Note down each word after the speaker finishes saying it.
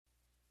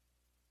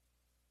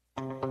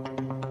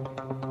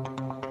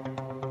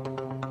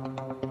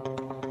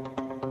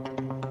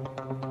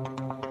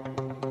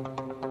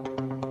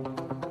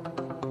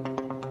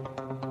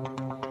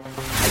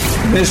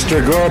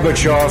Mr.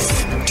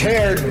 Gorbachev,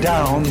 tear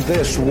down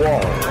this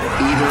wall.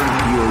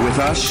 Either you are with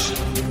us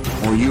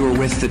or you are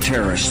with the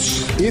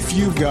terrorists. If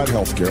you've got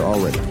health care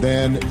already,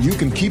 then you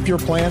can keep your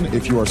plan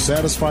if you are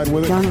satisfied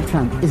with it. Donald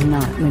Trump is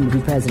not going to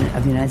be president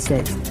of the United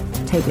States.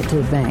 Take it to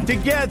the bank.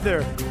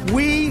 Together,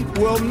 we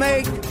will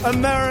make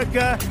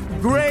America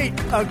great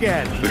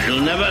again. We shall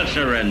never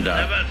surrender.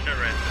 Never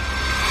surrender.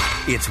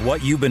 It's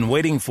what you've been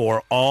waiting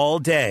for all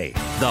day.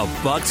 The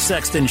Buck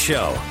Sexton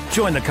Show.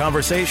 Join the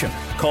conversation.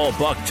 Call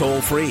Buck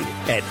toll-free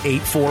at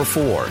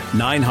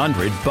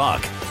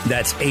 844-900-BUCK.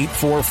 That's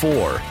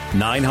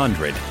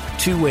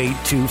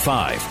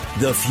 844-900-2825.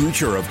 The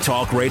future of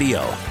talk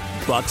radio.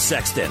 Buck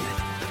Sexton.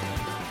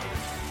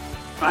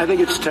 I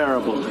think it's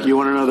terrible. You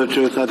want to know the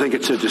truth? I think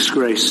it's a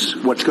disgrace.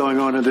 What's going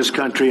on in this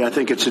country, I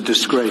think it's a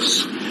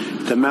disgrace.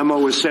 The memo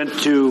was sent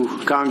to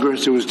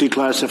Congress. It was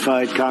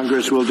declassified.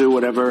 Congress will do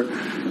whatever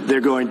they're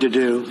going to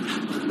do.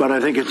 But I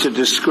think it's a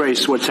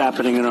disgrace what's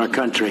happening in our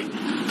country.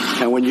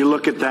 And when you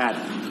look at that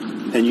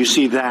and you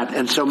see that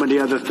and so many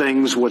other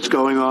things, what's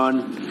going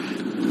on,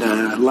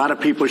 a lot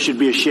of people should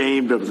be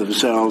ashamed of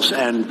themselves,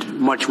 and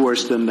much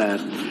worse than that.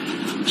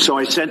 So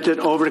I sent it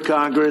over to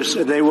Congress.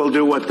 They will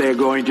do what they're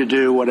going to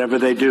do. Whatever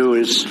they do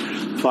is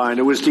fine.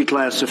 It was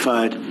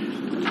declassified.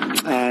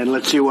 And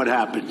let's see what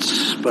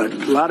happens. But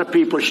a lot of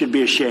people should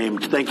be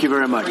ashamed. Thank you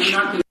very much.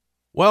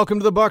 Welcome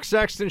to the Buck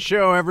Sexton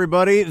Show,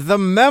 everybody. The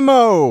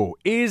memo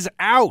is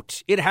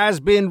out. It has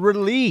been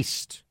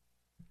released.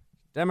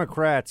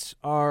 Democrats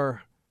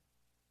are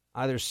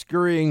either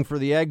scurrying for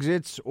the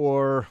exits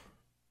or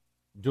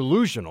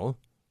delusional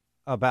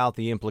about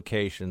the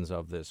implications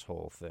of this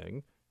whole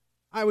thing.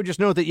 I would just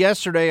note that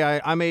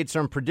yesterday I made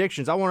some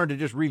predictions. I wanted to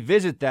just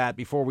revisit that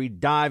before we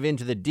dive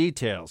into the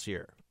details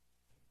here.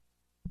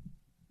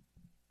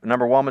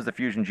 Number one was the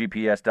Fusion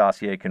GPS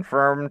dossier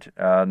confirmed.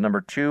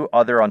 Number two,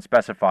 other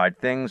unspecified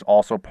things,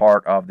 also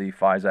part of the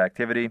FISA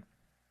activity.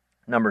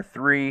 Number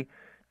three,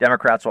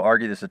 Democrats will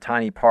argue this is a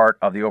tiny part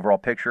of the overall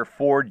picture.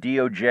 4,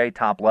 DOJ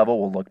top level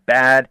will look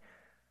bad.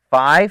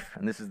 5,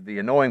 and this is the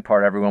annoying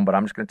part, everyone, but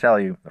I'm just going to tell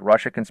you, the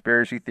Russia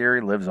conspiracy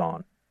theory lives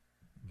on.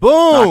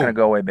 Boom! Not going to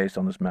go away based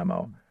on this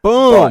memo.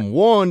 Boom! But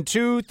 1,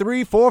 2,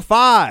 3, 4,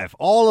 5.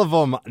 All of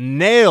them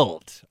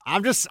nailed.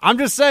 I'm just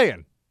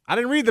saying. I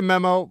didn't read the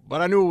memo,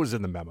 but I knew it was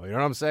in the memo. You know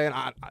what I'm saying?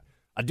 I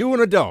do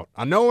and I don't.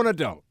 I know and I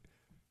don't.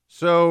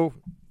 So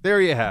there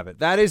you have it.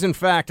 That is, in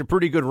fact, a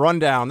pretty good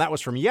rundown. That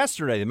was from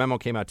yesterday. The memo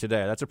came out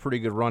today. That's a pretty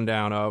good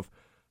rundown of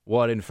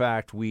what, in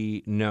fact,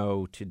 we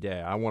know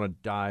today. I want to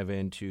dive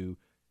into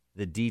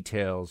the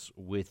details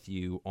with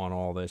you on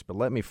all this, but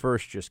let me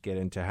first just get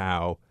into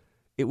how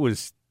it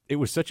was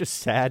such a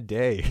sad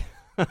day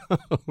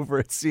over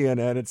at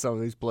CNN and some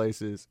of these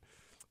places.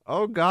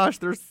 Oh, gosh,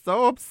 they're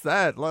so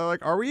upset.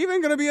 Like, are we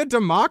even going to be a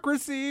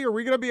democracy? Are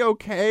we going to be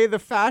okay? The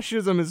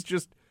fascism is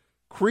just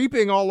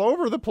creeping all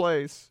over the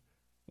place.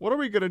 What are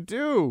we going to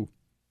do?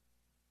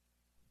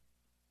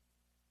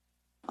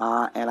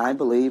 And I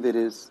believe it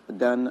is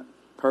done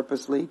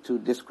purposely to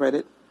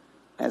discredit,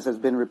 as has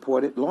been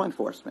reported, law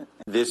enforcement.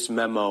 This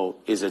memo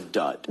is a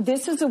dud.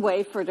 This is a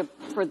way for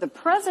the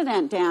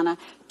president, Dana,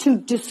 to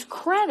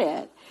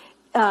discredit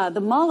the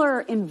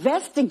Mueller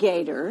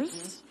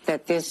investigators.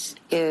 That this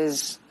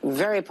is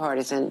very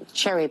partisan,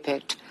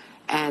 cherry-picked,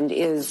 and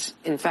is,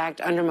 in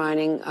fact,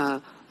 undermining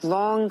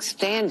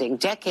long-standing,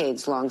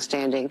 decades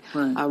long-standing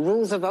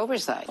rules of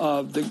oversight.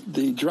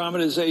 The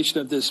dramatization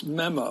of this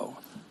memo,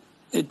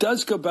 it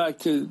does go back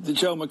to the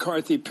Joe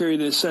McCarthy period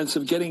in a sense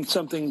of getting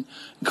something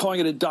and calling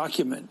it a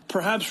document,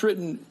 perhaps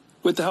written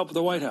with the help of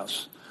the White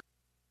House.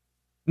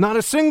 Not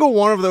a single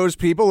one of those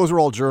people, those are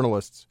all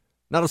journalists,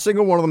 not a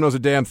single one of them knows a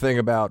damn thing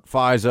about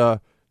FISA,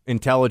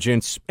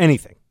 intelligence,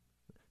 anything.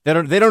 They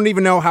don't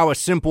even know how a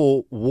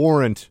simple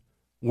warrant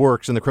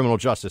works in the criminal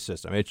justice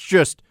system. It's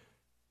just,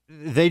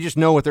 they just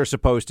know what they're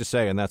supposed to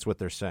say, and that's what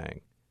they're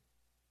saying.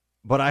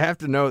 But I have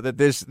to note that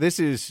this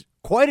is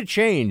quite a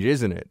change,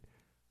 isn't it?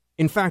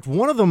 In fact,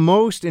 one of the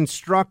most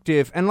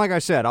instructive, and like I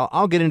said,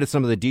 I'll get into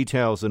some of the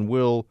details, and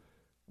we'll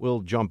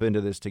jump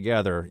into this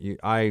together.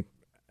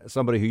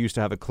 Somebody who used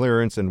to have a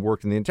clearance and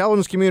worked in the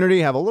intelligence community,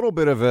 have a little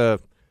bit of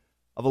a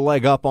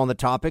leg up on the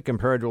topic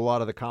compared to a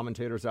lot of the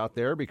commentators out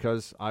there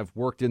because I've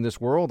worked in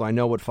this world. I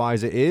know what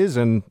FISA is,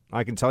 and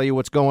I can tell you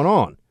what's going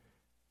on.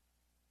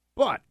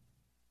 But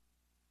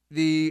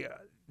the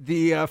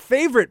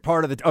favorite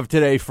part of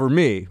today for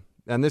me,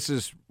 and this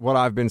is what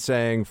I've been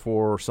saying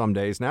for some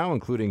days now,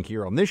 including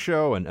here on this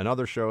show and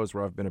other shows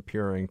where I've been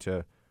appearing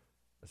to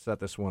set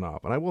this one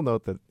up. And I will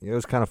note that it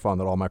was kind of fun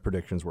that all my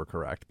predictions were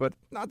correct, but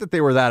not that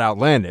they were that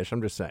outlandish.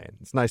 I'm just saying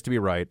it's nice to be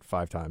right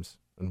 5 times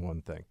in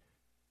one thing.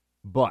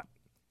 But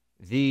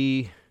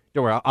don't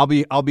worry,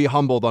 I'll be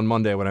humbled on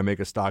Monday when I make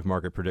a stock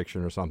market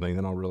prediction or something.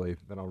 Then I'll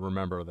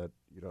remember that,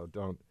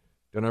 don't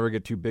ever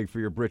get too big for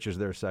your britches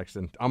there,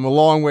 Sexton. I'm a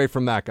long way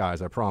from that,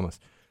 guys, I promise.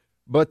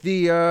 But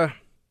the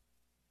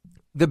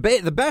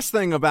best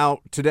thing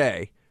about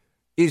today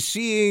is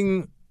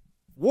seeing,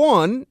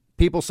 one,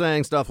 people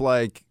saying stuff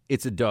like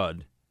it's a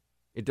dud.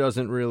 It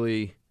doesn't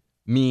really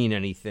mean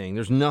anything.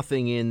 There's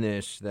nothing in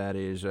this that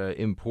is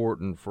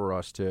important for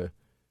us to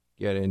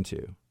get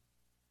into.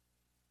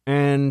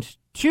 And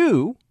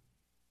two,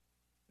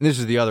 this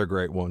is the other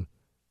great one,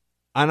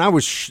 and I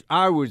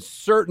was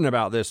certain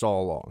about this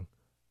all along.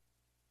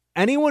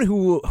 Anyone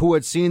who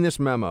had seen this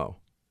memo,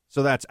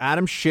 so that's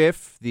Adam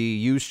Schiff, the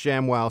used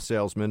ShamWow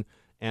salesman,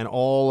 and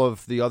all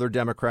of the other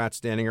Democrats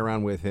standing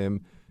around with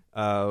him,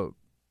 the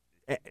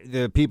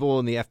people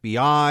in the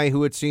FBI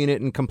who had seen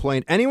it and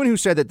complained, anyone who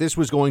said that this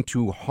was going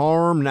to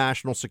harm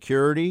national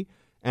security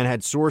and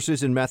had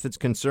sources and methods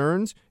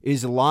concerns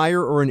is a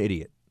liar or an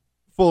idiot.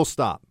 Full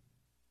stop.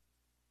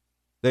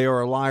 They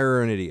are a liar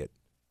or an idiot.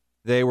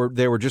 They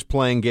were just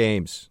playing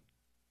games.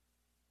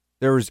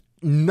 There is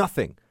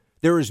nothing.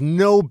 There is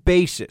no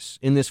basis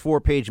in this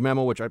 4-page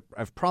memo, which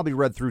I've probably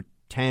read through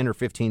 10 or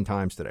 15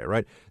 times today,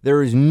 right?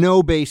 There is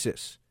no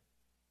basis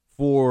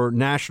for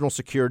national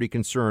security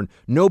concern.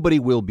 Nobody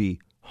will be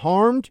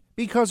harmed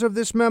because of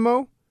this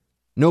memo.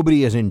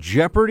 Nobody is in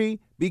jeopardy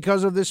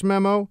because of this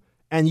memo.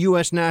 And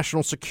U.S.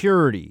 national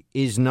security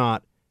is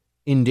not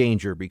in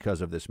danger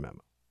because of this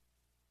memo.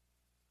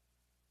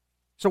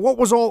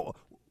 So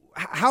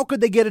how could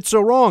they get it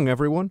so wrong,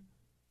 everyone?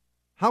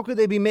 How could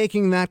they be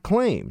making that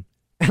claim?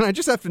 And I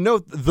just have to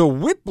note the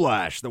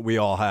whiplash that we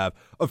all have.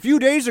 A few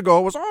days ago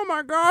it was, oh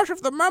my gosh,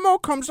 if the memo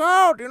comes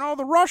out,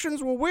 the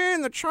Russians will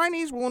win, the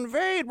Chinese will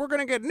invade, we're going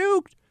to get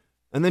nuked.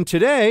 And then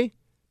today,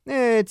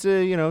 it's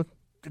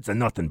a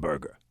nothing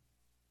burger.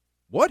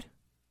 What?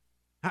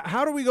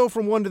 How do we go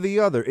from one to the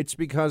other? It's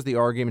because the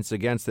arguments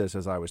against this,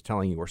 as I was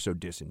telling you, are so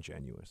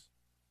disingenuous.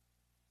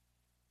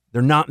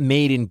 They're not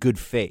made in good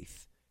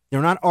faith.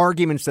 They're not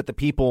arguments that the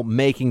people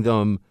making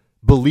them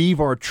believe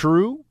are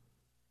true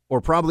or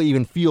probably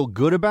even feel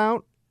good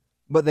about,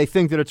 but they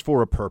think that it's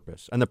for a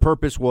purpose. And the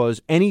purpose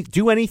was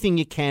do anything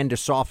you can to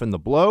soften the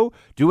blow,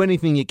 do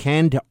anything you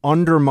can to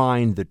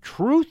undermine the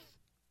truth.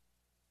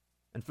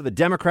 And for the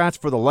Democrats,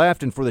 for the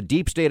left, and for the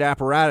deep state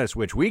apparatus,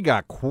 which we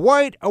got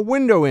quite a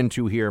window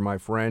into here, my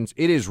friends,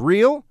 it is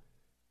real.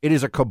 It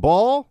is a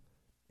cabal.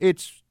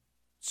 It's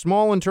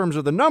small in terms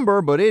of the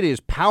number, but it is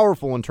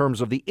powerful in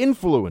terms of the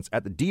influence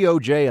at the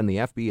DOJ and the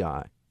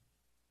FBI.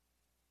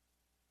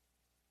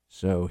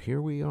 So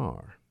here we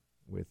are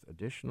with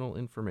additional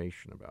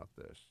information about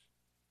this.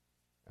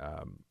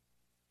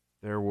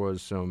 There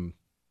was some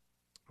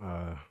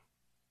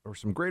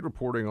great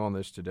reporting on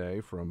this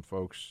today from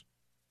folks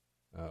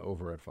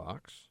over at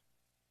Fox,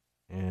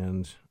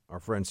 and our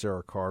friend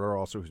Sarah Carter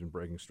also, who's been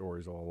breaking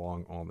stories all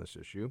along on this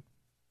issue.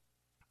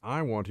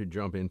 I want to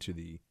jump into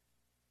the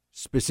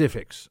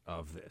specifics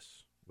of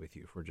this with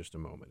you for just a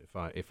moment,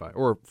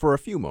 or for a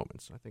few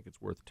moments. I think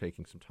it's worth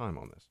taking some time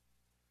on this.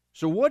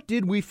 So what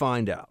did we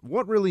find out?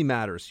 What really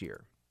matters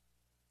here?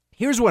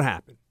 Here's what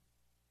happened.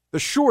 The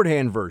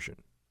shorthand version.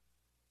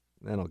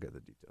 Then I'll get the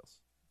details.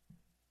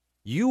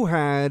 You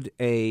had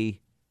an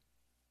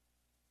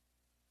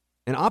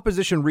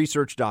opposition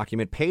research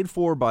document paid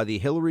for by the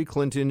Hillary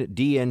Clinton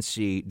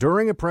DNC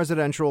during a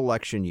presidential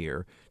election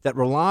year that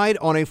relied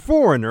on a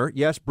foreigner,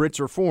 yes, Brits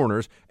are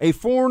foreigners, a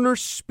foreigner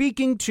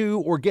speaking to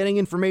or getting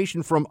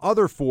information from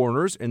other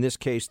foreigners, in this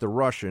case the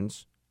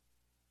Russians,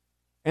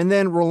 and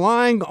then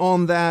relying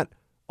on that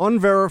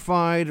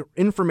unverified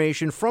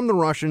information from the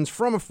Russians,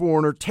 from a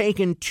foreigner,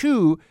 taken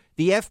to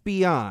the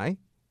FBI,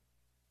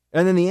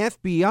 and then the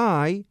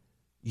FBI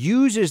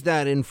uses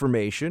that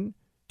information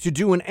to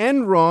do an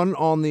end run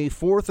on the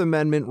Fourth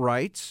Amendment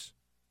rights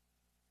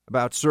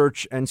about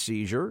search and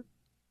seizure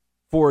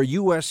for a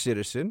U.S.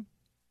 citizen,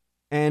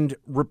 and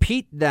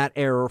repeat that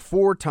error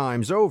 4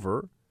 times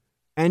over,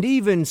 and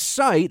even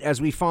cite, as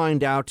we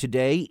find out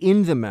today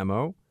in the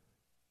memo,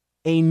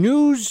 a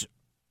news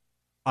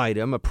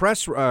item, a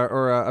press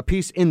or a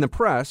piece in the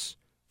press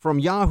from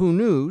Yahoo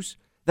News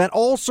that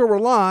also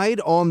relied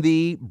on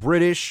the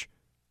British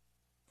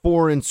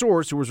foreign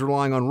source who was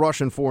relying on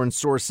Russian foreign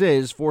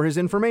sources for his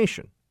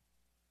information.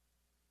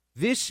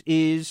 This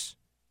is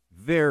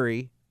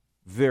very,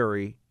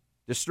 very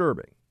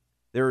disturbing.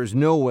 There is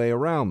no way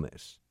around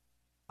this.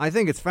 I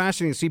think it's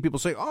fascinating to see people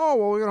say, oh,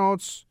 well,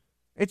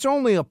 it's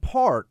only a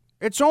part.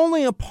 It's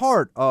only a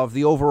part of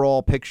the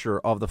overall picture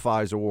of the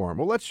FISA war.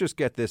 Well, let's just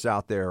get this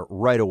out there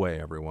right away,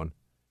 everyone.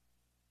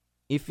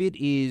 If it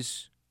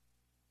is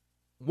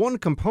one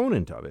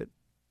component of it,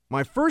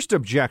 my first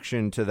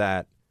objection to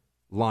that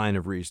line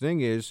of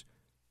reasoning is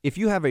if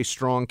you have a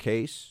strong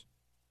case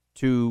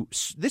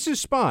this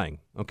is spying,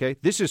 okay?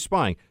 This is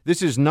spying.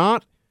 This is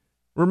not,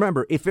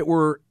 remember, if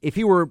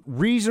he were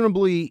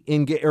reasonably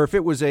engaged, or if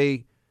it was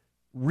a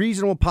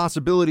reasonable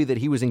possibility that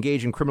he was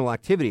engaged in criminal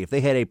activity, if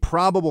they had a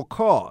probable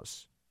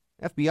cause,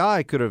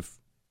 FBI could have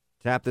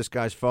tapped this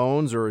guy's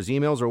phones or his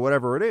emails or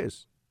whatever it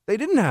is. They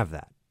didn't have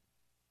that.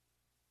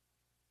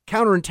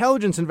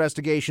 Counterintelligence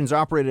investigations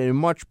operate in a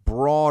much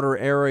broader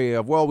area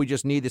of, well, we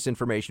just need this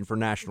information for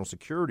national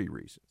security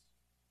reasons.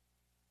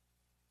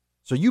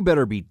 So you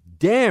better be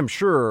damn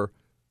sure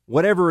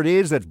whatever it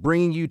is that's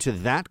bringing you to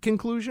that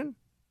conclusion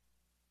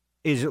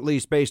is at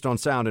least based on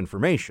sound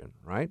information,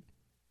 right?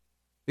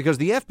 Because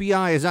the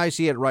FBI, as I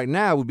see it right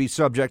now, would be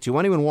subject to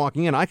anyone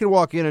walking in. I could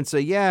walk in and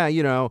say, yeah,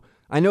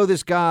 I know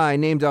this guy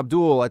named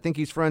Abdul. I think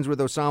he's friends with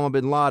Osama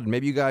bin Laden.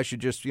 Maybe you guys should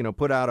just,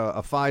 put out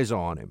a FISA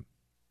on him.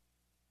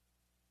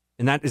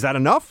 And is that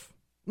enough?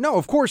 No,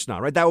 of course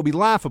not, right? That would be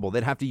laughable.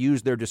 They'd have to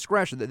use their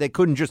discretion. They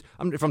couldn't just,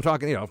 if I'm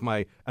talking, if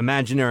my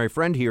imaginary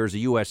friend here is a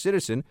U.S.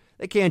 citizen,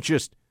 they can't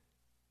just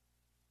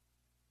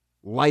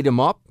light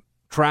him up,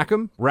 track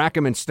him, rack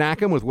him and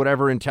stack him with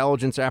whatever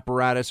intelligence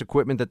apparatus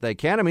equipment that they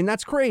can. I mean,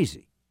 that's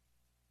crazy.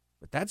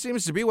 But that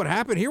seems to be what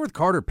happened here with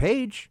Carter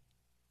Page.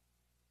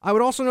 I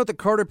would also note that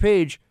Carter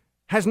Page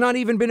has not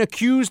even been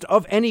accused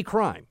of any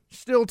crime,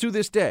 still to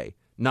this day.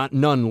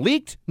 None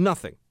leaked,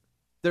 nothing.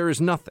 There is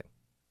nothing.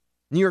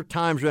 New York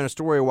Times ran a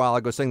story a while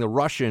ago saying the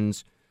Russian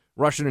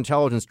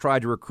intelligence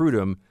tried to recruit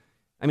him.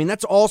 I mean,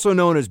 that's also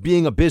known as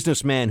being a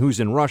businessman who's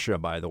in Russia,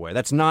 by the way.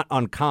 That's not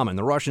uncommon.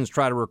 The Russians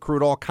try to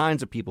recruit all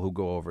kinds of people who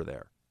go over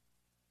there.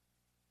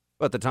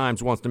 But the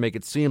Times wants to make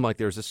it seem like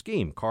there's a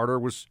scheme. Carter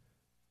was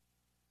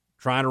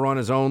trying to run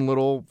his own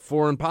little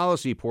foreign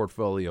policy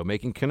portfolio,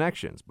 making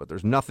connections. But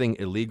there's nothing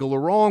illegal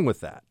or wrong with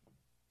that.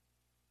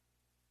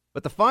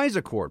 But the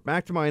FISA court,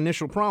 back to my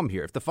initial problem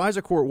here, if the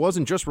FISA court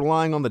wasn't just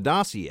relying on the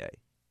dossier,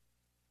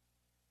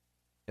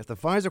 if the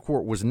FISA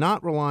court was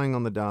not relying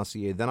on the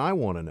dossier, then I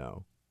want to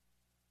know,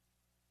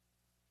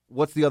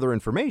 what's the other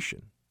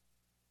information?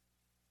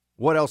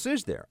 What else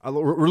is there?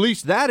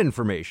 Release that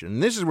information.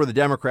 And this is where the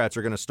Democrats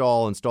are going to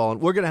stall. And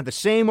we're going to have the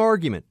same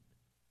argument.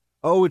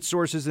 Oh, it's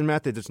sources and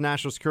methods. It's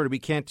national security. We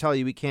can't tell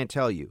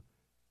you.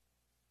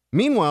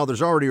 Meanwhile,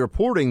 there's already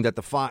reporting that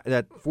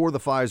that for the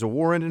FISA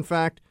warrant, in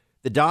fact,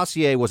 the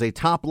dossier was a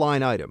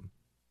top-line item,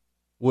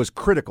 was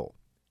critical.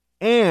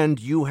 And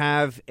you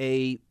have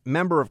a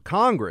member of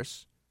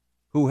Congress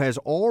who has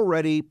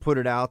already put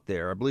it out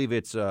there. I believe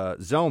it's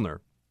Zellner,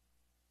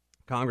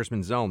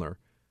 Congressman Zellner,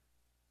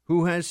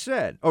 who has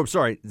said,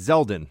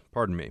 Zeldin,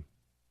 pardon me.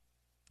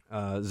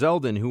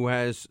 Zeldin, who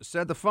has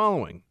said the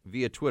following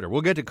via Twitter.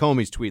 We'll get to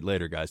Comey's tweet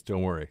later, guys.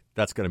 Don't worry.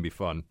 That's going to be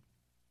fun.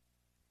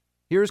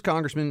 Here's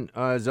Congressman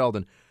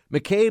Zeldin.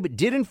 McCabe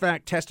did, in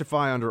fact,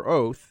 testify under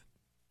oath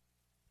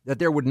that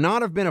there would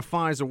not have been a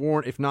FISA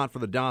warrant if not for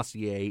the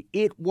dossier.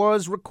 It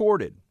was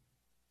recorded.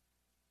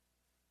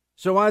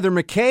 So either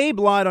McCabe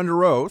lied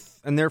under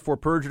oath and therefore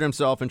perjured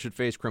himself and should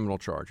face criminal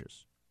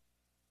charges,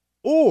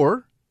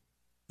 or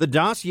the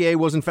dossier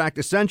was in fact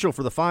essential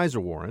for the FISA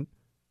warrant,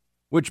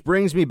 which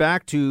brings me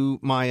back to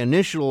my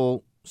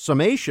initial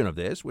summation of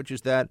this, which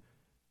is that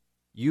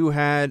you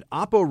had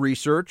Oppo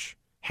research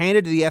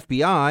handed to the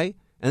FBI,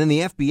 and then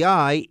the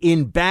FBI,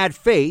 in bad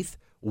faith,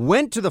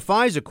 went to the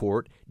FISA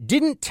court,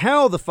 didn't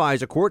tell the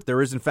FISA court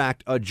there is, in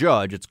fact, a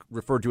judge. It's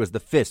referred to as the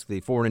FISC,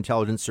 the Foreign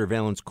Intelligence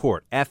Surveillance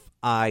Court,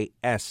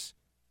 FISC.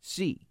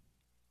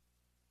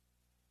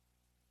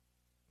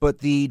 But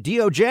the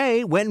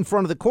DOJ went in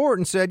front of the court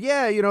and said,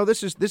 yeah,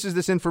 this is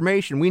this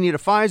information. We need a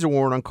FISA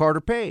warrant on Carter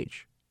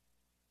Page.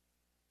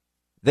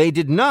 They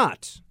did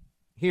not.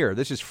 Here,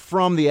 this is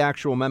from the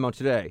actual memo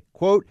today.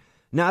 Quote,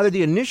 neither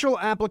the initial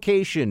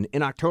application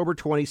in October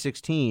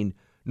 2016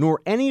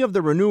 nor any of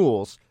the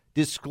renewals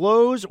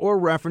disclose or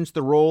reference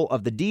the role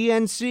of the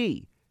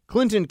DNC,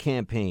 Clinton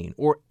campaign,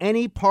 or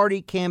any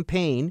party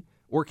campaign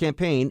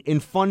in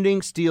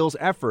funding Steele's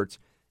efforts,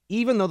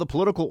 even though the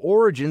political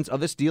origins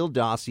of the Steele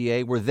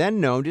dossier were then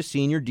known to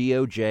senior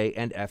DOJ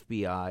and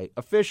FBI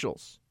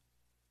officials.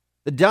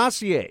 The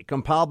dossier,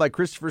 compiled by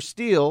Christopher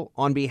Steele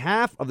on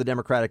behalf of the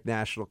Democratic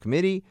National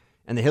Committee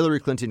and the Hillary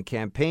Clinton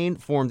campaign,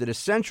 formed an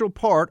essential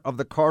part of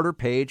the Carter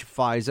Page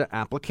FISA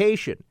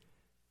application.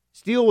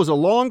 Steele was a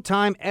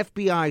longtime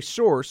FBI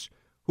source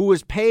who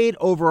was paid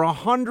over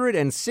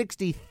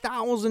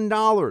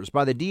 $160,000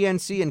 by the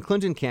DNC and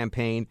Clinton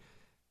campaign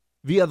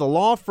via the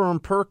law firm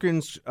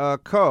Perkins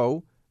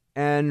Co.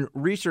 and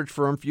research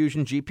firm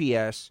Fusion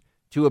GPS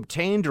to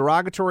obtain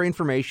derogatory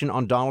information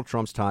on Donald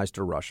Trump's ties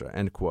to Russia,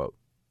 end quote.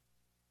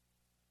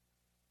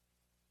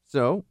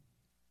 So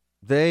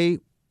they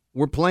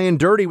were playing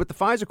dirty with the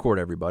FISA court,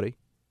 everybody.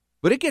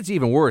 But it gets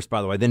even worse, by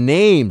the way. The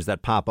names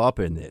that pop up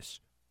in this: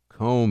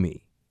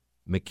 Comey,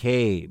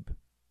 McCabe,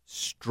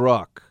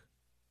 Strzok,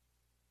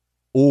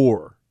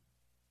 Orr,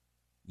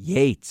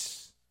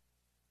 Yates,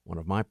 one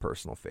of my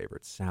personal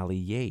favorites, Sally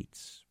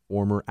Yates,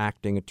 former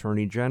acting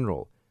attorney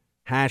general,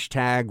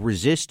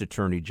 #resist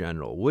attorney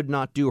general, would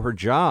not do her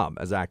job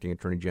as acting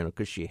attorney general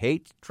because she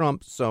hates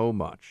Trump so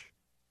much.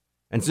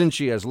 And since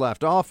she has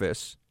left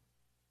office,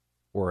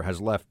 or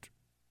has left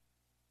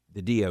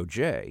the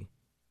DOJ,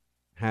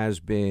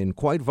 has been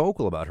quite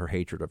vocal about her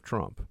hatred of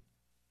Trump.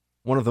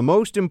 One of the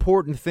most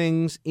important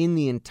things in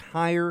the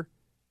entire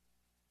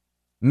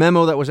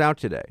memo that was out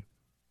today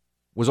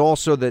was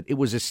also that it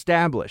was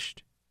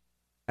established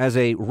as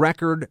a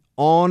fact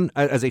on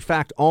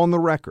the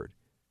record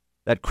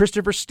that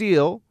Christopher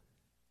Steele,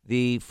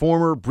 the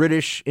former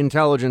British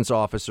intelligence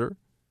officer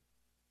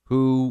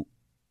who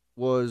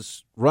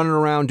was running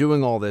around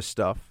doing all this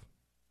stuff,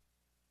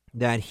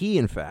 that he,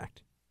 in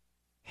fact,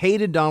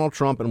 hated Donald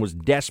Trump and was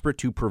desperate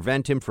to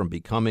prevent him from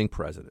becoming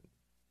president.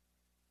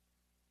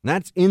 And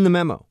that's in the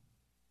memo.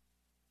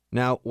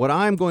 Now, what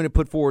I'm going to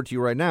put forward to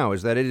you right now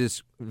is that it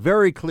is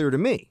very clear to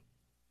me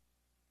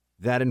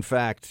that, in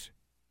fact,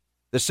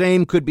 the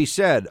same could be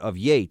said of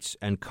Yates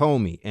and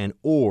Comey and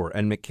Orr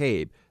and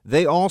McCabe.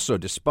 They also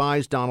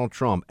despised Donald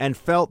Trump and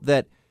felt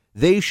that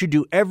they should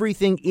do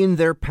everything in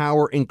their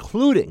power,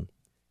 including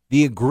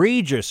the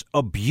egregious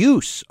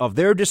abuse of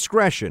their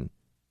discretion,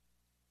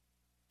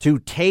 to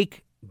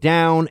take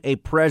down a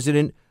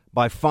president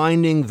by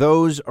finding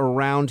those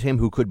around him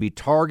who could be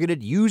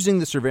targeted, using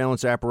the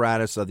surveillance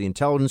apparatus of the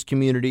intelligence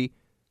community,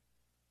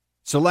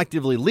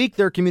 selectively leak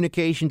their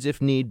communications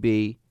if need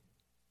be,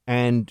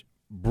 and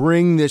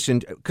bring this in.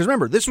 Because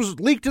remember, this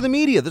was leaked to the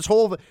media. If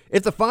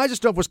the FISA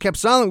stuff was kept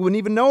silent, we wouldn't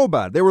even know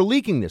about it. They were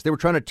leaking this. They were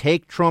trying to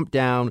take Trump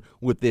down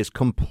with this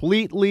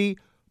completely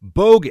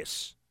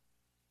bogus,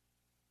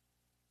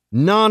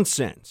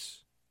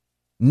 nonsense,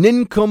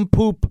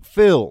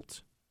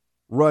 nincompoop-filled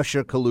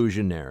Russia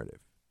collusion narrative.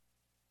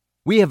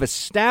 We have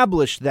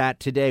established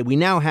that today. We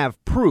now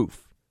have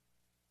proof.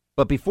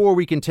 But before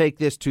we can take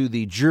this to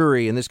the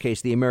jury, in this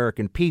case the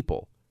American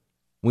people,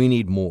 we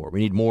need more.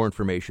 We need more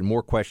information.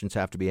 More questions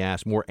have to be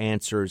asked. More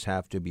answers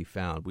have to be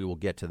found. We will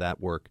get to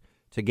that work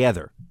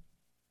together.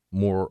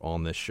 More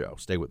on this show.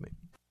 Stay with me.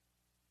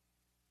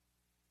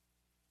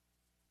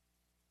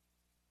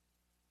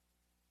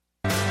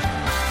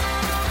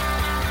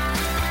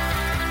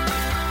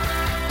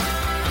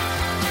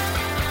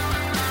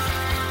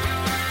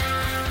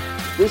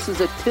 This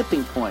is a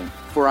tipping point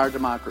for our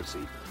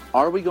democracy.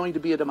 Are we going to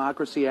be a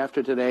democracy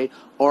after today,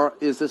 or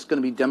is this going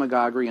to be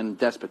demagoguery and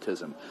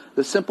despotism?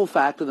 The simple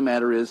fact of the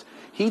matter is,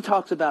 he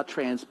talks about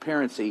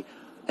transparency,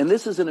 and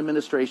this is an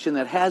administration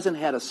that hasn't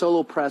had a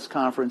solo press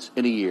conference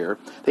in a year.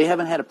 They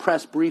haven't had a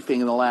press briefing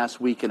in the last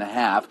week and a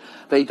half.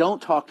 They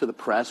don't talk to the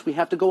press. We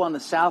have to go on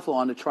the South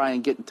Lawn to try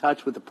and get in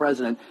touch with the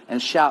president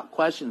and shout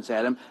questions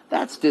at him.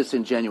 That's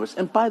disingenuous.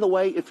 And by the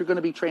way, if you're going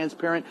to be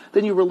transparent,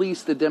 then you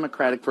release the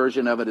Democratic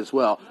version of it as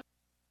well.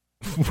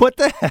 What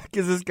the heck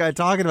is this guy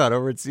talking about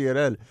over at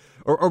CNN?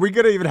 Or are we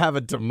going to even have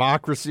a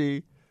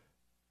democracy?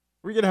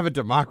 Are we going to have a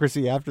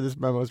democracy after this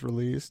memo is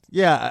released?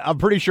 Yeah, I'm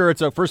pretty sure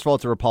first of all,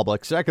 it's a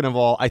republic. Second of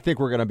all, I think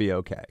we're going to be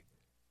okay.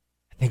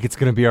 I think it's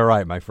going to be all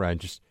right, my friend.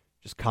 Just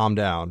calm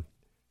down.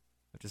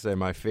 I have to say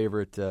my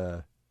favorite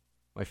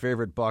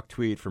Buck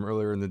tweet from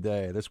earlier in the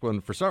day. This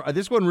one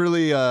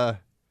really,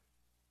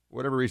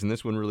 whatever reason,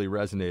 this one really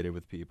resonated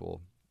with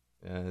people.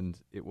 And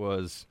it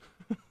was...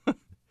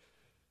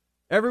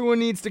 Everyone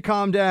needs to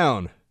calm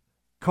down.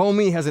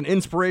 Comey has an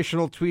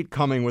inspirational tweet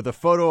coming with a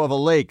photo of a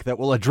lake that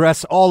will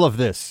address all of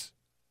this.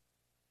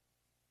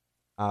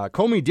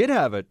 Comey did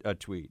have a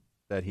tweet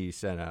that he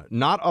sent out,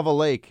 not of a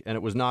lake, and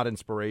it was not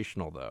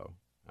inspirational, though.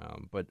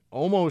 But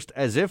almost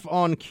as if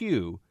on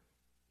cue,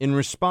 in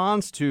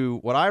response to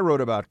what I wrote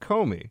about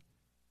Comey,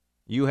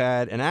 you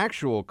had an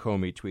actual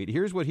Comey tweet.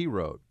 Here's what he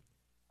wrote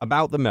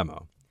about the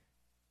memo.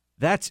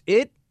 That's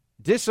it.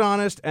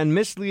 Dishonest and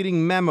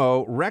misleading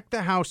memo wrecked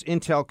the House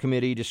Intel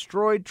Committee,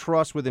 destroyed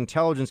trust with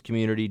intelligence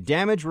community,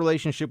 damaged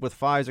relationship with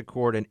FISA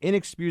court, and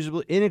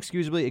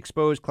inexcusably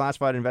exposed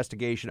classified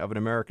investigation of an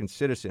American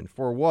citizen.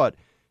 For what?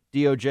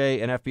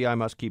 DOJ and FBI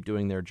must keep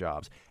doing their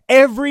jobs.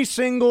 Every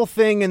single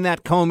thing in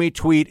that Comey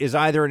tweet is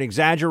either an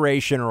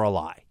exaggeration or a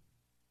lie.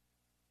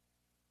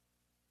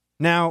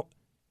 Now,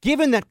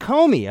 given that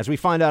Comey, as we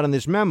find out in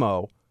this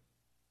memo,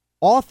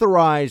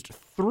 authorized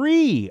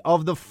 3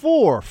 of the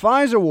 4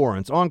 FISA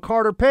warrants on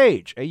Carter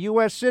Page, a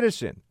U.S.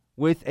 citizen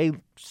with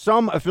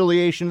some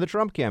affiliation to the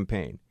Trump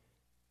campaign,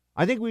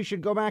 I think we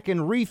should go back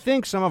and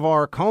rethink some of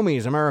our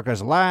Comey's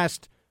America's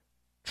last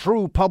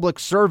true public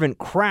servant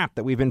crap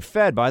that we've been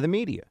fed by the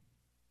media.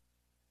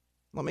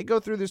 Let me go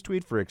through this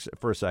tweet for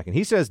a second.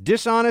 He says,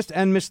 dishonest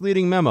and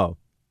misleading memo.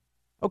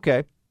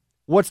 Okay,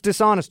 what's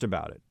dishonest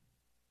about it?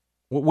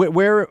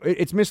 Where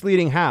it's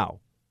misleading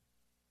how?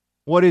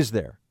 What is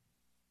there?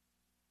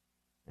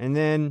 And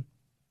then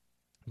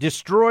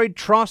destroyed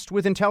trust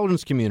with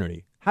intelligence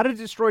community. How did it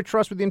destroy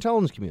trust with the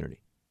intelligence community?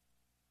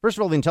 First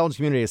of all, the intelligence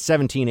community has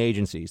 17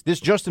 agencies.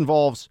 This just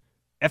involves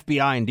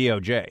FBI and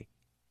DOJ.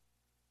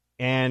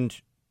 And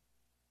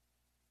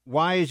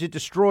why is it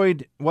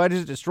destroyed? Why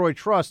does it destroy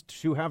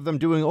trust to have them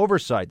doing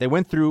oversight? They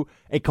went through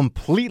a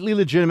completely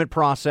legitimate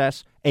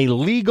process, a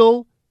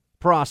legal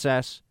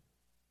process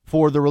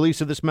for the release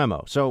of this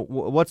memo. So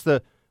what does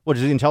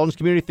the intelligence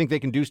community think they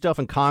can do stuff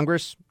and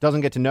Congress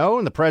doesn't get to know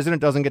and the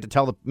president doesn't get to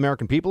tell the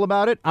American people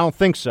about it? I don't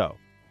think so.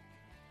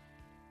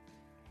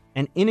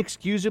 An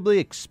inexcusably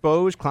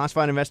exposed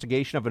classified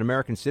investigation of an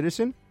American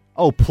citizen?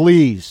 Oh,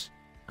 please.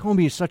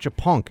 Comey is such a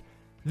punk.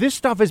 This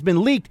stuff has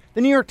been leaked.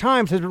 The New York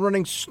Times has been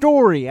running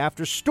story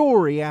after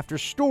story after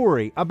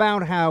story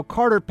about how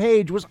Carter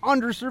Page was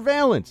under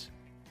surveillance.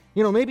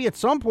 You know, maybe at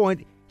some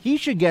point he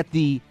should get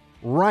the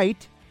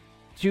right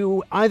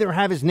to either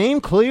have his name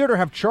cleared or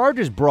have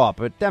charges brought.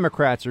 But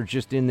Democrats are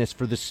just in this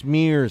for the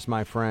smears,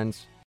 my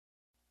friends.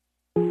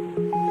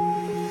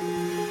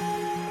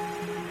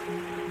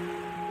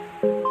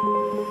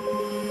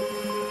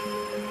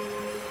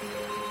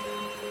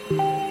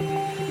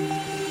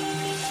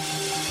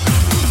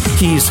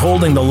 He's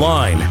holding the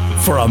line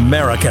for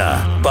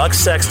America. Buck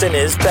Sexton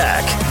is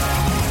back.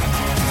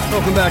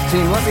 Welcome back,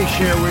 team. Let me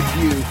share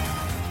with you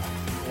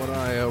what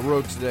I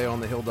wrote today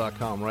on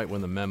thehill.com right when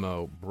the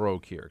memo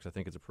broke here, because I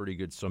think it's a pretty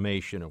good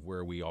summation of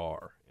where we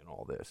are in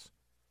all this.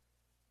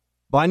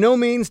 By no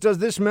means does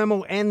this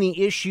memo end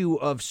the issue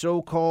of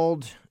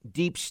so-called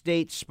deep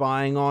state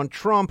spying on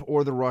Trump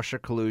or the Russia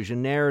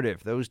collusion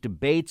narrative. Those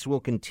debates will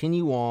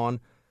continue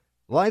on,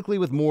 likely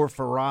with more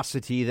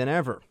ferocity than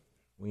ever.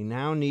 We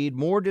now need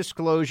more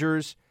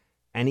disclosures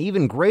and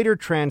even greater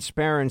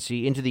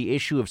transparency into the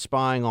issue of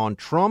spying on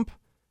Trump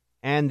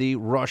and the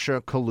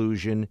Russia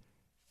collusion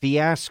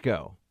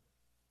fiasco.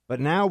 But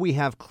now we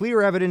have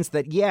clear evidence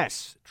that,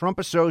 yes, Trump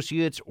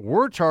associates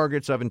were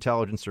targets of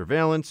intelligence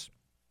surveillance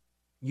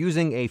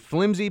using a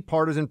flimsy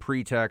partisan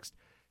pretext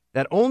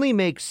that only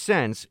makes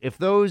sense if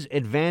those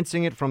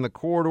advancing it from the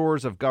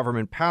corridors of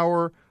government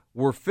power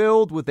were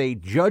filled with a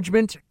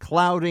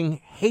judgment-clouding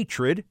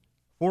hatred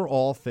for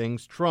all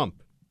things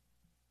Trump.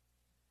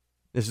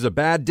 This is a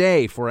bad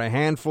day for a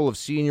handful of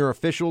senior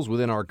officials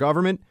within our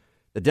government,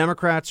 the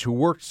Democrats who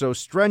worked so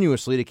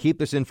strenuously to keep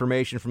this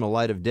information from the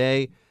light of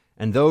day,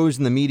 and those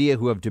in the media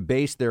who have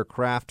debased their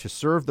craft to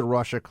serve the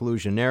Russia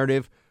collusion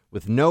narrative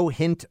with no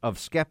hint of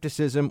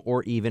skepticism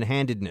or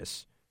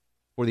even-handedness.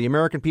 For the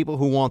American people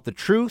who want the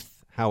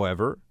truth,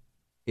 however,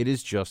 it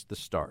is just the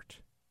start.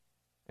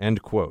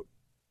 End quote.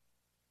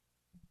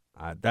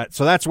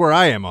 So that's where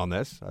I am on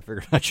this. I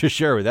figured I'd just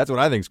share with you. That's what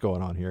I think's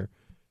going on here.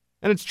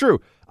 And it's true.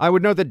 I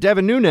would note that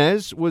Devin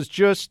Nunes was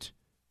just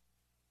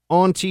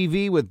on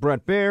TV with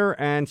Brett Baer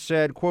and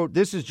said, quote,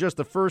 "This is just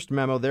the first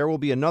memo. There will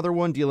be another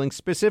one dealing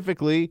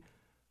specifically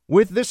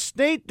with the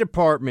State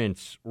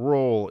Department's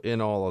role in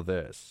all of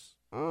this."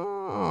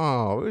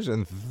 Oh,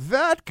 isn't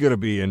that going to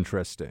be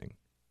interesting?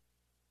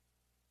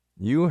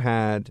 You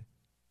had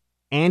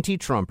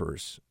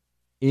anti-Trumpers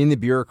in the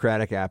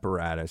bureaucratic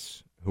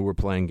apparatus who were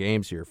playing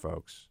games here,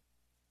 folks.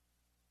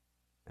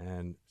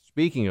 And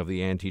speaking of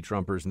the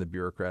anti-Trumpers in the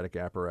bureaucratic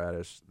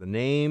apparatus, the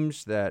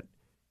names that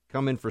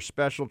come in for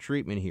special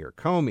treatment here: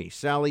 Comey,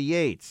 Sally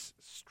Yates,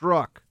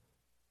 Strzok.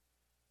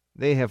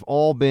 They have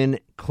all been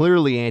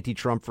clearly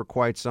anti-Trump for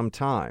quite some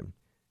time.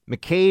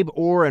 McCabe,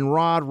 Orr, and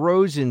Rod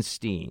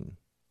Rosenstein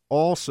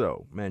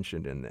also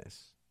mentioned in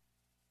this.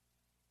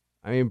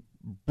 I mean,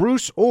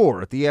 Bruce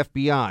Orr at the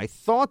FBI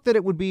thought that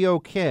it would be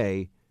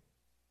okay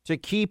to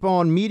keep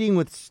on meeting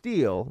with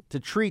Steele, to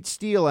treat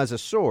Steele as a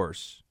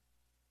source.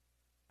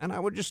 And I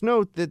would just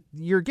note that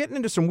you're getting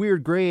into some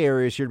weird gray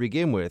areas here to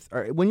begin with.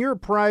 When you're a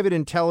private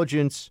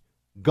intelligence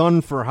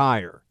gun for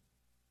hire,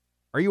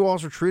 are you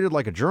also treated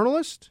like a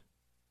journalist?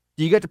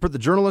 Do you get to put the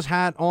journalist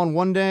hat on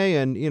one day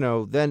and,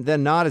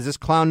 then not? Is this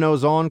clown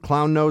nose on,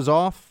 clown nose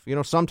off?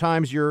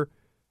 Sometimes you're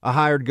a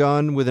hired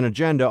gun with an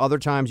agenda. Other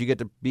times you get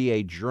to be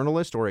a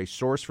journalist or a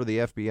source for the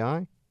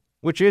FBI.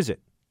 Which is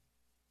it?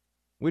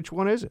 Which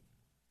one is it?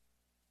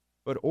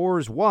 But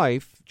Orr's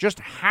wife just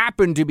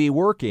happened to be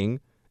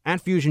working at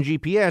Fusion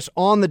GPS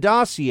on the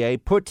dossier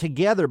put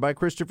together by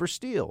Christopher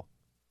Steele.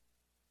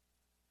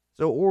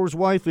 So Orr's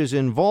wife is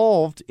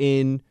involved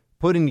in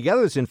putting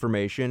together this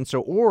information, so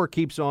Orr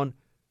keeps on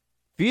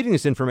feeding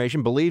this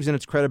information, believes in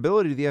its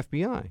credibility to the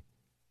FBI.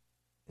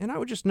 And I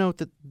would just note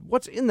that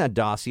what's in that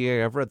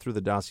dossier, I've read through the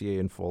dossier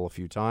in full a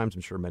few times.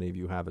 I'm sure many of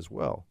you have as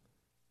well.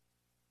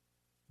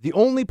 The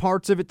only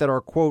parts of it that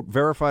are, quote,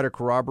 verified or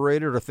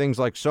corroborated are things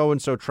like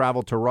so-and-so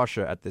traveled to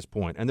Russia at this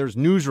point, and there's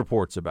news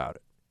reports about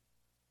it.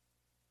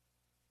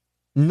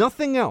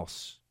 Nothing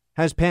else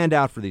has panned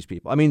out for these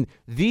people. I mean,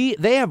 they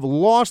have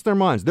lost their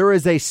minds. There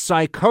is a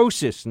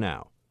psychosis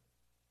now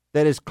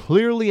that is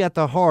clearly at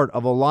the heart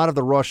of a lot of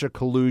the Russia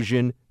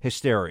collusion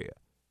hysteria.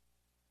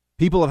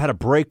 People have had a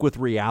break with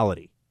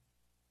reality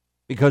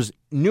because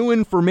new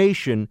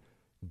information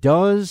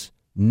does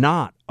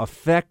not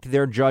affect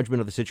their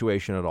judgment of the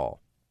situation at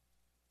all.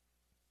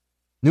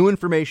 New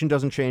information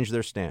doesn't change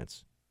their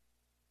stance.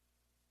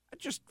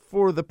 Just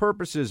for the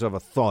purposes of a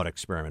thought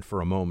experiment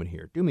for a moment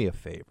here, do me a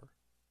favor.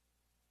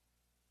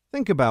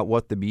 Think about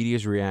what the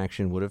media's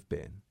reaction would have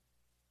been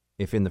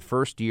if in the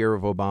first year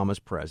of Obama's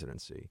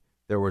presidency,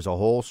 there was a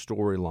whole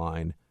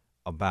storyline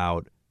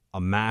about a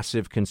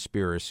massive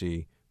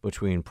conspiracy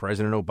between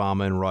President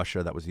Obama and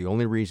Russia. That was the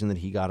only reason that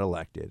he got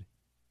elected.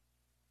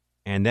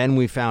 And then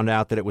we found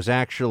out that it was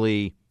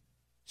actually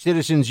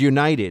Citizens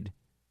United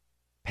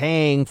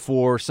paying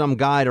for some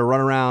guy to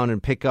run around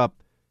and pick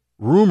up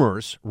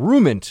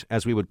rumint,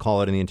 as we would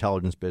call it in the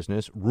intelligence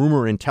business,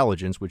 rumor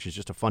intelligence, which is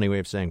just a funny way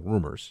of saying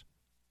rumors.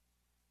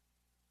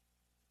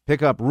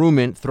 Pick up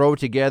rumint, throw it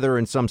together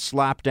in some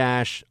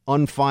slapdash,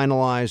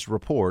 unfinalized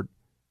report,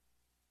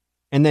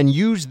 and then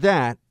use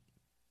that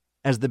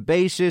as the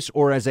basis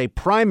or as a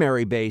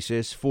primary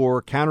basis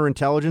for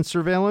counterintelligence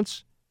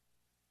surveillance.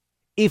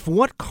 If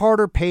what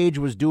Carter Page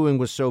was doing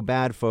was so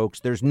bad, folks,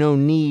 there's no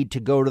need to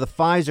go to the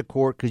FISA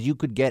court because you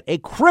could get a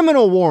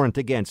criminal warrant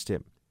against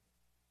him.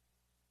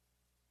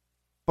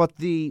 But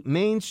the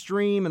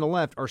mainstream and the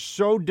left are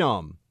so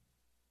dumb.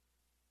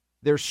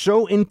 They're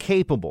so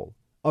incapable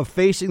of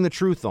facing the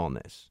truth on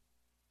this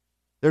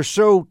They're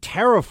so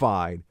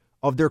terrified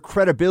of their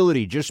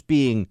credibility just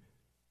being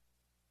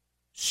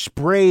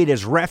sprayed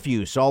as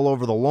refuse all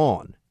over the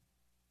lawn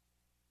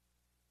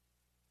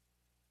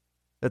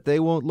that they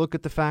won't look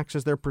at the facts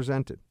as they're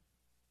presented.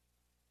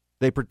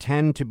 They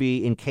pretend to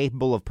be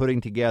incapable of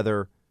putting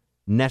together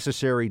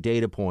necessary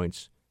data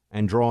points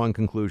and drawing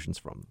conclusions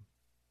from them.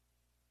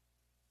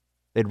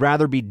 They'd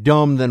rather be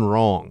dumb than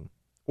wrong,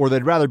 or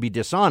they'd rather be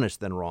dishonest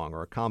than wrong,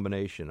 or a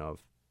combination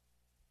of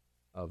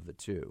the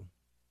two.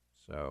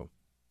 So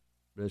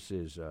this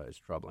is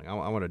troubling. I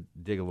want to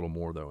dig a little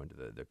more, though, into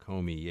the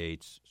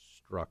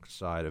Comey-Yates-Strzok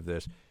side of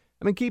this.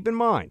 I mean, keep in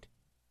mind,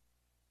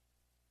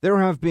 there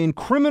have been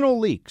criminal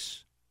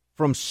leaks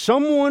from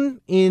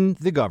someone in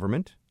the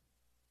government,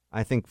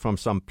 I think from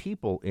some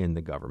people in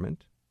the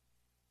government.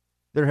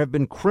 There have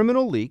been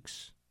criminal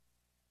leaks,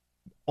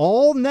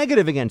 all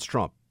negative against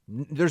Trump.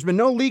 There's been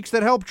no leaks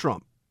that help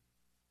Trump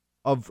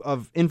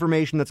of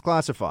information that's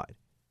classified.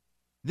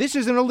 This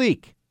isn't a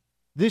leak.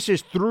 This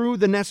is through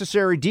the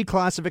necessary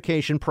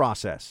declassification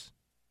process.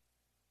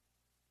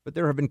 But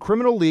there have been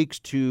criminal leaks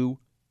to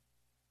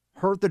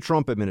hurt the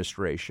Trump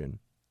administration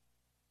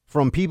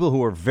from people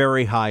who are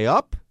very high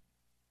up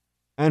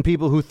and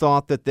people who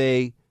thought that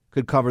they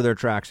could cover their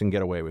tracks and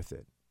get away with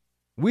it.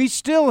 We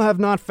still have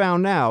not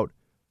found out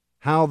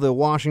how the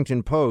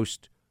Washington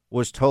Post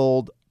was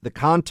told the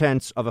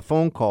contents of a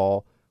phone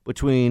call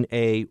between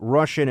a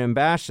Russian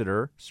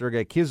ambassador,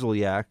 Sergei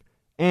Kislyak,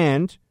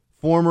 and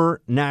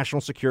former National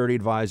Security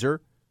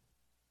Advisor,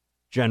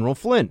 General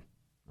Flynn,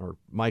 or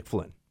Mike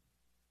Flynn.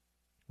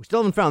 We still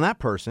haven't found that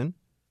person.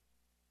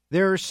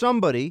 There is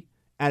somebody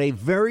at a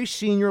very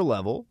senior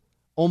level,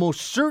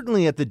 almost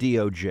certainly at the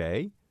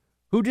DOJ,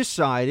 who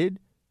decided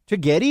to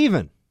get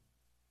even.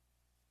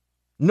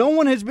 No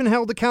one has been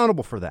held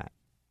accountable for that.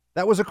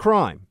 That was a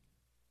crime.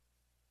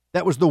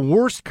 That was the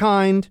worst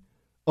kind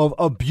of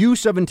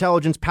abuse of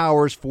intelligence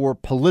powers for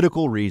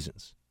political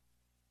reasons.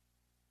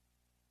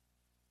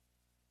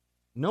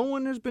 No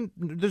one has been,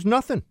 there's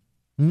nothing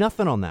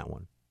on that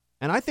one.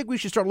 And I think we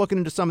should start looking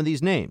into some of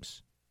these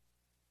names.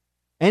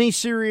 Any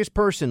serious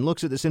person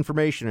looks at this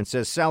information and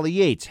says, Sally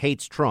Yates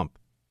hates Trump.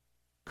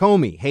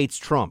 Comey hates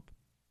Trump.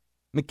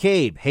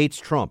 McCabe hates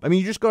Trump. I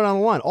mean, you just go down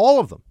the line. All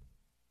of them.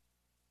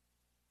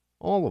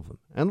 All of them.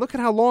 And look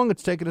at how long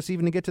it's taken us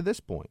even to get to this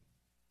point.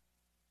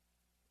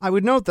 I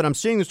would note that I'm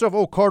seeing the stuff,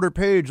 Carter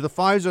Page, the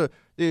FISA,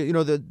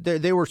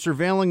 they were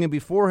surveilling him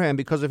beforehand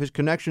because of his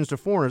connections to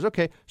foreigners.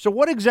 Okay, so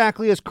what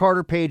exactly has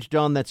Carter Page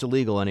done that's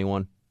illegal,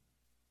 anyone?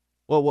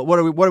 Well, what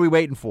are we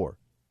waiting for?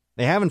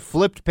 They haven't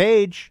flipped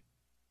Page.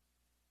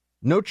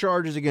 No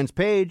charges against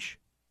Page.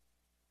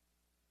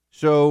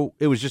 So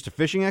it was just a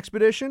fishing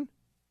expedition?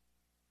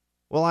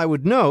 Well, I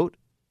would note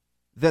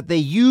that they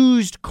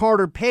used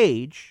Carter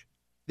Page,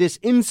 this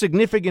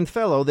insignificant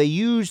fellow, they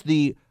used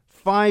the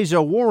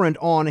FISA warrant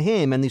on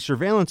him and the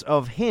surveillance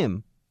of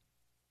him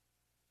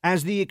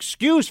as the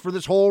excuse for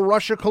this whole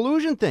Russia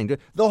collusion thing.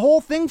 The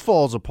whole thing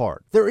falls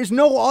apart. There is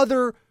no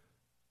other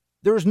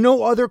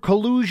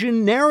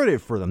collusion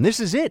narrative for them. This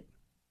is it.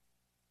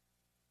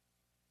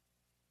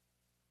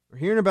 We're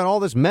hearing about all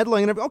this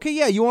meddling. And okay,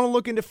 yeah, you want to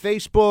look into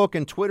Facebook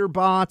and Twitter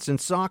bots and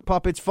sock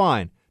puppets,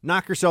 fine.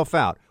 Knock yourself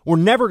out. We're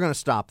never going to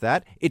stop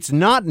that. It's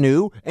not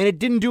new, and it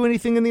didn't do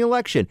anything in the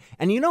election.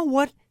 And you know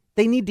what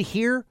they need to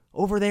hear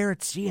over there at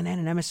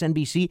CNN and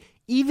MSNBC?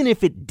 Even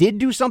if it did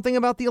do something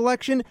about the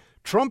election,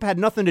 Trump had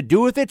nothing to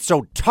do with it,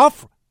 so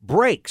tough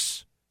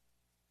breaks.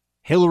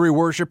 Hillary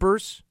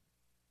worshipers,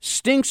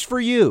 stinks for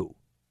you.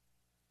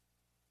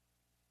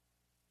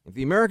 If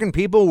the American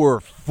people were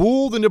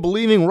fooled into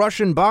believing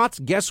Russian bots,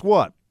 guess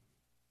what?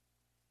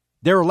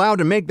 They're allowed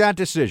to make that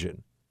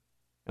decision.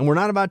 And we're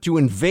not about to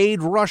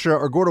invade Russia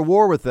or go to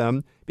war with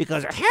them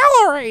because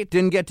Hillary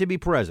didn't get to be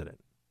president.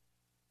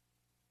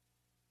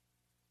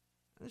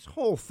 This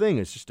whole thing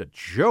is just a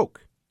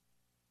joke.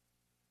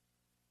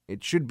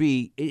 It should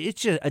be,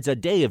 it's a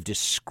day of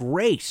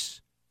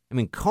disgrace. I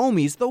mean,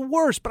 Comey's the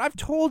worst, but I've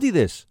told you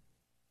this.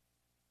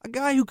 A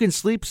guy who can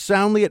sleep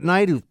soundly at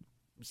night, who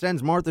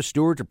sends Martha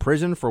Stewart to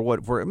prison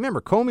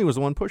remember, Comey was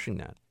the one pushing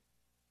that.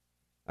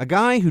 A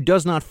guy who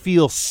does not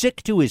feel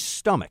sick to his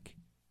stomach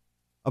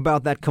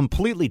about that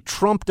completely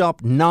trumped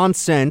up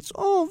nonsense.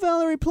 Oh,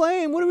 Valerie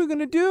Plame, what are we going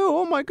to do?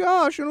 Oh my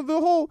gosh,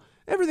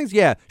 everything's,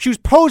 she was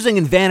posing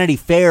in Vanity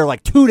Fair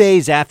like 2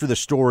 days after the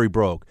story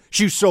broke.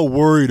 She was so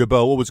worried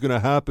about what was going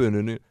to happen,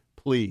 and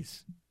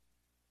please.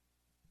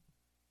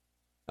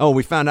 Oh,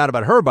 we found out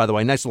about her, by the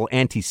way, nice little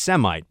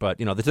anti-Semite, but,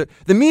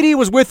 the media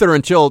was with her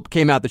until it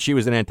came out that she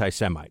was an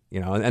anti-Semite,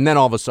 and then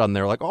all of a sudden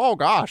they're like, oh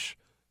gosh,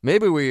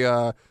 maybe we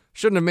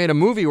shouldn't have made a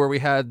movie where we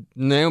had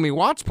Naomi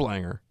Watts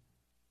playing her.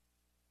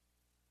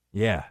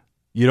 Yeah,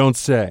 you don't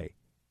say.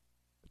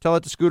 Tell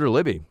it to Scooter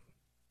Libby.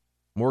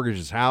 Mortgaged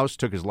his house,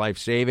 took his life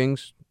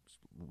savings,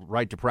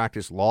 right to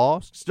practice law.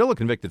 Still a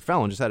convicted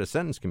felon, just had a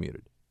sentence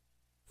commuted.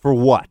 For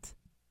what?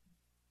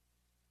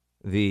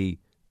 The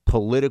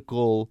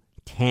political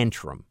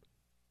tantrum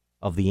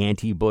of the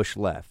anti-Bush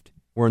left.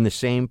 We're in the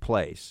same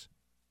place.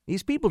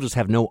 These people just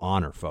have no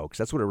honor, folks.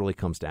 That's what it really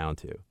comes down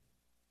to.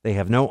 They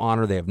have no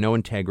honor. They have no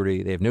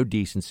integrity. They have no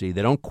decency.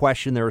 They don't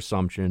question their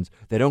assumptions.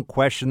 They don't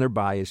question their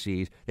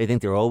biases. They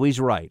think they're always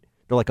right.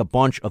 They're like a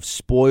bunch of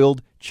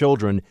spoiled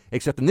children,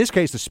 except in this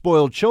case, the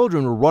spoiled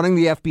children were running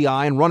the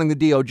FBI and running the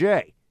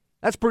DOJ.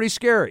 That's pretty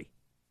scary.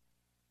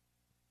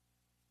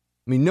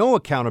 I mean, no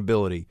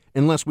accountability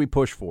unless we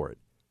push for it.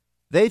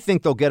 They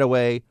think they'll get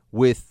away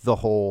with the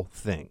whole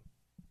thing.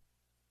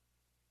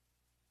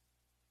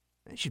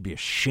 They should be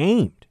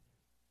ashamed.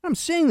 I'm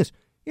seeing this.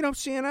 You know,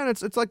 CNN,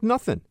 it's like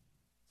nothing.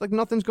 It's like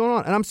nothing's going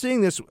on. And I'm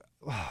seeing this.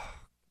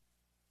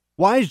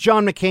 Why is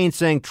John McCain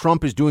saying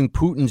Trump is doing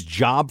Putin's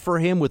job for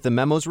him with the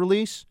memos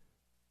release?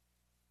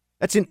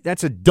 That's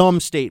a dumb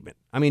statement.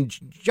 I mean,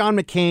 John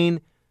McCain,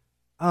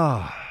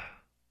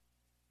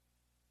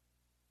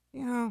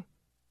 you know,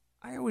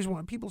 I always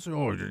want people to say,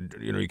 oh,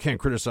 you know, you can't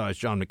criticize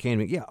John McCain. I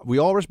mean, yeah, we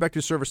all respect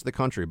his service to the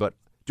country, but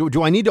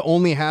do I need to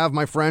only have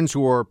my friends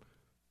who are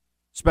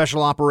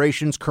special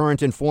operations,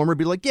 current and former,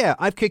 be like, yeah,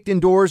 I've kicked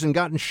indoors and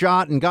gotten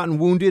shot and gotten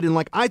wounded, and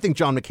like, I think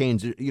John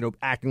McCain's, you know,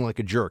 acting like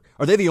a jerk.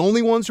 Are they the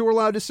only ones who are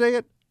allowed to say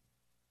it?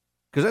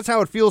 Because that's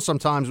how it feels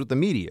sometimes with the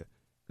media.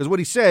 Because what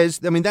he says,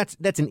 I mean, that's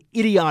an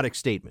idiotic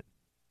statement,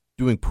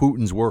 doing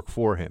Putin's work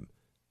for him.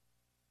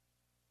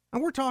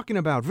 And we're talking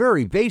about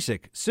very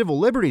basic civil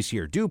liberties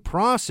here, due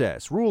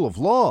process, rule of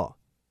law.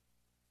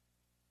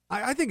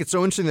 I think it's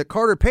so interesting that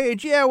Carter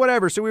Page, yeah,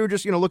 whatever. So we were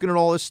just, you know, looking at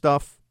all this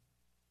stuff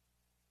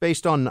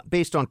based on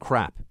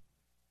crap.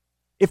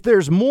 If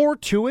there's more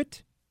to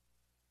it,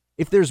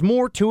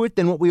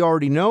 than what we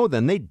already know,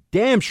 then they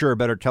damn sure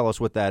better tell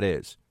us what that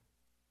is.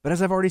 But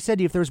as I've already said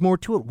to you, if there's more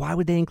to it, why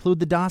would they include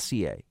the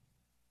dossier?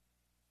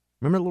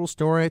 Remember the little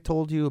story I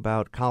told you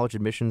about college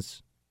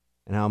admissions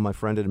and how my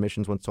friend at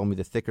admissions once told me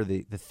the thicker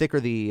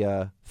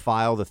the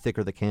file, the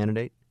thicker the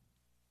candidate?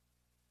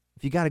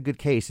 If you got a good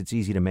case, it's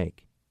easy to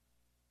make.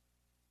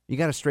 You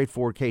got a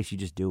straightforward case, you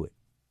just do it.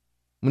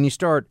 When you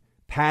start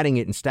padding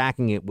it and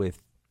stacking it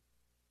with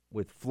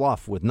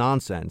fluff, with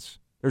nonsense,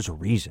 there's a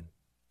reason.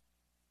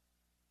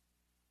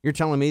 You're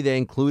telling me they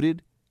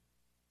included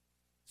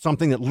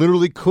something that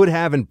literally could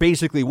have and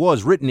basically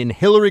was written in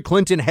Hillary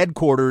Clinton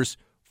headquarters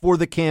for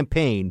the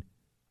campaign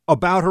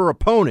about her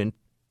opponent,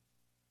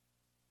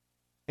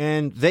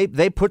 and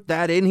they put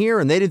that in here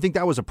and they didn't think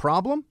that was a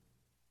problem?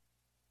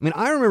 I mean,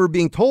 I remember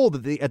being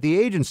told at the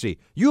agency,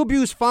 you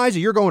abuse FISA,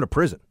 you're going to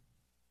prison,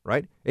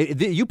 right?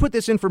 You put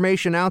this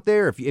information out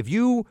there, if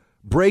you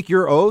break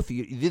your oath,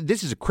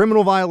 this is a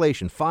criminal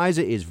violation.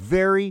 FISA is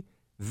very,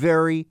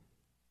 very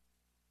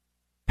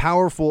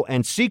powerful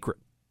and secret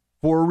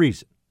for a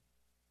reason.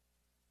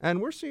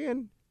 And we're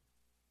seeing,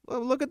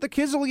 well, look at the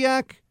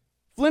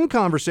Kislyak-Flynn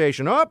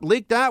conversation. Oh,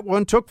 leaked that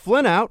one, took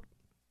Flynn out.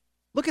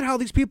 Look at how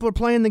these people are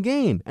playing the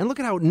game. And look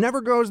at how it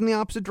never goes in the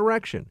opposite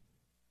direction.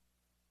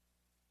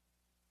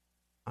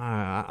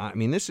 I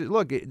mean, this is,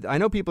 look, I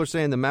know people are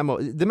saying the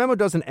memo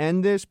doesn't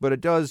end this, but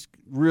it does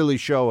really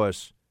show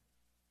us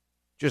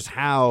just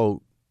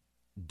how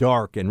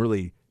dark and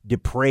really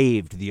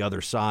depraved the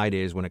other side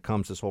is when it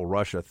comes to this whole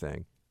Russia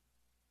thing.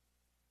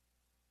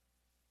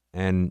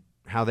 And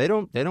how they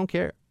don't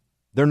care.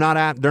 They're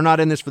not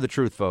in this for the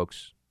truth,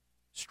 folks.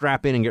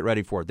 Strap in and get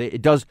ready for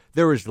it.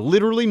 There is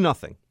literally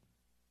nothing.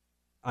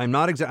 I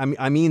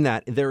mean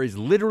that. There is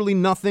literally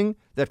nothing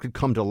that could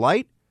come to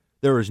light.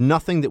 There is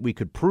nothing that we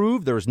could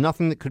prove. There is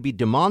nothing that could be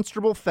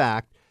demonstrable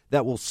fact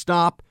that will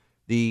stop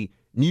the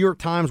New York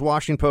Times,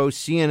 Washington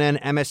Post,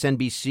 CNN,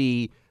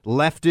 MSNBC,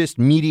 leftist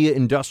media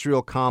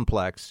industrial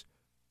complex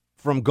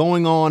from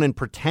going on and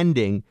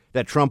pretending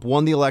that Trump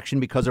won the election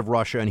because of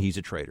Russia and he's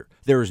a traitor.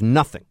 There is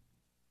nothing.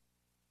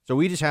 So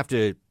we just have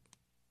to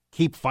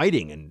keep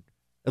fighting and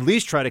at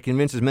least try to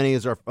convince as many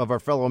of our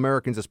fellow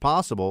Americans as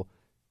possible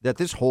that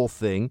this whole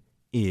thing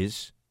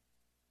is,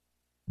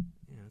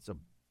 it's a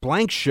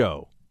blank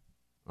show.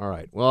 All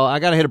right. Well, I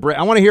got to hit a break.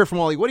 I want to hear from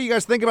all of you. What do you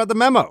guys think about the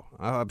memo?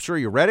 I'm sure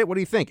you read it. What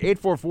do you think?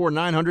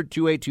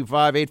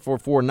 844-900-2825,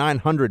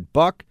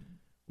 844-900-BUCK.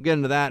 We'll get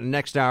into that in the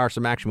next hour,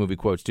 some action movie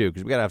quotes, too,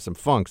 because we got to have some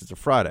fun because it's a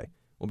Friday.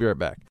 We'll be right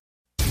back.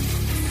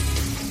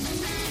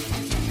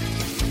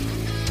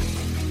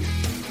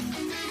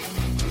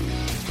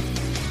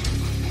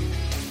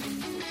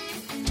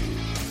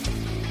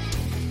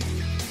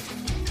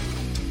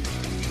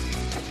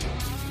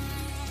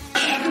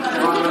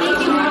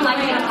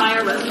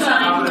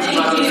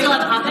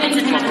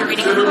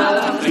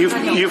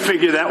 You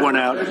figure that one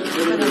out.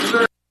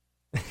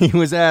 He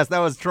was asked, that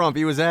was Trump,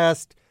 he was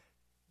asked,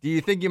 do you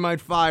think you might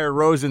fire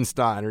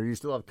Rosenstein, or do you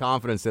still have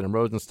confidence in him?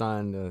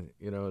 Rosenstein,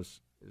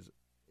 is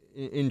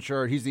in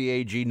charge. He's the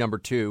AG number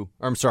 2.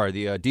 Or I'm sorry,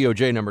 the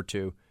DOJ number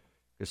 2.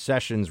 Because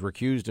Sessions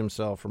recused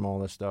himself from all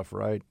this stuff,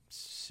 right?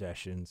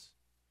 Sessions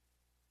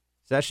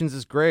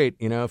is great.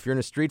 If you're in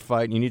a street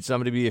fight and you need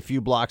somebody to be a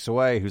few blocks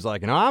away who's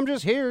like, I'm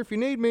just here if you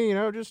need me,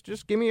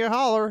 just give me a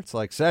holler. It's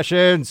like,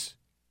 Sessions,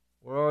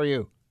 where are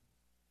you?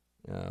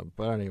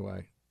 But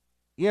anyway.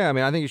 Yeah,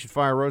 I think you should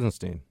fire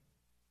Rosenstein.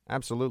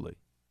 Absolutely.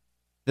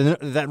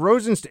 That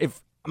Rosenstein,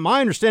 if my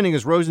understanding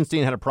is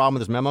Rosenstein had a problem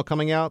with his memo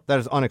coming out, that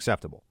is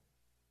unacceptable.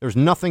 There's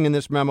nothing in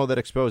this memo that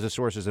exposes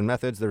sources and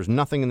methods. There's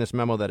nothing in this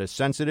memo that is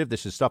sensitive.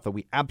 This is stuff that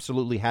we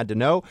absolutely had to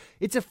know.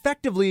 It's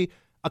effectively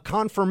a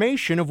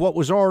confirmation of what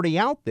was already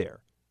out there.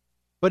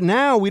 But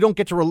now we don't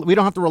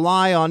have to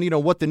rely on,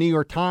 what the New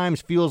York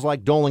Times feels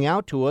like doling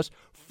out to us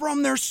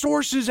from their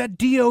sources at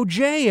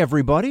DOJ,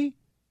 everybody.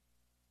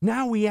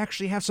 Now we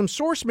actually have some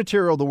source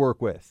material to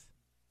work with.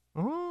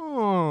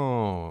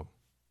 Oh.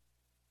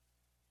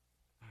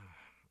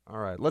 All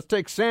right, let's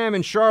take Sam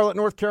in Charlotte,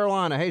 North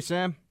Carolina. Hey,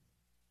 Sam.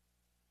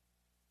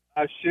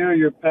 I share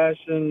your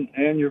passion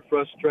and your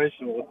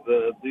frustration with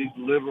these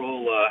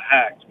liberal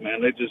hacks,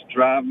 man. They just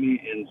drive me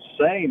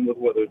insane with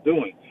what they're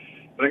doing.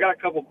 But I got a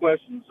couple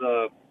questions.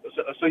 So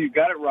you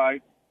got it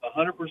right,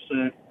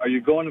 100%. Are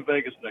you going to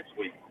Vegas next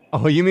week?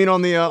 Oh, you mean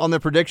on the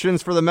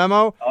predictions for the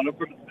memo?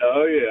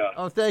 Oh yeah.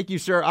 Oh, thank you,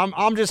 sir.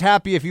 I'm just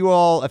happy if you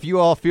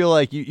all feel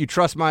like you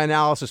trust my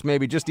analysis,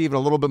 maybe just even a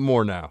little bit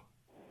more now.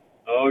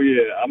 Oh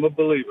yeah, I'm a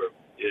believer.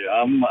 Yeah,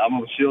 I'm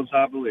a Shields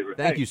High believer.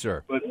 Thank you,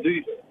 sir. But do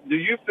you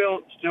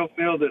still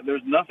feel that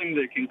there's nothing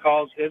that can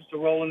cause heads to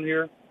roll in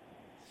here?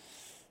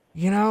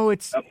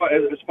 It's as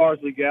far as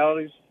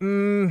legalities.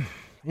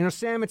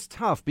 Sam, it's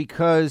tough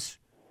because,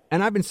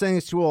 and I've been saying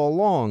this to you all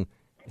along,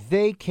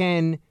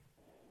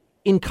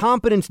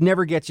 incompetence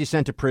never gets you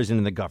sent to prison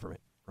in the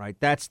government, right?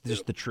 That's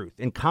just the truth.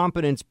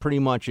 Incompetence pretty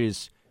much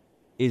is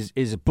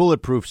a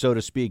bulletproof, so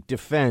to speak,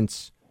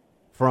 defense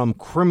from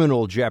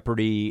criminal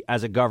jeopardy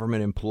as a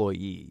government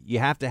employee. You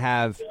have to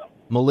have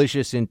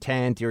malicious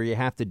intent, or you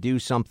have to do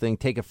something,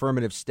 take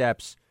affirmative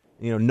steps,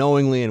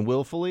 knowingly and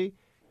willfully.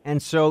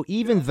 And so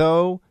even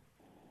though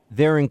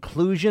their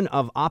inclusion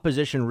of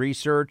opposition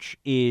research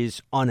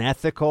is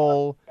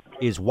unethical,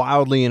 is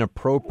wildly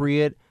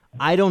inappropriate,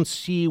 I don't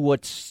see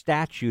what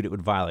statute it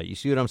would violate. You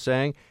see what I'm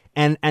saying?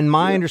 And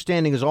my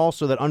understanding is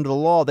also that under the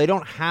law, they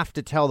don't have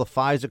to tell the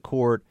FISA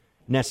court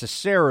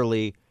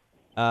necessarily,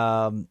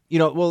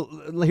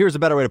 here's a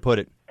better way to put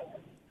it.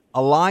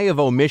 A lie of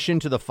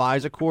omission to the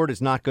FISA court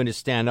is not going to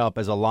stand up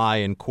as a lie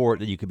in court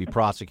that you could be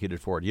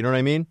prosecuted for it. You know what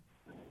I mean?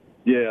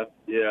 Yeah.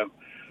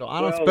 So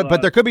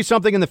but there could be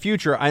something in the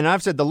future. And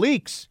I've said the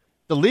leak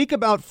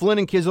about Flynn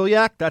and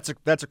Kislyak,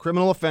 that's a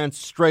criminal offense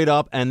straight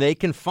up. And they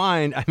can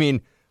find,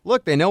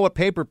 look, they know what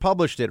paper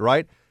published it,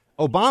 right?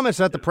 Obama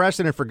set the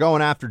precedent for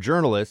going after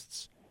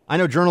journalists. I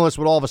know journalists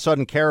would all of a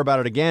sudden care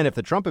about it again if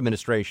the Trump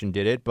administration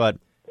did it, but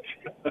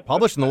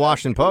published in the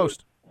Washington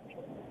Post.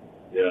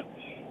 Yeah.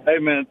 Hey,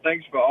 man,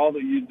 thanks for all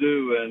that you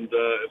do, and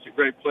it's a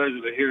great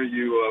pleasure to hear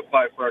you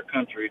fight for our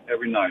country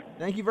every night.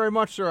 Thank you very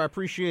much, sir. I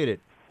appreciate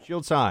it.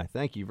 Shields high.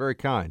 Thank you. Very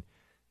kind.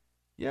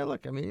 Yeah,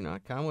 look, I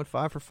kind of went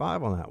 5 for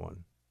 5 on that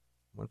one.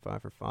 Went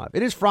 5 for 5.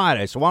 It is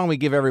Friday, so why don't we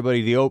give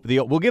everybody we'll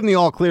give them the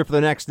all clear for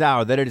the next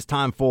hour. Then it is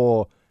time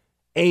for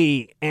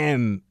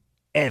AMFF.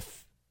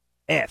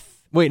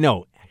 Wait,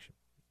 no.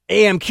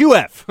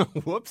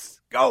 AMQF.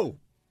 Whoops. Go.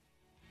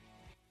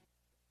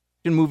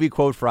 Movie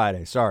Quote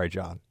Friday. Sorry,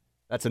 John.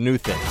 That's a new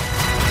thing.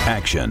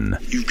 Action.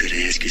 You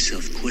gotta ask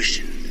yourself a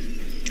question.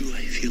 Do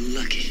I feel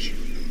lucky?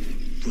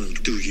 Well,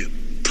 do you,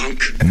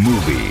 punk?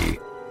 Movie.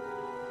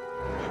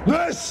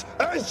 This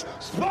is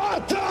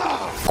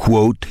Sparta!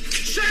 Quote.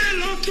 Say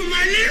hello to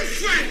my little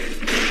friend!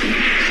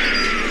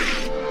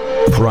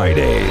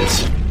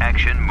 Fridays.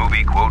 Action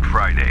Movie Quote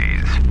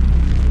Fridays.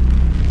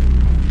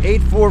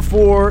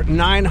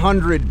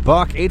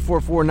 844-900-BUCK.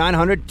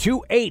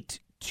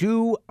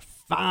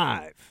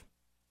 844-900-2825.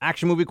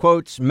 Action movie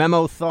quotes,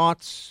 memo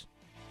thoughts,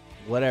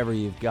 whatever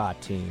you've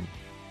got, team.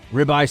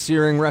 Ribeye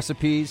searing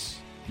recipes,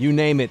 you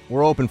name it.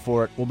 We're open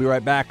for it. We'll be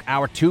right back.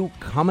 Hour 2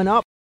 coming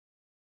up.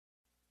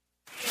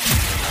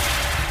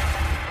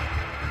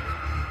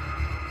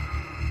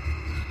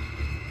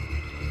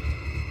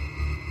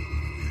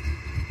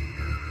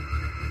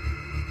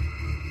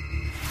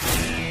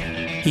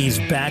 He's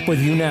back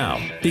with you now,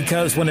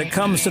 because when it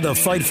comes to the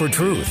fight for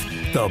truth,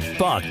 the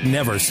buck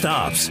never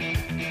stops.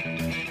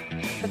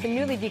 But the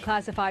newly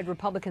declassified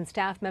Republican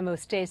staff memo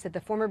states that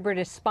the former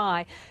British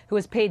spy, who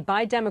was paid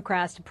by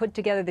Democrats to put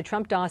together the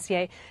Trump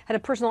dossier, had a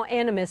personal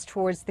animus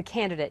towards the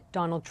candidate,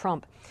 Donald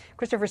Trump.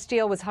 Christopher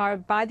Steele was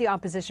hired by the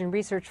opposition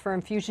research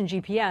firm Fusion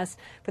GPS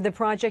for the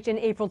project in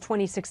April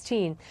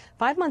 2016.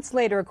 5 months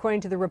later, according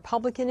to the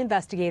Republican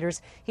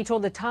investigators, he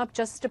told a top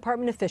Justice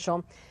Department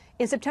official,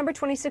 in September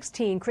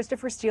 2016,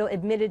 Christopher Steele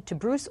admitted to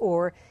Bruce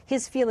Orr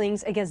his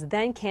feelings against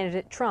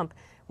then-candidate Trump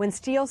when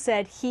Steele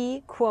said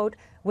he, quote,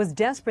 was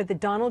desperate that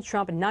Donald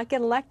Trump not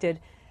get elected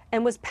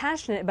and was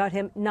passionate about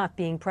him not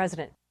being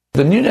president.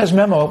 The Nunes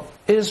memo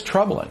is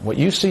troubling. What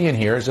you see in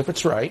here is, if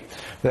it's right,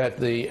 that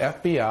the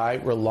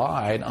FBI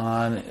relied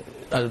on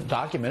a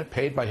document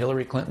paid by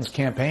Hillary Clinton's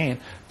campaign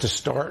to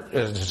start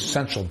as an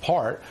essential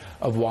part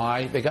of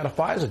why they got a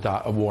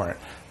FISA warrant.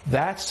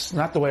 That's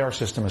not the way our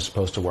system is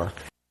supposed to work.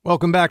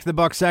 Welcome back to the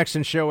Buck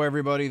Sexton Show,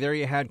 everybody. There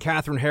you had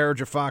Catherine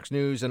Herridge of Fox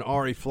News and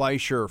Ari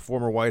Fleischer,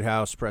 former White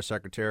House press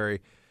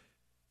secretary,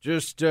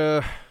 just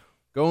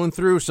going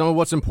through some of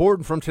what's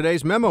important from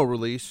today's memo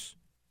release.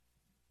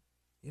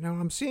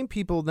 I'm seeing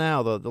people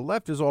now, the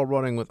left is all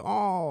running with,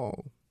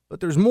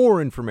 but there's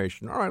more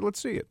information. All right, let's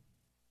see it.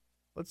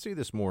 Let's see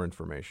this more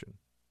information.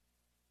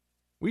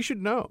 We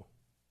should know.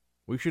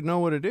 We should know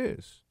what it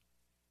is.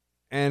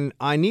 And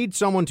I need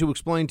someone to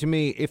explain to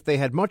me if they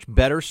had much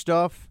better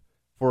stuff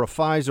for a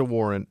FISA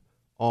warrant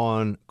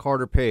on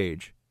Carter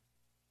Page.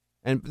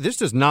 And this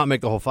does not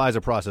make the whole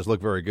FISA process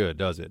look very good,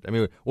 does it? I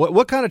mean,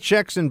 what kind of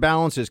checks and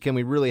balances can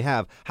we really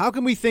have? How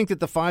can we think that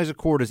the FISA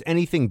court is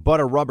anything but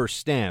a rubber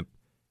stamp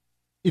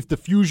if the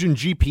Fusion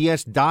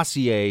GPS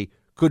dossier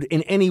could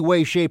in any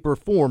way, shape, or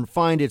form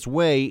find its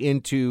way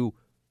into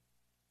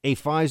a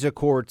FISA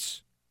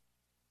court's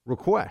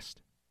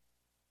request?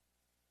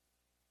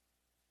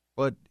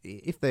 But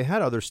if they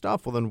had other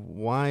stuff, well, then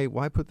why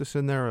put this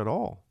in there at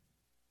all?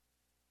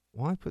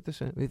 Why put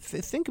this in? I mean,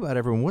 think about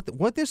everyone.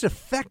 What this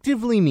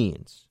effectively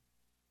means,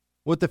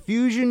 what the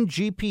Fusion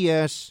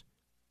GPS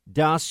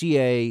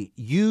dossier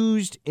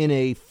used in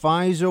a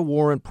FISA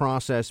warrant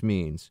process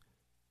means,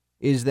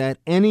 is that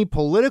any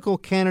political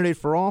candidate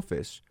for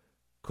office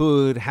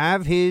could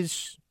have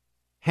his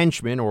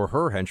henchman or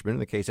her henchman, in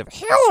the case of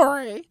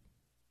Hillary,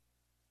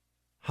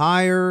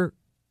 hire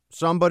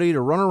somebody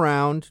to run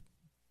around,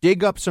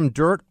 dig up some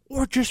dirt,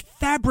 or just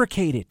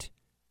fabricate it.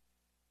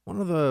 One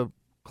of the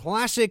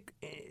classic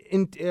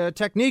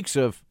techniques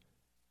of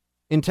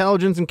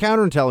intelligence and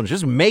counterintelligence,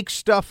 just make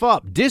stuff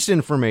up.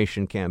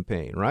 Disinformation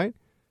campaign, right?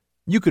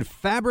 You could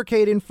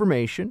fabricate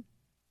information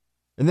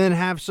and then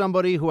have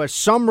somebody who has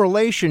some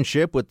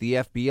relationship with the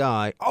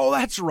FBI. Oh,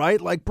 that's right,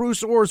 like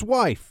Bruce Orr's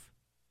wife,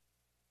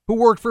 who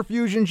worked for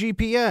Fusion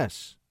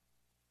GPS.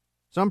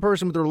 Some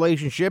person with a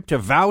relationship to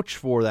vouch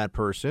for that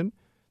person.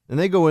 And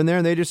they go in there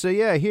and they just say,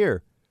 yeah,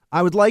 here,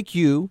 I would like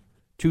you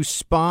to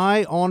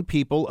spy on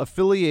people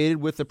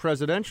affiliated with the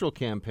presidential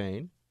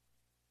campaign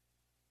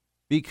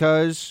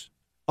because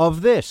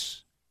of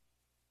this.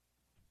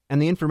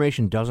 And the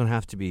information doesn't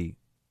have to be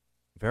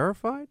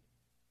verified.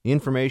 The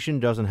information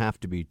doesn't have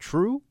to be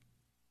true.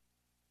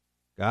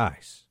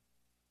 Guys,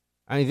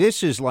 I mean,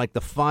 this is like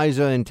the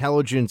FISA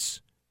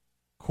intelligence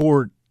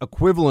court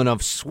equivalent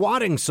of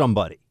swatting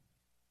somebody.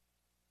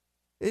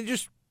 It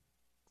just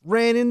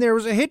ran in there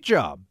as a hit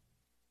job.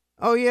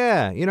 Oh,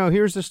 yeah,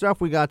 here's the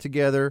stuff we got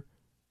together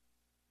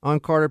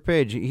on Carter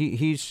Page.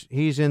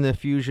 He's in the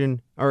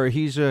Fusion, or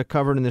he's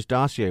covered in this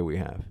dossier we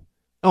have.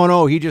 Oh,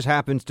 no, he just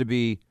happens to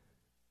be,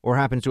 or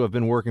happens to have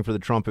been working for the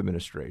Trump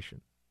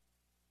administration.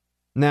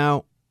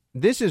 Now,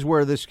 this is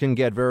where this can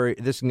get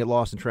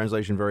lost in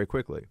translation very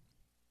quickly.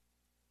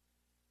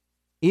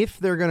 If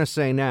they're going to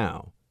say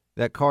now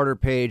that Carter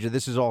Page,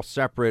 this is all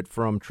separate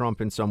from Trump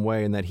in some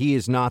way, and that he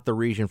is not the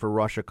reason for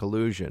Russia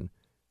collusion,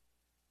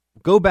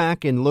 go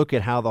back and look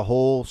at how the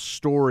whole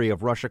story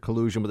of Russia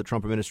collusion with the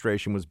Trump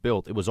administration was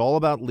built. It was all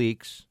about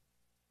leaks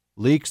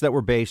that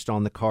were based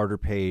on the Carter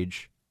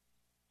Page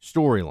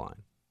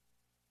storyline.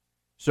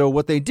 So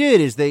what they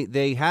did is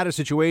they had a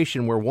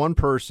situation where one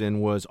person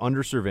was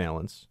under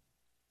surveillance,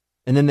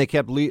 and then they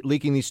kept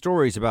leaking these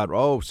stories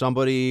about,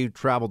 somebody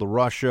traveled to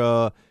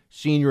Russia,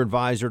 senior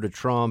advisor to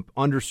Trump,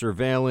 under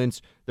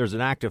surveillance. There's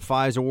an active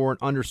FISA warrant,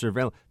 under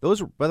surveillance.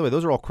 Those, by the way,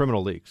 those are all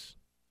criminal leaks.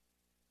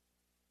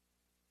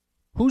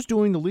 Who's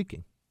doing the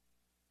leaking?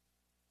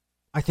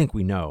 I think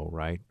we know,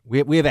 right?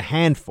 We have a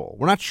handful.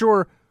 We're not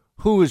sure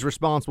who is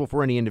responsible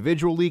for any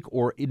individual leak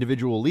or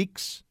individual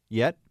leaks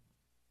yet.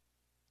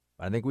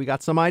 I think we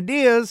got some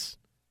ideas.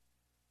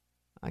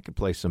 I could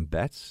place some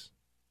bets.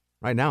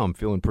 Right now, I'm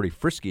feeling pretty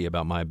frisky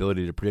about my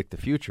ability to predict the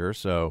future,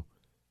 so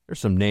there's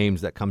some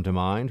names that come to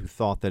mind who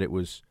thought that it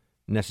was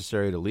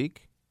necessary to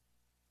leak.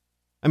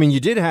 I mean, you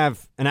did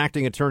have an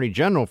acting attorney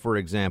general, for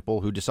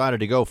example, who decided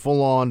to go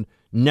full-on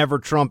never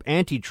Trump,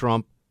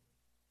 anti-Trump,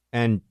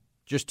 and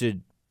just to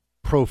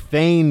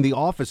profane the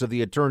office of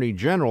the attorney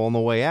general on the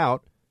way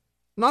out.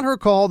 Not her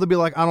call to be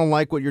like, I don't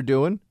like what you're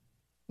doing.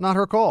 Not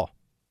her call.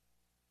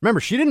 Remember,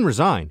 she didn't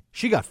resign.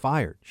 She got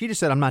fired. She just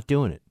said, I'm not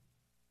doing it.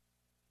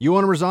 You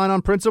want to resign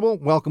on principle?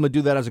 Welcome to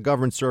do that as a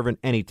government servant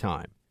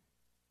anytime.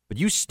 But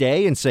you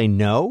stay and say,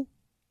 no,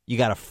 you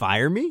got to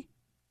fire me?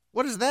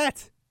 What is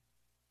that?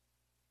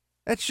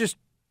 That's just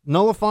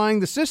nullifying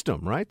the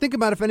system, right? Think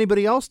about if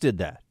anybody else did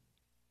that.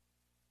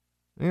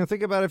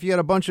 Think about if you had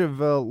a bunch of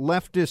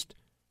leftist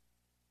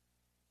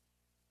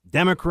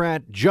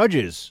Democrat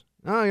judges.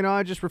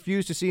 I just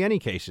refuse to see any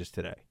cases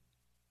today.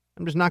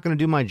 I'm just not going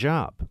to do my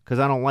job because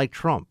I don't like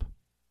Trump.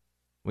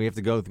 We have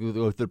to go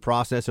through the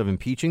process of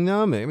impeaching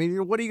them. I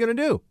mean, what are you going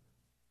to do?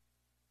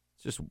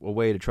 It's just a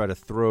way to try to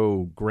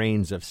throw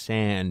grains of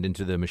sand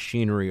into the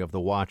machinery of the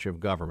watch of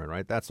government,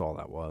 right? That's all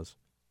that was.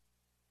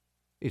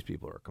 These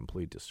people are a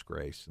complete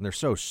disgrace, and they're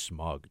so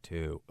smug,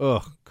 too.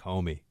 Ugh,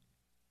 Comey.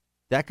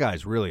 That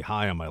guy's really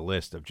high on my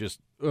list of just,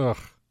 the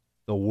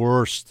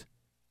worst.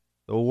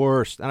 The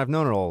worst. And I've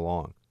known it all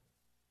along.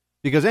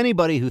 Because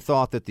anybody who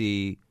thought that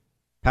the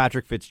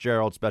Patrick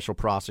Fitzgerald special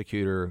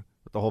prosecutor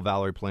with the whole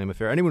Valerie Plame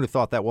affair, anyone who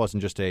thought that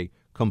wasn't just a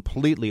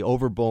completely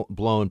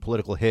overblown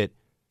political hit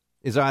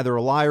is either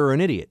a liar or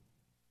an idiot.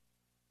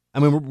 I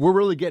mean, we're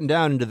really getting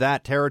down into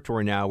that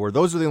territory now where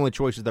those are the only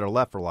choices that are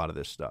left for a lot of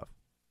this stuff.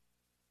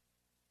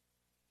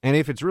 And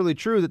if it's really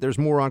true that there's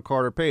more on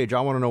Carter Page,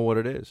 I want to know what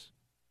it is.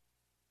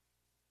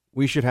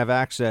 we should have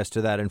access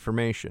to that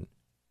information.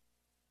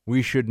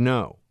 We should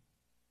know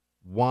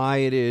why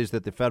it is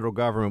that the federal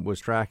government was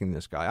tracking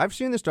this guy. I've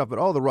seen this stuff,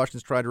 but the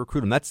Russians tried to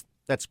recruit him.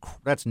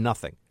 That's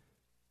nothing.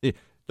 The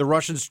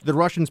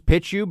Russians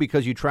pitch you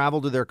because you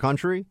travel to their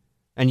country,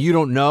 and you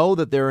don't know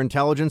that there are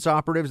intelligence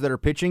operatives that are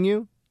pitching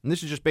you. And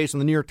this is just based on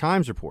the New York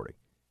Times reporting.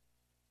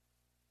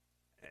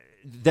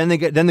 Then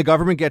the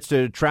government gets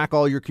to track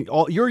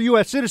you're a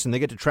U.S. citizen. They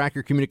get to track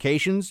your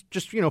communications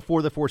just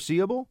for the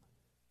foreseeable.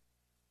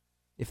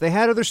 If they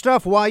had other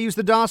stuff, why use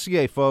the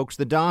dossier, folks?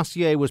 The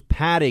dossier was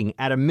padding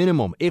at a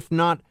minimum, if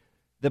not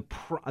the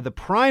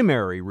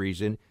primary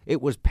reason.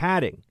 It was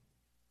padding.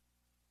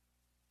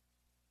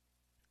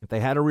 If they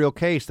had a real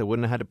case, they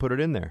wouldn't have had to put it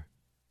in there.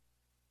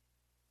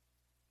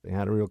 If they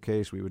had a real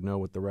case, we would know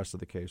what the rest of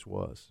the case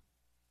was.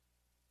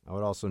 I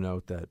would also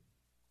note that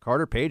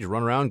Carter Page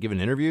run around giving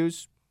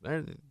interviews.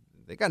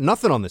 They got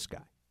nothing on this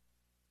guy.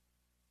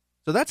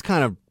 So that's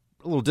kind of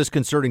a little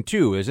disconcerting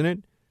too, isn't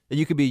it? That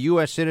you could be a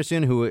U.S.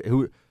 citizen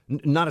who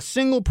not a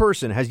single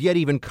person has yet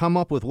even come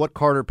up with what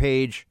Carter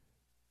Page,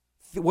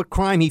 what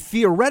crime he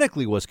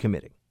theoretically was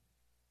committing.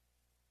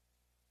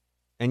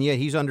 And yet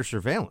he's under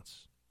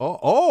surveillance.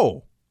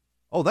 Oh,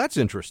 that's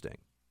interesting.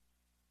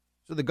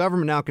 So the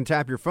government now can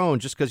tap your phone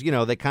just because,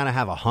 they kind of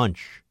have a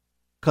hunch.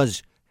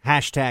 Because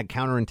hashtag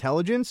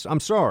counterintelligence?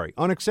 I'm sorry,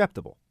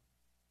 unacceptable.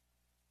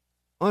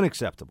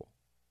 Unacceptable.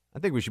 I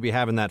think we should be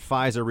having that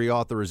FISA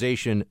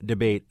reauthorization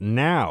debate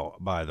now,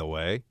 by the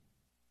way.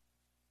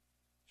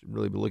 Should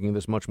really be looking at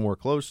this much more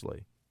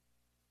closely.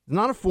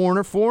 Not a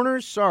foreigner.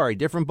 Foreigners, sorry,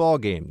 different ball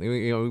game.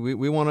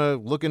 We want to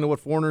look into what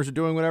foreigners are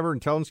doing, whatever.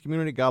 Intelligence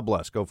community, God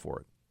bless. Go for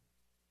it.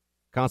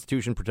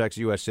 Constitution protects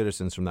U.S.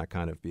 citizens from that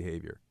kind of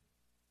behavior.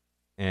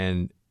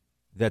 And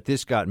that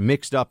this got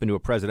mixed up into a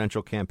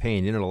presidential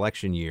campaign in an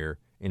election year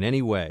in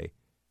any way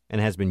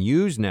and has been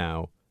used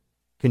now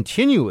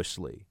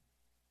continuously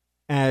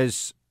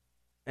as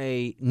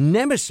a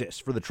nemesis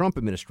for the Trump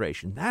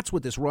administration. That's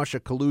what this Russia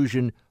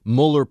collusion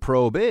Mueller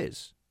probe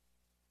is.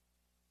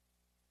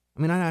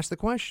 I mean, I ask the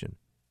question.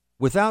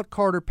 Without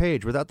Carter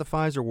Page, without the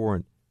FISA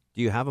warrant,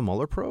 do you have a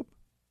Mueller probe?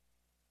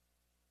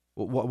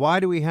 Why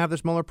do we have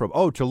this Mueller probe?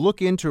 Oh, to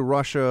look into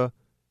Russia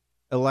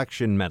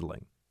election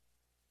meddling.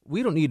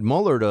 We don't need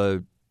Mueller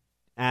to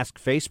ask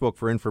Facebook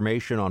for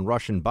information on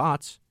Russian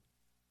bots.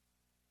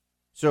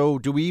 So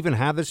do we even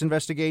have this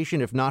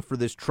investigation if not for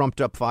this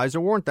trumped-up FISA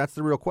warrant? That's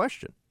the real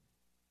question.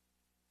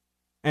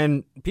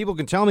 And people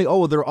can tell me,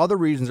 there are other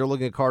reasons they're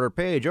looking at Carter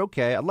Page.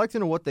 Okay, I'd like to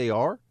know what they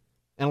are,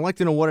 and I'd like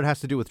to know what it has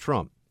to do with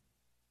Trump.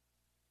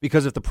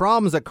 Because if the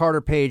problems that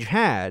Carter Page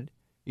had,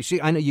 you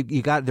see, I know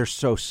they're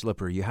so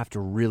slippery. You have to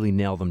really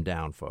nail them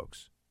down,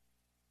 folks.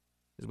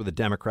 This is what the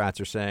Democrats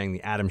are saying.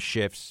 The Adam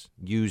Schiffs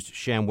used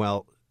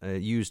ShamWow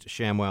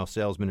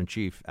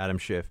salesman-in-chief, Adam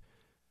Schiff.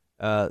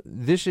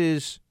 This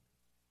is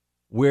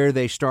where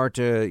they start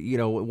to,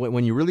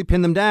 when you really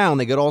pin them down,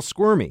 they get all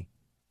squirmy.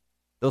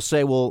 They'll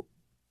say, well,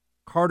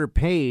 Carter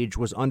Page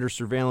was under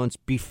surveillance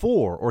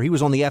before, or he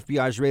was on the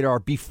FBI's radar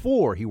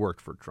before he worked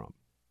for Trump.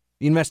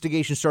 The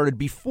investigation started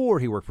before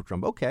he worked for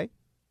Trump. Okay.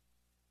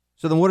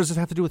 So then what does this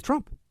have to do with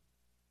Trump?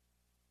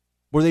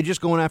 Were they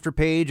just going after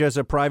Page as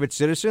a private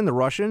citizen, the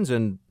Russians,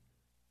 and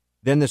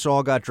then this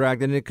all got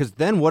dragged in it? Because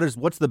then what is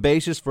the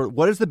basis for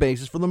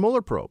the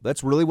Mueller probe?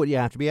 That's really what you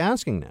have to be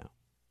asking now.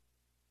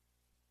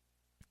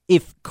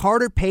 If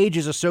Carter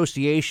Page's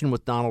association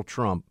with Donald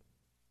Trump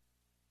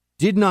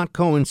did not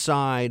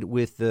coincide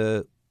with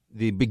the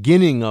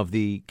beginning of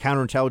the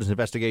counterintelligence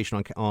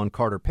investigation on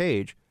Carter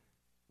Page,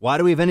 why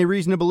do we have any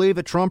reason to believe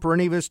that Trump or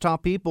any of his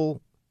top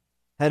people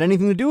had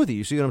anything to do with it?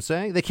 You see what I'm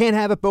saying? They can't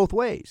have it both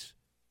ways.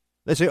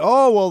 They say,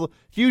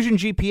 Fusion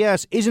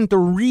GPS isn't the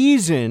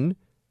reason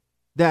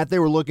that they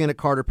were looking at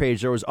Carter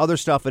Page. There was other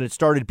stuff, and it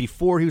started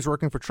before he was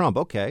working for Trump.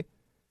 Okay.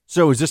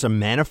 So is this a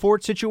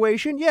Manafort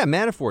situation? Yeah,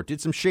 Manafort did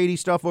some shady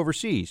stuff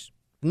overseas.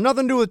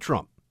 Nothing to do with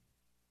Trump.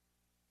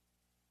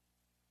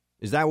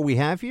 Is that what we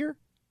have here?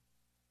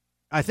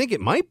 I think it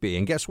might be.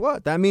 And guess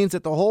what? That means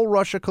that the whole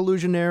Russia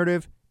collusion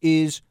narrative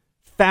is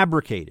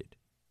fabricated.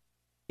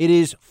 It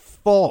is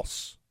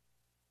false.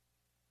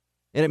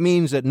 And it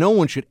means that no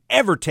one should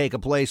ever take a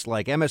place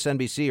like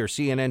MSNBC or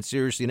CNN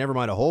seriously, never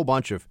mind a whole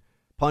bunch of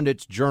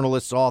pundits,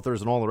 journalists,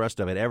 authors, and all the rest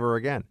of it ever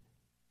again.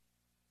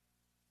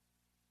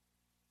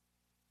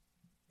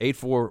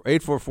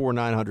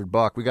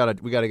 844-900-BUCK. We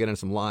gotta get in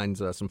some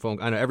lines, some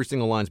phone. I know every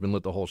single line's been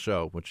lit the whole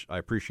show, which I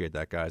appreciate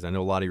that, guys. I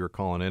know a lot of you are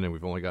calling in, and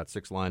we've only got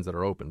 6 lines that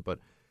are open, but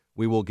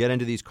we will get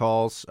into these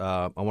calls.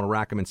 I want to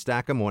rack them and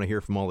stack them. I want to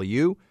hear from all of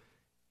you.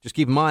 Just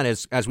keep in mind,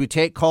 as we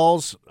take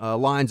calls,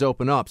 lines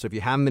open up. So if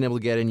you haven't been able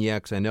to get in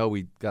yet, because I know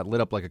we got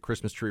lit up like a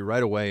Christmas tree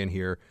right away in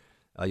here,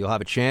 you'll have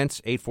a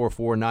chance.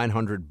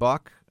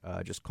 844-900-BUCK.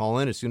 Just call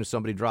in as soon as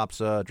somebody drops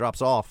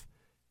off,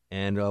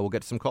 and we'll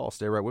get to some calls.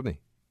 Stay right with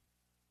me.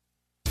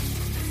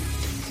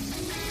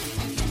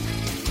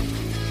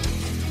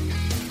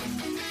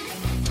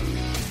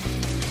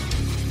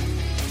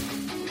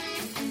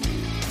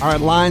 All right,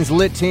 lines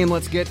lit, team.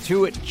 Let's get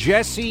to it.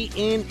 Jesse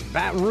in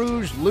Baton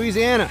Rouge,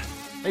 Louisiana.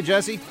 Hey,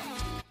 Jesse.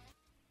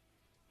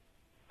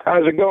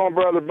 How's it going,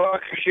 Brother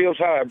Buck? Shields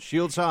high.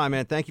 Shields high,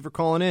 man. Thank you for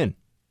calling in.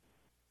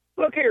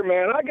 Look here,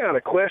 man. I got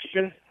a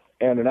question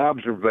and an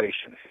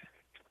observation.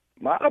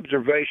 My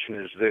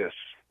observation is this.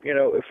 You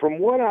know, from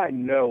what I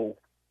know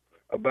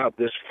about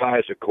this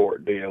FISA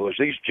court deal is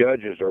these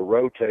judges are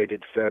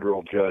rotated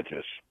federal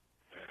judges.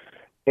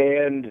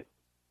 And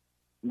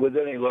with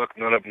any luck,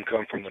 none of them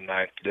come from the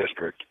 9th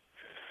District.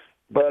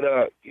 But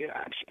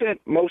I've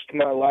spent most of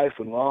my life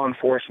in law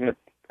enforcement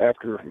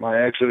after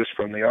my exodus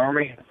from the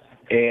Army,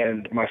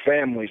 and my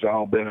family's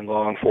all been in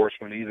law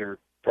enforcement, either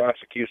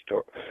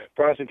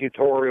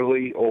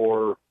prosecutorially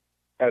or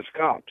as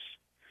cops.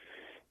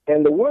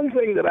 And the one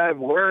thing that I've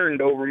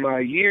learned over my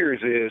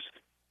years is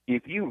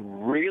if you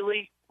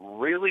really,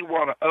 really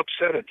want to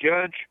upset a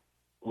judge,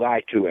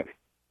 lie to him.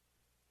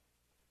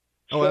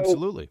 Oh,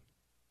 absolutely.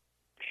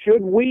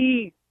 Should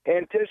we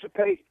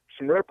anticipate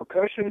some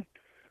repercussion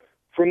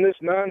from this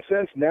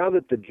nonsense now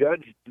that the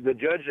judge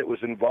that was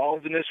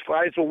involved in this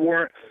FISA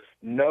warrant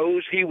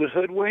knows he was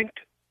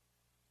hoodwinked?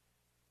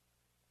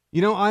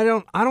 You know, I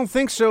don't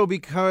think so,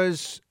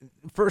 because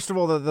first of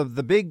all,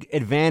 the big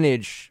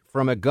advantage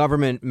from a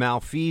government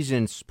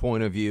malfeasance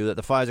point of view that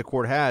the FISA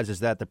court has is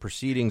that the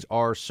proceedings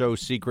are so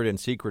secret and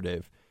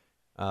secretive,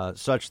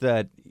 such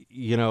that,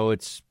 you know,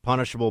 it's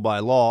punishable by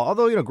law.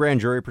 Although, you know,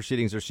 grand jury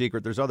proceedings are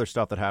secret. There's other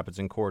stuff that happens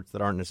in courts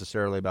that aren't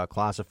necessarily about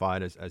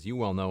classified, as you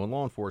well know, in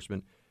law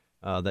enforcement,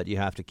 that you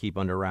have to keep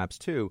under wraps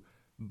too.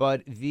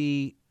 But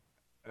the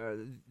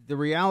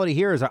reality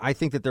here is I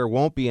think that there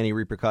won't be any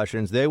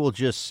repercussions. They will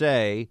just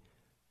say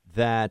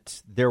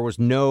that there was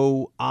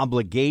no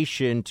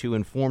obligation to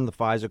inform the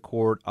FISA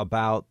court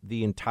about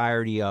the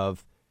entirety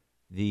of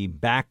the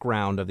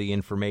background of the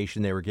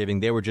information they were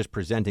giving. They were just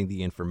presenting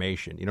the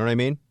information. You know what I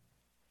mean?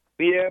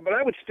 Yeah, but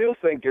I would still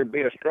think there'd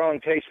be a strong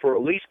case for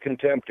at least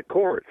contempt of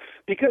court,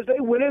 because they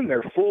went in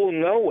there full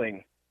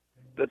knowing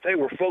that they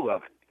were full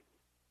of it.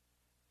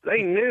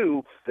 They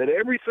knew that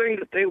everything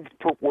that they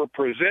were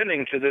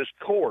presenting to this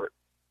court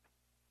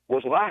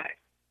was lie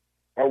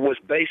or was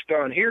based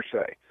on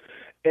hearsay.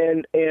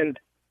 And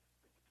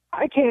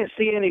I can't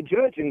see any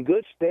judge in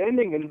good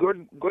standing and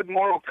good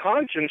moral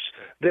conscience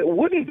that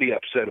wouldn't be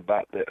upset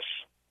about this.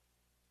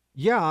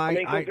 Yeah, I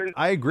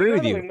agree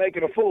with you. They're not only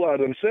making a fool out of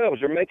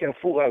themselves, they're making a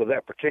fool out of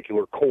that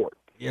particular court.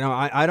 You know,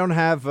 I don't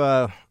have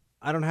a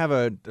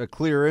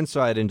clear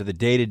insight into the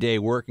day-to-day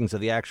workings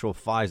of the actual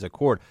FISA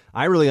court.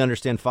 I really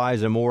understand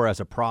FISA more as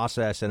a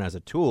process and as a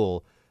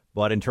tool,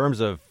 but in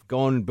terms of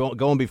going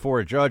before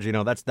a judge, you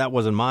know, that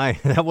wasn't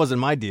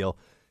my deal.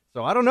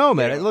 So I don't know,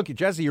 man. Look,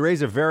 Jesse, you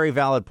raise a very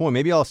valid point.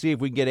 Maybe I'll see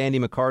if we can get Andy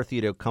McCarthy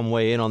to come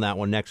weigh in on that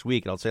one next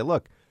week. And I'll say,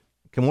 look,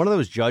 can one of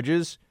those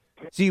judges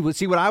see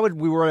what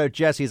we were at,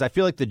 Jesse, is I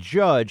feel like the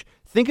judge,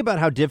 think about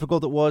how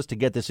difficult it was to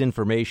get this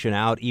information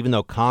out, even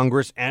though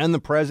Congress and the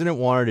president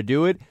wanted to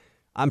do it.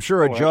 I'm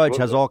sure a judge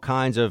has all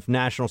kinds of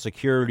national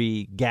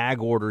security gag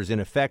orders in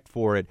effect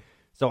for it.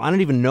 So I don't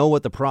even know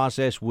what the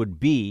process would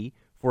be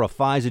for a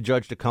FISA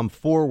judge to come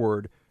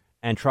forward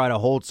and try to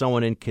hold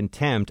someone in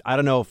contempt. I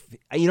don't know if,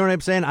 you know what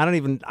I'm saying? I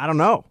don't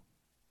know.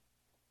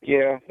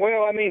 Yeah,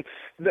 well, I mean,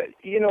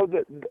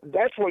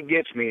 that's what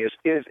gets me is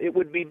it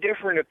would be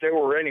different if there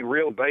were any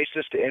real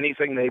basis to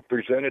anything they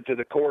presented to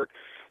the court,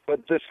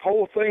 but this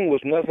whole thing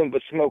was nothing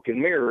but smoke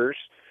and mirrors,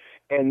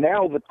 and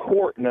now the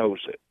court knows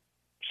it.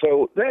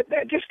 So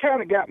that just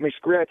kind of got me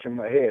scratching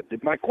my head.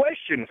 My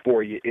question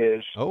for you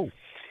is,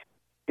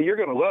 you're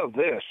going to love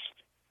this.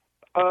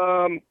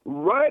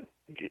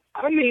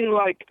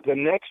 Like the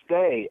next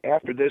day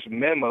after this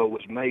memo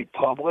was made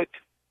public,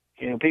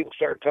 people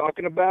start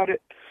talking about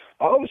it,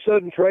 all of a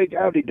sudden Trey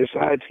Gowdy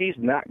decides he's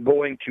not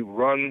going to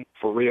run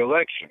for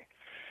re-election.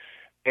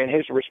 And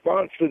his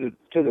response to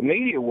the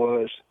media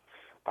was,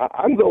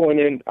 I'm going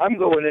into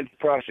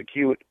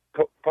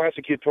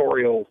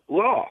prosecutorial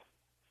law.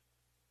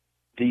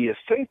 Do you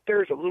think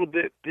there's a little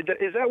bit,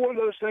 is that one of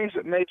those things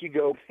that make you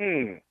go,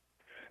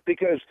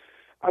 Because,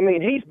 I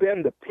mean, he's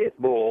been the pit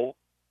bull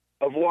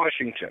of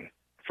Washington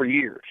for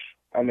years.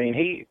 I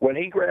mean, when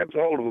he grabs a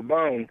hold of a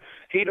bone,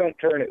 he don't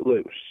turn it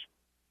loose.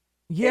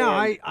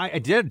 Yeah, I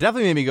did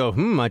definitely made me go,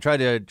 I tried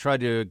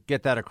to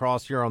get that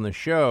across here on the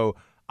show.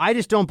 I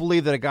just don't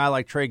believe that a guy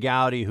like Trey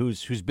Gowdy,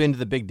 who's been to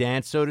the big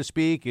dance, so to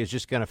speak, is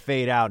just going to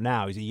fade out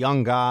now. He's a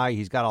young guy.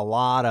 He's got a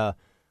lot of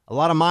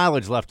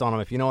mileage left on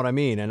him, if you know what I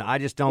mean. And I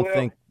just don't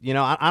think,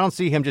 I don't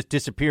see him just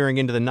disappearing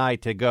into the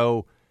night to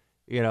go,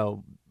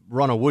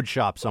 run a wood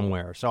shop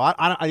somewhere. So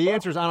the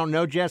answer is I don't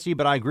know, Jesse,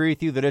 but I agree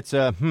with you that it's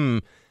a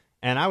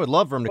And I would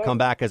love for him to come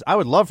back as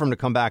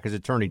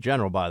Attorney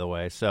General, by the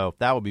way. So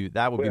that would be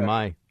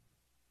my.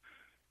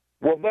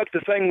 Well, but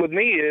the thing with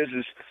me is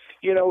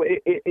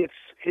it's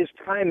his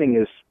timing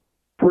is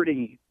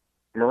pretty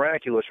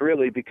miraculous,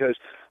 really, because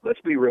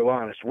let's be real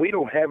honest, we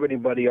don't have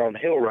anybody on the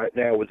Hill right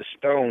now with the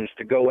stones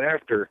to go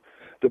after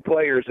the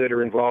players that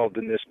are involved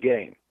in this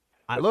game.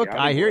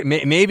 I hear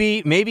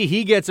maybe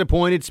he gets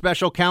appointed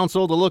special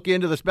counsel to look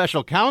into the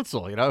special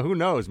counsel. Who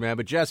knows, man?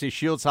 But Jesse,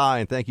 shields high,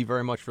 and thank you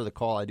very much for the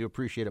call. I do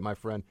appreciate it, my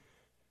friend.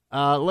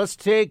 Let's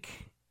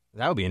take.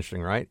 That would be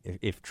interesting, right?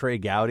 If Trey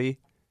Gowdy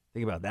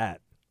Think about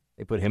that.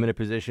 They put him in a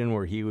position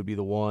where he would be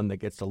the one that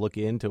gets to look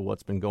into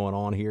what's been going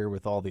on here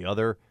with all the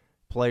other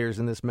players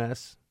in this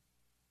mess.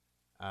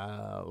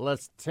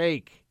 Let's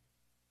take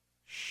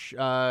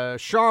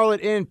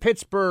Charlotte in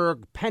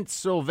Pittsburgh,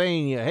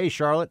 Pennsylvania. Hey,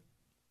 Charlotte.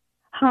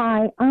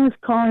 Hi, I was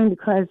calling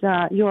because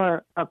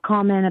your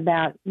comment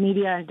about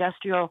media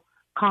industrial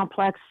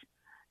complex,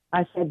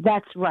 I said,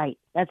 that's right.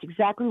 That's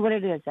exactly what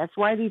it is. That's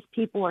why these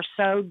people are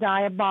so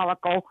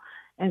diabolical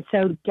and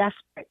so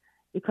desperate,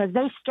 because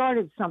they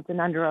started something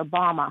under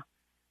Obama,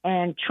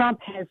 and Trump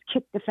has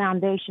kicked the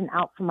foundation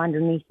out from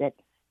underneath it.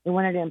 They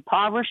wanted to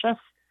impoverish us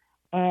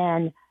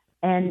and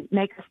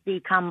make us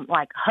become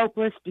like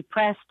hopeless,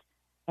 depressed,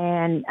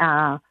 and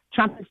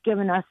Trump has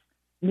given us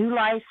new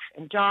life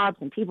and jobs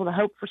and people to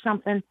hope for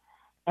something.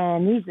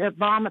 And these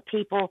Obama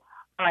people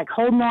are like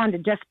holding on to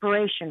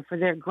desperation for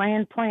their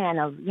grand plan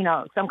of,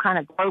 some kind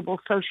of global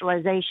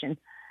socialization.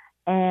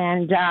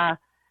 And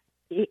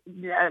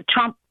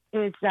Trump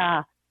is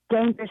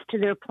dangerous to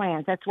their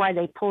plans. That's why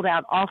they pulled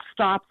out all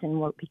stops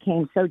and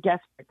became so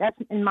desperate. That's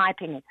in my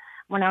opinion.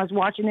 When I was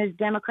watching those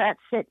Democrats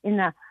sit in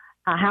the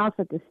House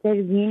at the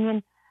State of the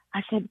Union,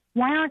 I said,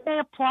 why aren't they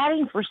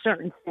applauding for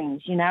certain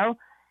things,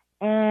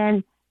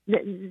 And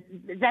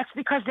that's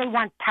because they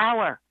want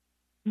power.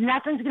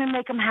 Nothing's going to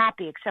make them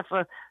happy except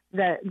for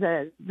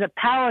the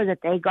power that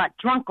they got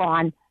drunk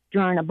on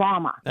during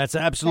Obama. That's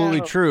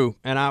absolutely true.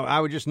 And I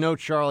would just note,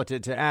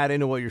 Charlotte, to add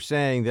into what you're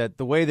saying, that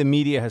the way the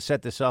media has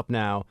set this up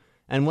now,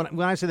 and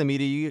when I say the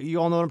media, you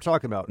all know what I'm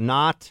talking about,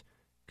 not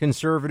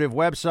conservative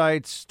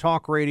websites,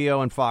 talk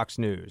radio, and Fox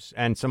News,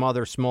 and some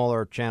other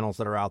smaller channels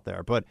that are out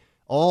there. But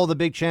all the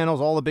big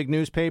channels, all the big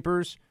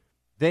newspapers,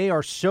 they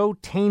are so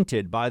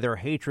tainted by their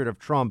hatred of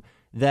Trump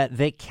that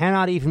they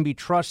cannot even be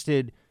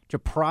trusted to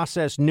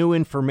process new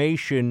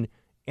information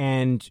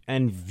and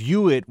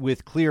view it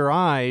with clear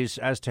eyes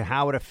as to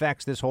how it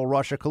affects this whole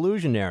Russia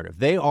collusion narrative.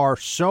 They are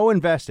so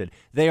invested.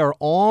 They are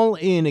all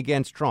in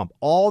against Trump.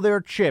 All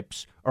their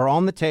chips are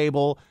on the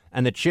table,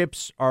 and the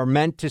chips are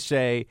meant to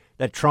say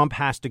that Trump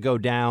has to go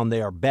down.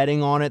 They are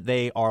betting on it.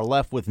 They are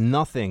left with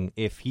nothing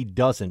if he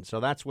doesn't. So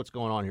that's what's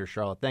going on here,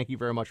 Charlotte. Thank you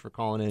very much for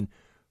calling in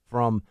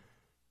from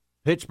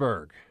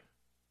Pittsburgh.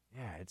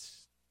 Yeah,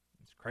 it's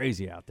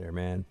crazy out there,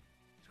 man.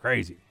 It's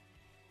crazy.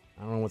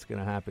 I don't know what's going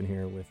to happen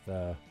here with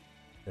the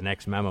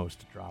next memos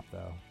to drop,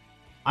 though.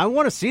 I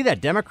want to see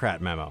that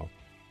Democrat memo.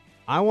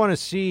 I want to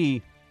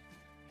see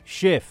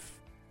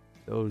Schiff,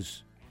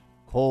 those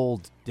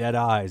cold, dead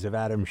eyes of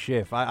Adam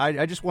Schiff.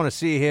 I just want to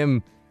see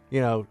him,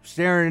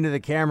 staring into the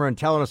camera and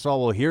telling us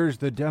all, well, here's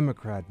the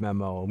Democrat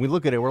memo. And we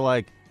look at it, we're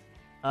like,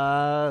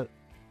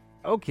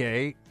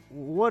 okay,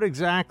 what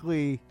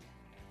exactly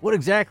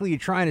are you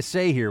trying to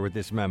say here with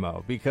this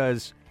memo?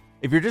 Because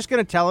if you're just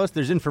going to tell us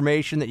there's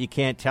information that you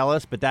can't tell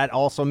us, but that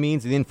also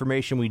means the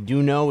information we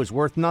do know is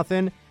worth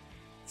nothing,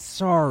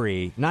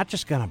 sorry, not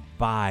just going to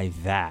buy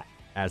that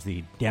as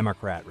the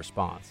Democrat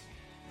response.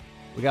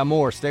 We got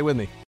more. Stay with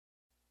me.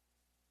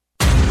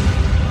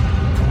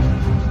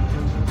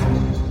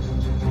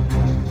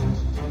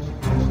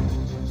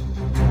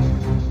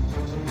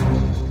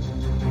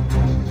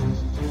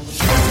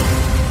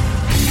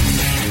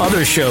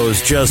 Other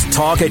shows just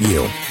talk at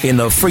you. In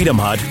the Freedom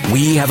Hut,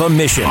 we have a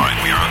mission. All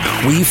right, we are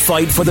on go. We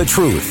fight for the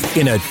truth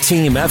in a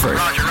team effort.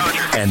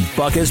 Roger. And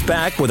Buck is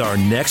back with our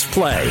next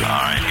play. All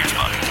right, here's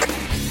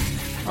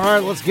Buck. All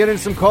right, let's get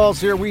into some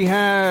calls here. We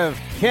have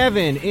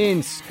Kevin in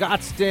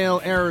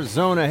Scottsdale,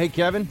 Arizona. Hey,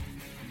 Kevin.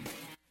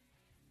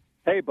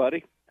 Hey,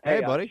 buddy.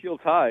 Hey, buddy.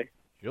 Shields high.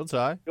 Shields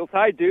high. Shields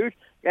high, dude.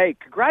 Hey,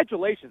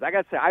 congratulations. I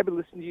got to say, I've been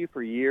listening to you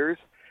for years.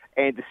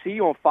 And to see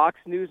you on Fox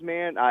News,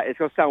 man, it's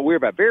going to sound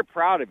weird, but I'm very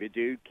proud of you,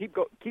 dude.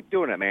 Keep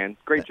doing it, man.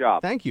 Great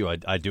job. Thank you.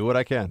 I do what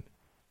I can.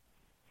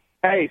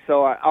 Hey,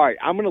 so, all right,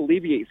 I'm going to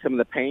alleviate some of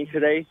the pain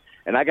today,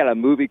 and I got a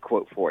movie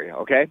quote for you,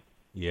 okay?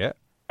 Yeah.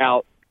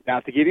 Now,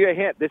 to give you a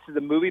hint, this is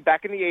a movie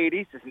back in the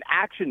 80s. It's an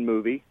action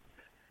movie,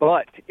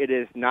 but it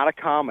is not a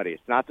comedy.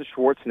 It's not the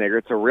Schwarzenegger.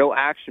 It's a real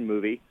action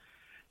movie.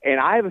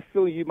 And I have a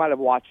feeling you might have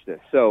watched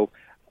this. So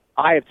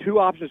I have two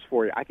options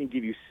for you. I can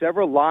give you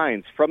several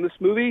lines from this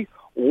movie,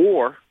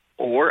 or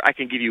I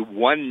can give you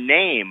one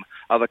name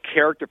of a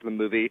character from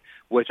the movie,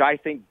 which I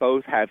think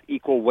both have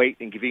equal weight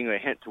in giving you a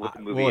hint to what the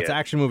movie is. Well, it's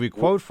Action Movie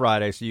Quote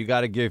Friday, so you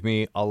got to give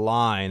me a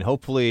line.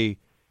 Hopefully,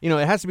 it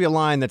has to be a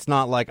line that's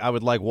not like, I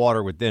would like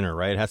water with dinner,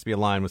 right? It has to be a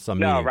line with some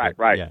meaning.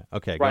 Right. Yeah,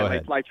 okay, right, go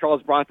ahead. Like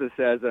Charles Bronson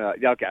says,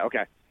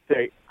 okay. So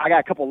I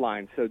got a couple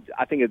lines, so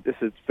I think this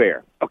is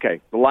fair.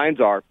 Okay, the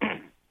lines are,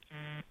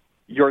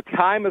 your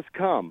time has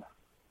come.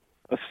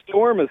 A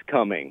storm is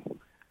coming.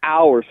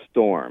 Our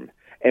storm.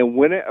 And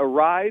when it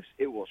arrives,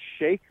 it will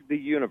shake the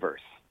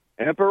universe.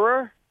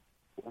 Emperor,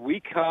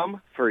 we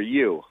come for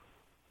you.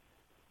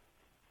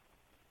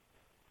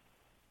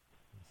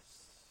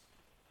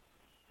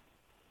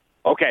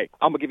 Okay,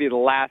 I'm gonna give you the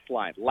last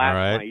line.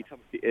 Line. You tell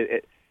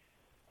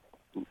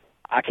me,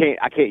 I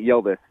can't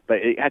yell this, but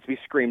it has to be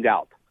screamed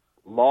out.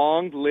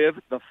 Long live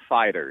the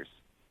fighters.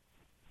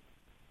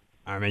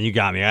 All right, man, you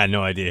got me. I had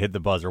no idea. Hit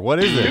the buzzer. What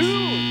is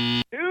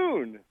this?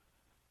 Dune.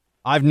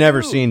 I've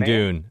never Dude, seen man.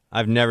 Dune.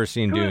 I've never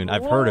seen Good Dune.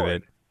 I've heard of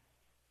Lord. it.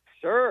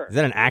 Sure. Is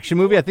that an action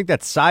movie? I think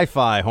that's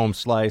sci-fi home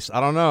slice. I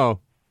don't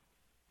know.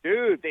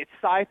 Dude, it's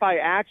sci-fi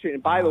action.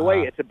 And by the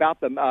way, it's about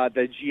the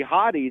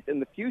jihadis in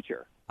the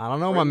future. I don't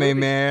know, my main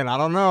man. I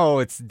don't know.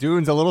 It's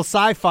Dune's a little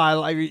sci-fi.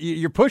 Like,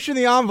 you're pushing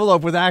the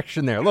envelope with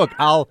action there. Look,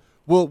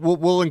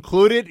 we'll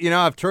include it. You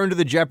know, I've turned to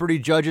the Jeopardy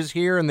judges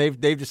here, and they've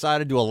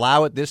decided to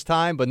allow it this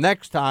time. But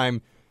next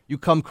time, you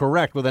come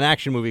correct with an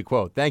action movie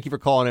quote. Thank you for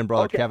calling in,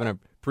 brother. Okay. Kevin. I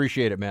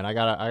appreciate it, man. I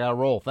gotta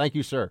roll. Thank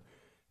you, sir.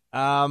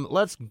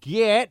 Let's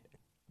get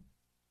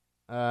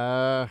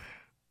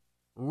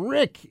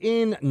Rick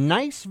in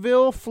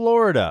Niceville,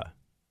 Florida.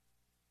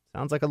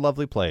 Sounds like a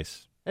lovely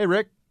place. Hey,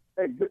 Rick.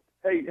 Hey,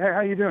 how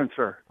you doing,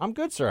 sir? I'm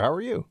good, sir. How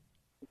are you?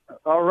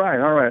 All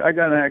right. I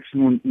got an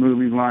action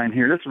movie line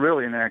here. This is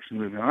really an action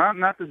movie.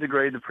 Not to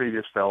degrade the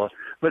previous fella,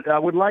 but I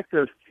would like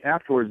to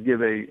afterwards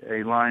give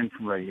a line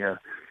from a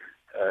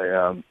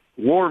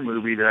war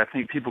movie that I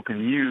think people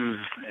can use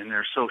in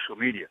their social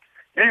media.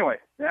 Anyway,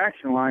 the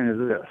action line is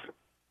this.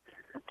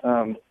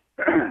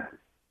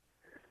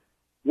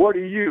 What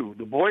are you,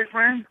 the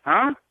boyfriend?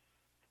 Huh?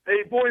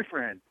 Hey,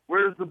 boyfriend,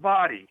 where's the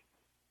body?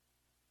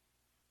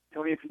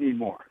 Tell me if you need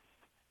more.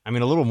 I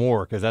mean, a little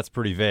more, because that's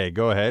pretty vague.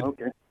 Go ahead.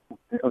 Okay.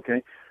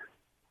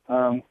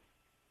 Let's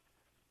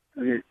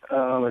see.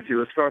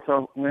 It starts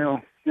off.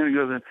 Well, here we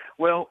go. Then.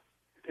 Well,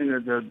 in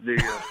the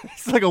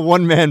It's like a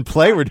one-man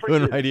play we're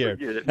doing right here.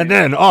 it, And man.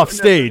 then off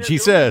stage, he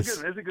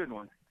says. It's a good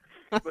one.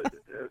 But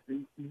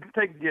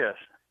take a guess.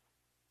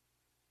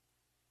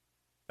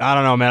 I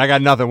don't know, man. I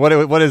got nothing.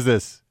 What is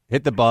this?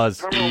 Hit the buzz.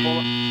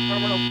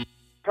 Terminal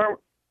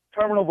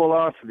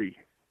Velocity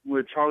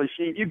with Charlie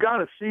Sheen. You got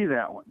to see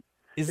that one.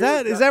 Is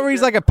that where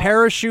he's like a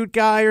parachute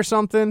guy or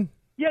something?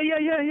 Yeah.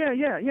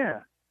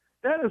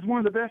 That is one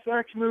of the best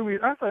action movies.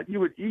 I thought you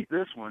would eat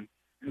this one.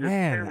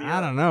 Man,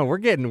 I don't know. We're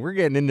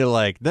getting into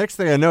like, next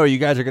thing I know, you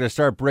guys are going to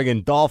start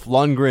bringing Dolph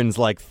Lundgren's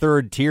like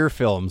third tier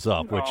films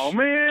up, which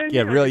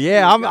get real.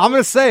 Yeah, I'm going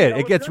to say it.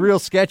 It gets real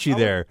sketchy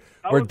there,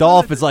 where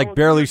Dolph is like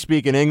barely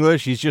speaking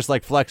English. He's just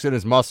like flexing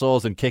his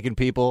muscles and kicking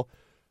people.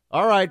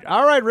 All right,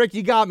 Rick,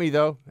 you got me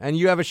though, and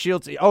you have a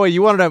shield. Oh, wait,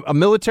 you wanted a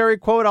military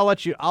quote? I'll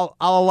let you. I'll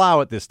allow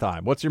it this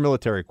time. What's your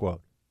military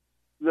quote?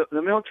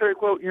 The military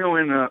quote, you know,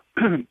 when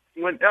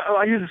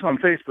I use this on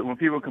Facebook when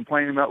people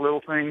complain about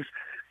little things.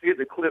 I get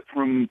the clip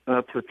from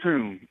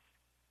Platoon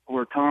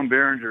where Tom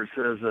Berenger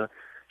says,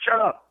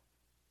 "Shut up,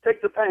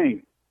 take the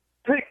pain,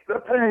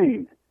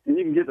 and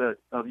you can get a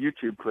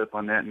YouTube clip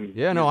on that. And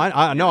yeah, no,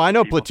 I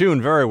know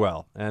Platoon very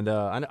well, and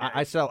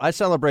I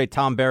celebrate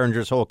Tom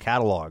Berenger's whole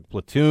catalog: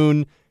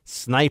 Platoon,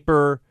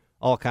 Sniper,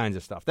 all kinds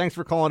of stuff. Thanks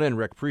for calling in,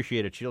 Rick.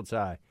 Appreciate it. Shields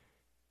high.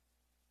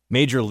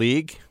 Major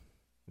League. It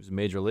was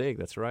Major League.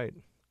 That's right.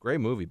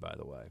 Great movie, by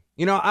the way.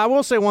 You know, I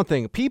will say one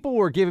thing. People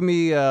were giving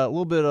me a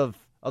little bit of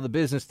the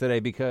business today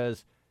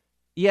because,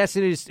 yes,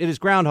 it is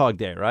Groundhog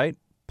Day, right?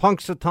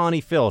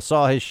 Punxsutawney Phil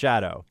saw his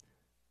shadow.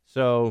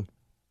 So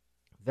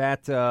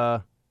that,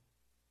 that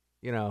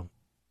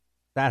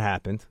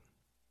happened.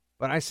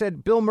 But I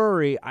said Bill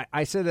Murray,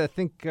 I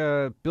think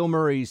Bill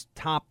Murray's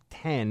top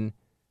 10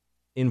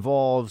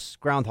 involves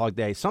Groundhog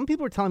Day. Some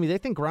people are telling me they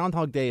think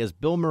Groundhog Day is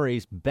Bill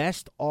Murray's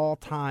best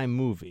all-time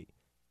movie.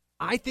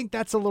 I think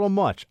that's a little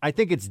much. I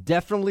think it's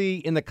definitely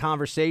in the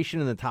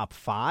conversation in the top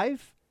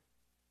 5.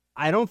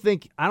 I don't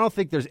think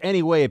there's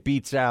any way it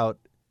beats out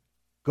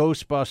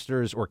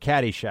Ghostbusters or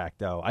Caddyshack,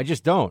 though. I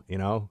just don't,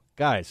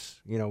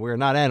 Guys, we're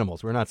not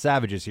animals. We're not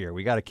savages here.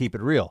 We got to keep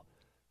it real.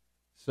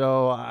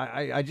 So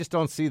I just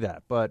don't see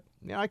that. But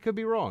I could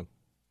be wrong.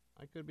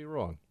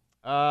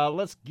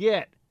 Let's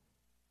get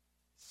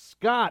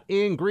Scott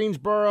in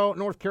Greensboro,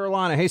 North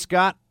Carolina. Hey,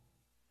 Scott.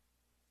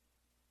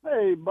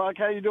 Hey, Buck.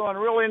 How you doing?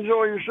 Really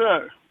enjoy your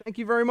show. Thank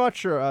you very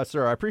much,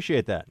 sir. I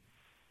appreciate that.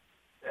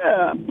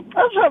 Yeah.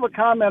 I just have a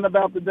comment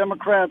about the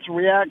Democrats'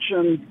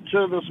 reaction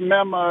to this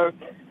memo.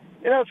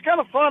 It's kind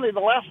of funny. The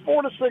last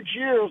 4 to 6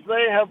 years,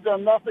 they have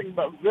done nothing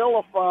but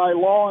vilify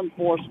law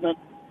enforcement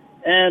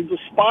and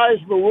despise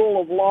the rule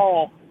of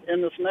law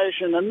in this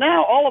nation. And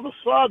now, all of a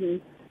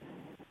sudden,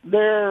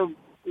 they're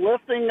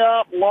lifting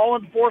up law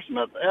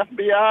enforcement, the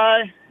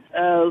FBI,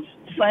 as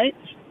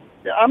saints.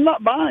 I'm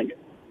not buying it.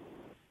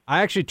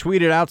 I actually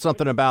tweeted out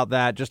something about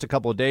that just a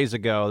couple of days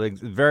ago.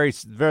 Very,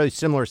 very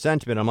similar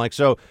sentiment. I'm like,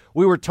 so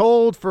we were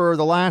told for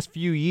the last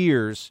few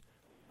years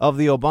of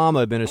the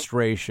Obama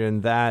administration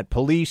that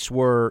police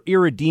were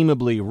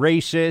irredeemably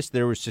racist.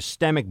 There was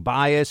systemic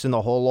bias in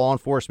the whole law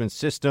enforcement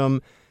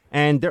system.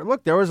 And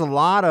there was a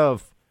lot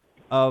of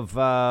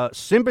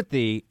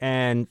sympathy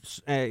and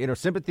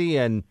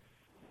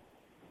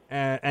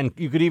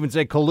you could even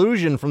say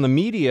collusion from the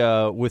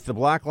media with the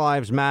Black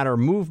Lives Matter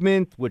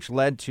movement, which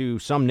led to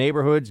some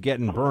neighborhoods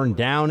getting burned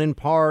down in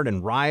part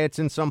and riots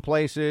in some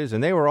places.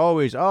 And they were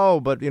always,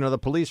 but the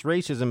police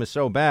racism is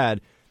so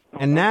bad.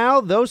 And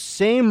now those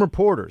same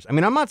reporters, I'm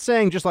not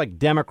saying just like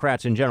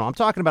Democrats in general. I'm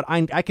talking about,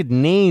 I could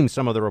name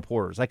some of the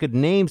reporters. I could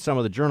name some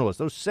of the journalists.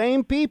 Those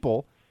same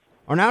people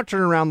are now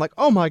turning around like,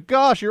 oh my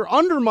gosh, you're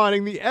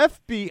undermining the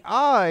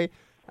FBI.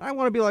 And I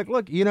want to be like,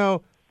 look,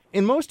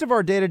 in most of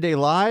our day-to-day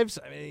lives,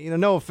 I mean,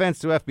 no offense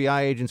to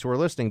FBI agents who are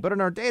listening, but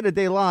in our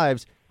day-to-day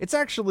lives, it's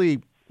actually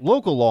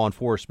local law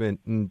enforcement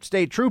and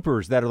state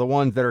troopers that are the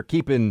ones that are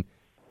keeping,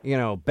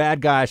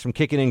 bad guys from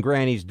kicking in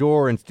Granny's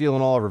door and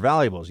stealing all of her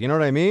valuables. You know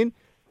what I mean?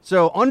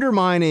 So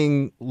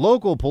undermining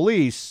local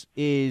police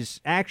is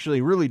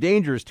actually really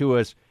dangerous to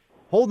us.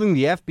 Holding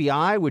the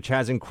FBI, which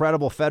has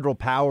incredible federal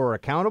power,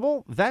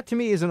 accountable, that to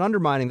me isn't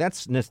undermining.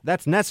 That's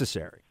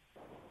necessary.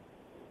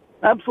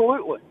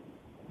 Absolutely.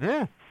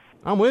 Yeah,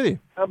 I'm with you.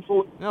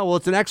 Absolutely. No, well,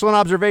 it's an excellent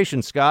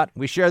observation, Scott.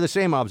 We share the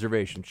same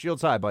observation.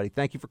 Shields high, buddy.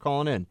 Thank you for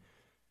calling in.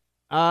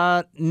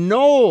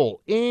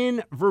 Noel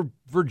in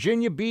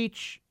Virginia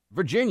Beach,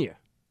 Virginia.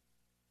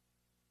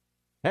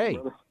 Hey.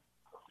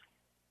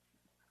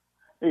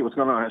 Hey, what's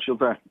going on?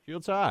 Shields high.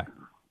 Shields high.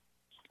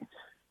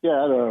 Yeah,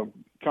 I had a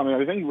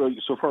comment. I think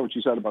so far what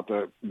you said about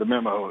the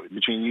memo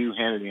between you,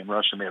 Hannity, and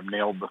Rush, may have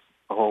nailed the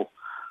whole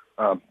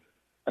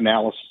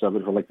analysis of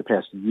it for like the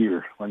past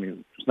year. I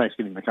mean, it's nice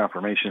getting the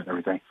confirmation and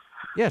everything.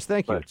 Yes,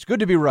 thank you. It's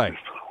good to be right.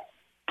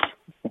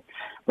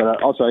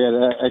 But also, I got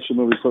an action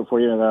movie for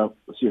you, and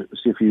see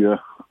if you.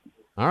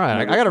 All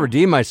right, I got to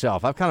redeem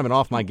myself. I've kind of been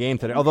off my game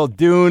today. Although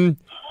Dune,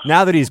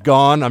 now that he's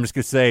gone, I'm just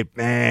gonna say,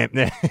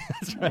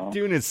 that's right.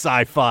 Dune is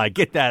sci-fi.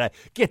 Get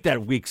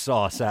that weak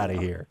sauce out of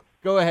here.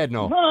 Go ahead,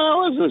 Noel.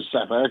 No, it was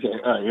sci-fi. Okay,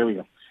 all right, here we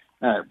go.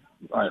 All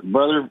right,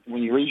 brother,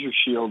 when you raise your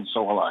shield,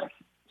 so will I.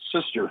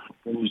 Sister,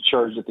 when you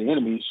charge at the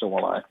enemy, so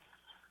will I.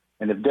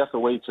 And if death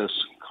awaits us,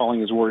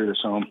 calling his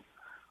warriors home,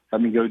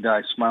 let me go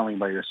die smiling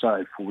by your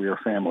side, for we are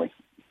family.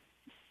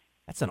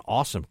 That's an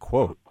awesome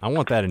quote. I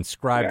want that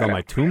inscribed on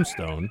my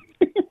tombstone.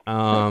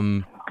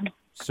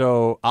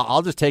 So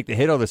I'll just take the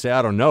hit over to say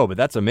I don't know, but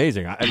that's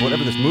amazing.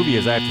 Whatever this movie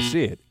is, I have to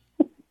see it.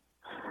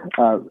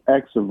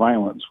 Acts of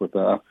Violence with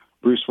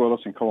Bruce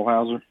Willis and Cole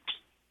Hauser.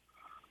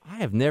 I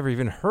have never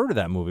even heard of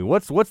that movie.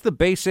 What's the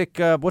basic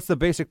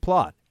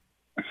plot?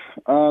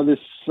 This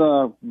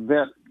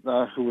vet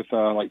who with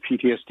like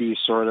PTSD,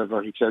 sort of,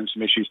 or he's having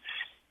some issues,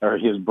 or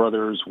his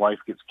brother's wife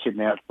gets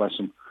kidnapped by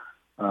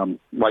some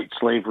white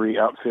slavery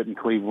outfit in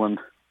Cleveland,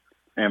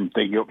 and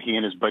he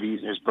and his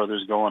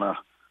brothers go on a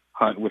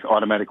hunt with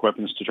automatic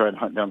weapons to try to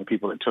hunt down the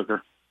people that took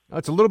her.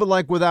 It's a little bit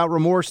like Without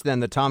Remorse, then,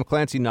 the Tom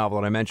Clancy novel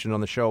that I mentioned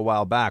on the show a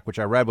while back, which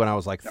I read when I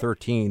was like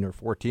 13 or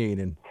 14,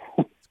 and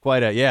it's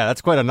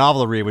that's quite a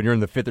novel to read when you're in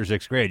the 5th or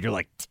 6th grade. You're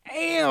like,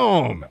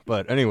 damn!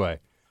 But anyway,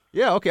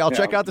 yeah, okay, I'll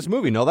check out this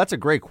movie. No, that's a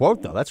great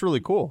quote, though. That's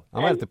really cool.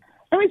 I might have to.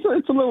 I mean,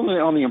 it's a little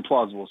on the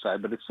implausible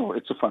side, but it's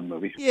a fun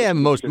movie. Yeah,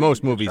 most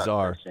movies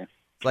are.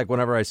 It's like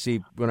whenever I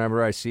see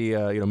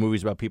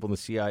movies about people in the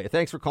CIA.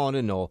 Thanks for calling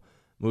in, Noel.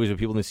 Movies with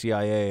people in the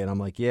CIA, and I'm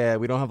like, yeah,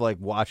 we don't have like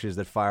watches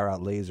that fire out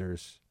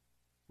lasers.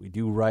 We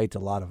do write a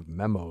lot of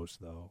memos,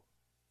 though.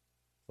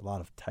 A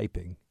lot of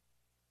typing.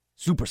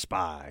 Super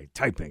spy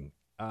typing.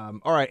 All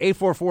right,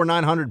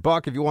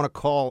 844-900-BUCK. If you want to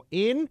call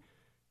in,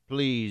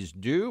 please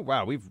do.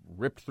 Wow, we've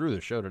ripped through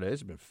the show today. This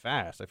has been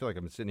fast. I feel like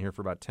I've been sitting here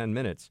for about 10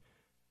 minutes.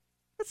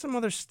 Got some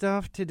other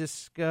stuff to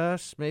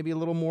discuss. Maybe a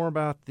little more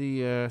about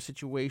the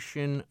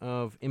situation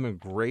of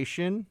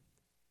immigration.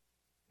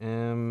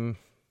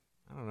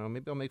 I don't know.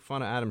 Maybe I'll make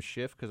fun of Adam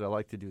Schiff because I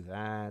like to do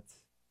that.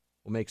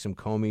 We'll make some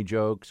Comey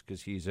jokes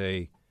because he's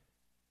a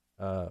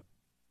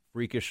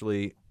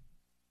freakishly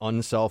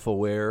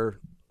unself-aware,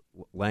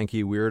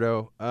 lanky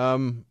weirdo. I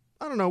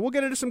don't know. We'll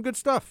get into some good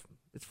stuff.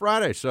 It's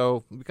Friday,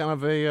 so it'll be kind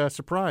of a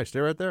surprise. Stay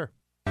right there.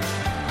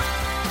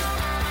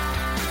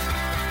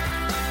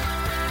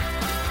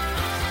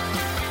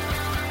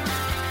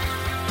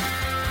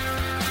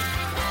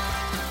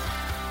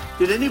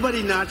 Did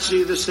anybody not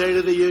see the State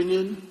of the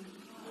Union?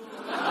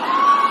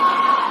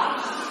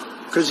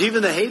 Because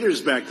even the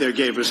haters back there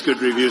gave us good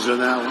reviews on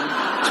that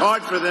one. It's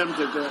hard for them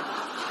to do.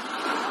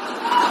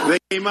 They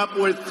came up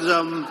with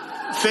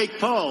fake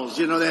polls.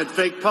 They had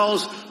fake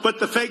polls, but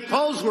the fake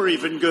polls were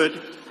even good.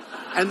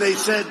 And they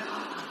said,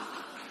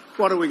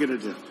 what are we going to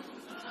do?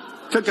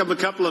 Took them a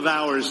couple of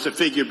hours to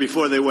figure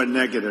before they went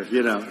negative,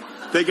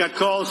 They got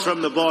calls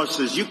from the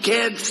bosses. You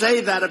can't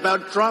say that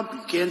about Trump.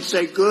 You can't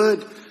say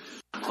good.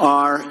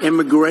 Our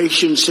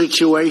immigration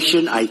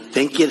situation, I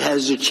think it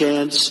has a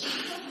chance.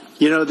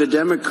 The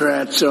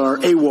Democrats are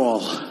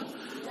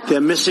AWOL.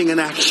 They're missing in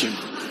action.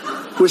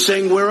 We're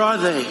saying, where are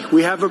they?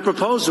 We have a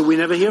proposal. We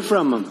never hear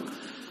from them.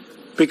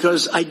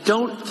 Because I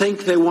don't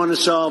think they want to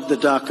solve the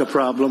DACA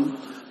problem.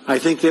 I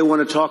think they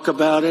want to talk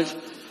about it.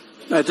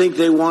 I think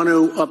they want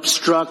to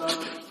obstruct.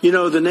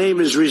 The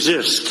name is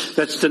Resist.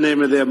 That's the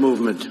name of their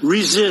movement.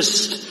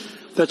 Resist.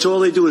 That's all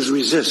they do is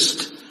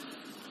resist.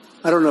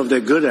 I don't know if they're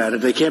good at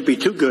it. They can't be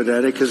too good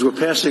at it because we're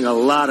passing a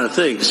lot of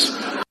things.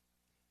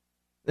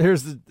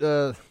 There's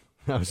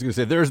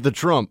there's the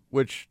Trump,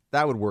 which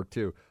that would work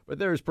too. But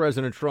there's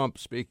President Trump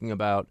speaking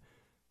about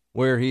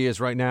where he is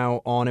right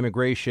now on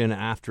immigration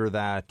after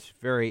that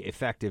very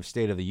effective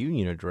State of the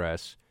Union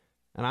address.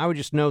 And I would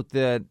just note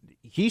that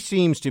he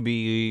seems to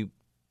be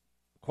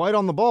quite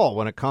on the ball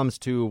when it comes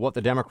to what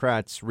the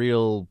Democrats'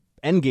 real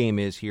endgame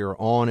is here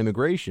on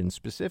immigration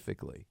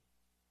specifically.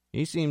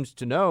 He seems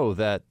to know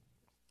that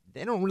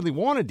they don't really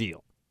want a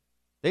deal.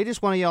 They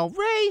just want to yell,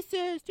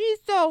 racist, he's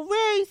so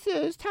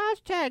racist,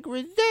 hashtag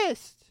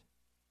resist.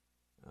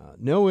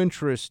 No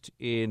interest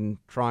in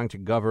trying to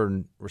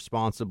govern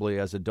responsibly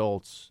as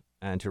adults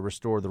and to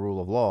restore the rule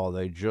of law.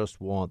 They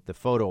just want the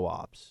photo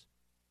ops.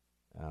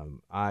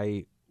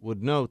 I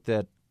would note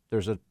that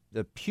there's a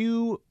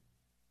Pew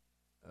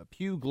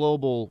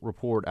Global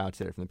report out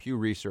today from the Pew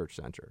Research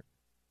Center.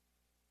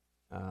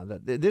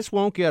 This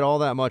won't get all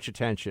that much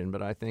attention,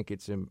 but I think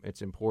it's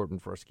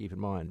important for us to keep in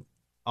mind.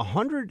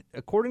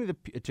 According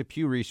to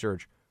Pew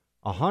Research,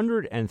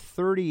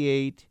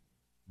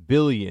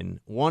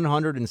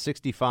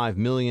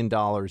 $138.165 billion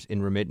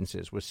in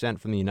remittances was sent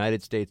from the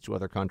United States to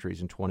other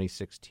countries in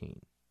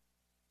 2016.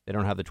 They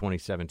don't have the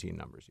 2017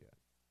 numbers yet.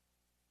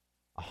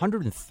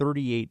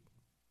 $138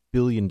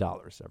 billion,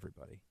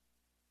 everybody,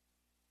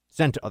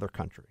 sent to other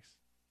countries.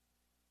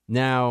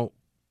 Now,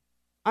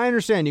 I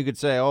understand you could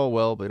say, oh,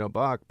 well,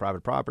 Buck,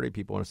 private property,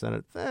 people want to send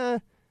it.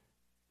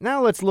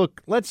 Now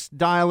let's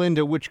dial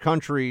into which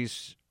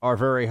countries are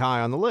very high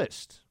on the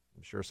list.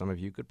 I'm sure some of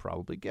you could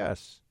probably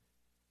guess.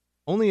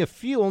 Only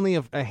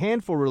a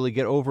handful really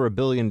get over $1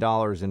 billion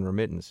in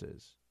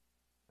remittances.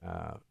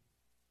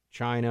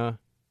 China,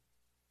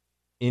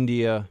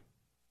 India,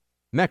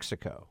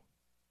 Mexico.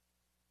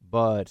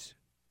 But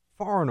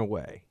far and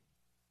away,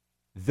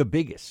 the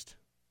biggest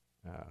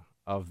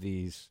of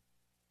these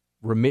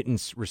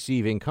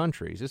remittance-receiving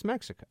countries is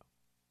Mexico.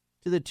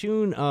 To the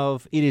tune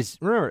of,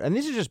 remember, and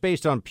this is just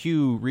based on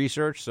Pew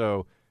Research,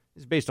 so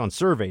it's based on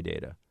survey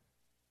data.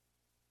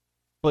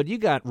 But you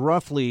got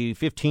roughly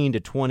 $15 to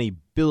 $20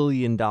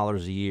 billion a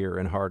year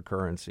in hard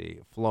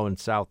currency flowing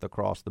south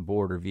across the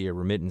border via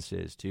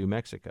remittances to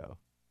Mexico.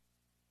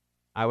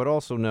 I would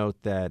also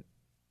note that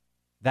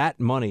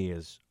money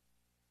is,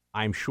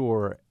 I'm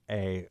sure,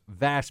 a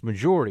vast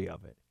majority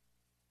of it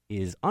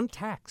is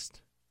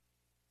untaxed.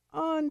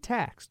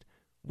 Untaxed.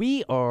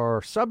 We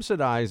are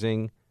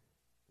subsidizing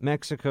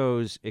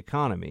Mexico's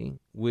economy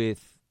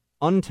with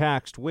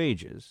untaxed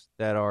wages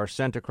that are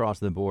sent across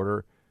the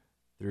border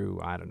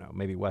through, I don't know,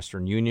 maybe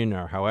Western Union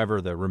or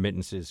however the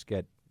remittances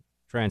get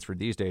transferred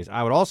these days.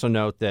 I would also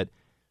note that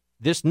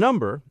this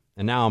number,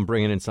 and now I'm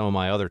bringing in some of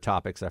my other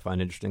topics I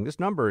find interesting, this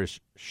number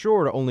is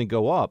sure to only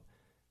go up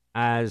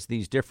as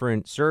these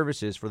different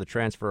services for the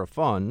transfer of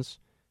funds,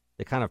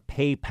 the kind of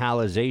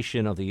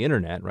PayPalization of the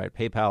internet, right?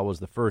 PayPal was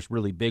the first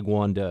really big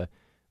one to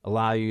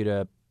allow you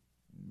to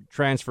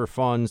transfer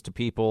funds to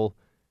people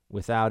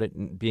without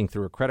it being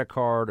through a credit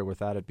card or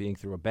without it being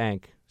through a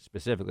bank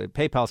specifically.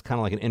 PayPal is kind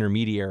of like an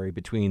intermediary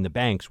between the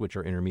banks, which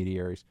are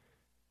intermediaries.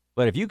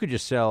 But if you could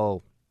just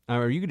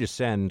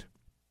send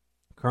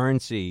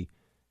currency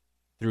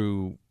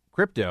through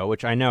crypto,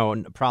 which I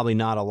know probably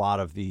not a lot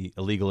of the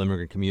illegal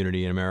immigrant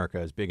community in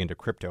America is big into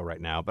crypto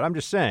right now, but I'm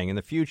just saying in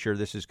the future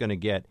this is going to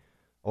get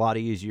a lot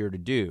easier to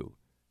do.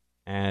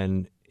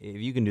 And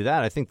if you can do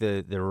that, I think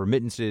the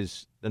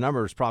remittances, the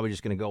number is probably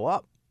just going to go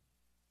up.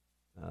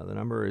 The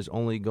number is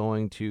only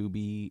going to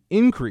be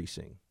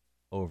increasing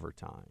over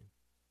time.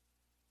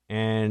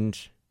 And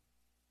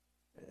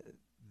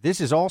this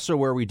is also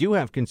where we do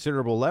have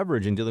considerable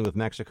leverage in dealing with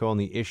Mexico on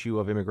the issue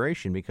of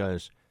immigration,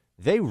 because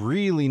they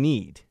really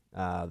need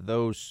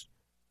those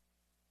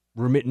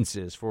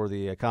remittances for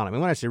the economy.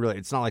 When I say really,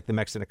 it's not like the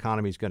Mexican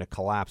economy is going to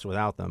collapse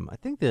without them. I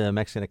think the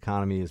Mexican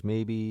economy is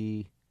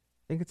maybe,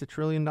 I think it's $1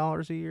 trillion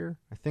a year.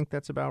 I think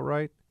that's about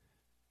right.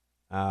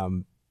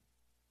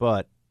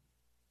 But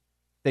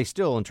they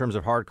still, in terms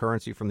of hard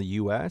currency from the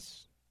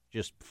U.S.,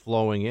 just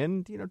flowing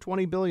in,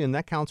 $20 billion,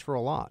 that counts for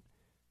a lot.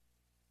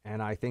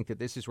 And I think that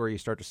this is where you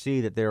start to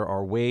see that there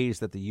are ways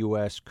that the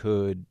U.S.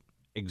 could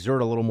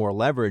exert a little more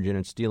leverage in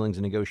its dealings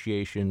and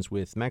negotiations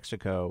with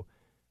Mexico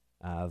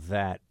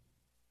that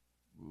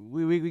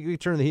we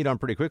turn the heat on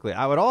pretty quickly.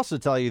 I would also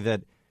tell you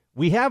that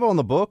we have on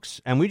the books,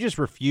 and we just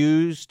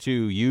refuse to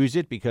use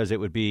it because it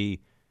would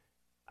be,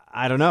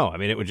 I don't know,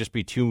 it would just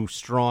be too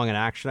strong an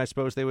action, I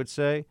suppose they would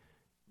say.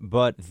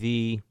 But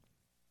the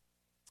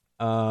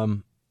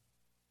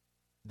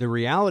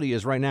reality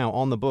is right now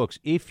on the books,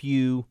 if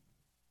you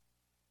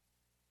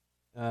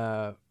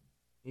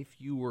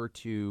were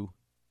to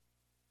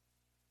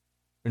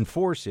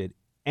enforce it,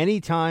 any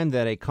time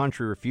that a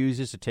country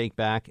refuses to take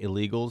back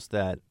illegals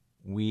that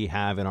we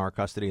have in our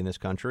custody in this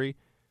country,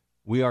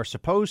 we are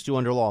supposed to,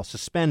 under law,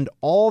 suspend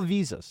all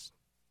visas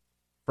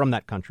from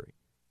that country.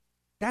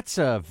 That's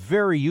a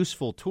very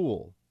useful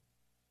tool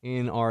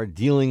in our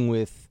dealing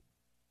with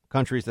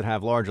countries that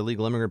have large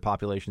illegal immigrant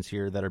populations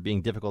here that are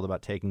being difficult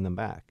about taking them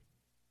back.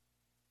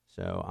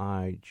 So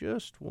I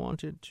just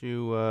wanted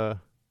to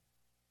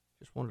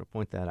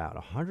point that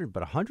out.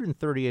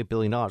 $138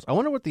 billion. I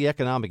wonder what the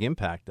economic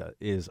impact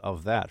is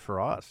of that for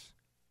us.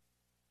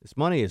 This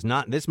money is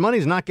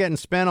not getting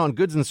spent on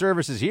goods and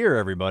services here,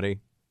 everybody.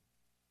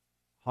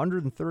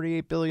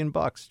 $138 billion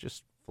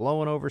just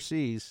flowing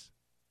overseas.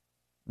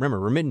 Remember,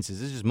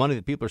 remittances. This is money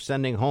that people are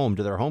sending home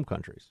to their home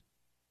countries.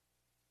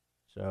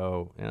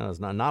 So, there's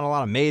not a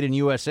lot of made in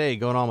USA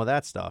going on with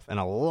that stuff, and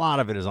a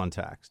lot of it is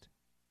untaxed.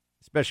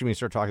 Especially when you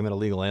start talking about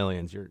illegal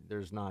aliens,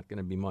 there's not going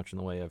to be much in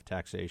the way of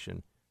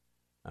taxation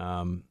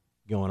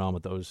going on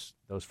with those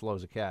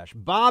flows of cash.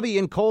 Bobby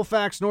in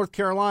Colfax, North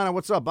Carolina.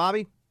 What's up,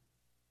 Bobby?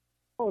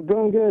 Oh,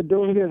 doing good.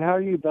 How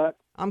are you, Buck?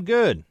 I'm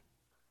good.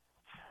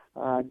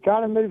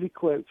 Got a movie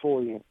quote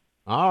for you.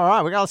 All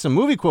right, we got some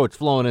movie quotes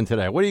flowing in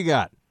today. What do you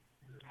got?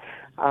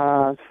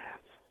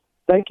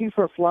 Thank you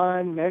for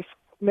flying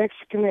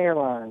Mexican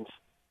Airlines.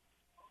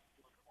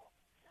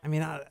 I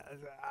mean,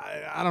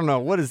 I don't know.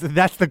 What is that?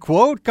 That's the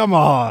quote? Come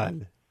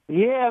on.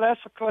 Yeah, that's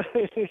a quote.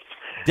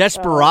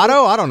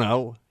 Desperado? I don't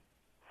know.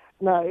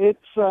 No, it's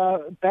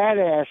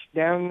Badass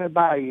Down in the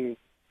Bayou.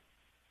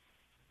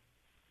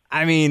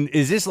 I mean,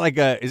 is this like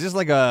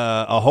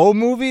a whole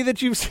movie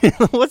that you've seen?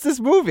 What's this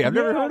movie? I've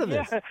never heard of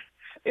this.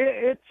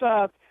 It's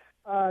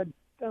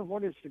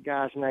what is the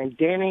guy's name?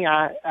 Danny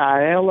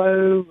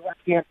Aiello. I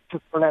can't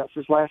pronounce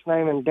his last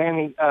name. And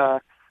Danny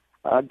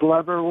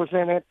Glover was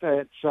in it.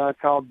 It's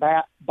called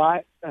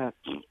Badass in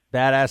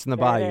the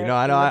Bayou. No,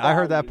 I know. I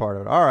heard that part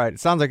of it. All right. It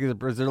sounds like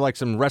is there like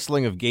some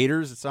wrestling of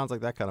gators? It sounds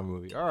like that kind of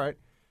movie. All right,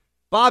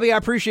 Bobby, I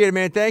appreciate it,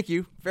 man. Thank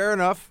you. Fair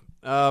enough.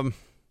 All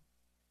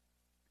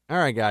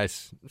right,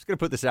 guys. I'm just gonna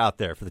put this out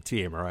there for the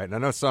team. All right. And I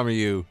know some of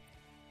you,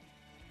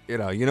 you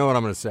know what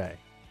I'm gonna say.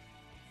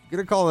 I'm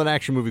gonna call it an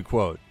action movie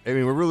quote. I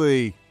mean,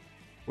 we're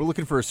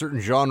looking for a certain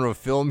genre of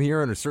film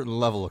here and a certain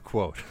level of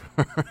quote.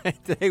 All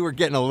right. Today we're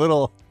getting a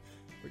little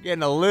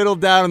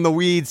down in the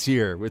weeds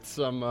here with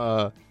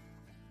some,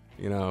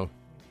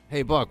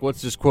 hey, Buck,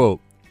 what's this quote?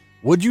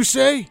 What'd you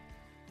say?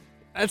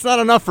 That's not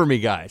enough for me,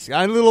 guys.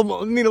 I need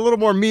a little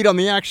more meat on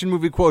the action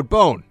movie quote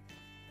bone.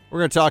 We're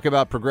going to talk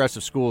about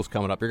progressive schools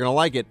coming up. You're going to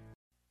like it.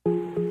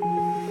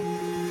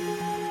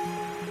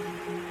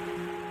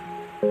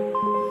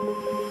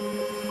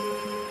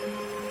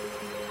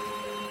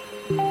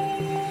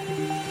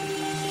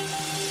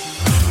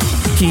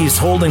 He's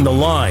holding the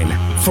line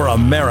for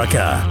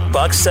America.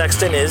 Buck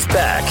Sexton is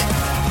back.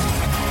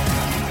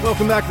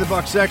 Welcome back to the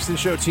Buck Sexton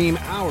Show, team.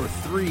 Hour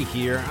 3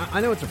 here.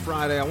 I know it's a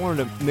Friday. I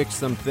wanted to mix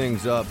some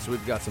things up, so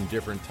we've got some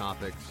different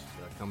topics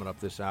coming up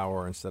this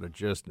hour instead of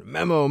just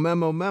memo. What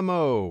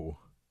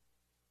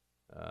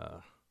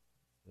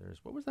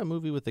was that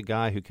movie with the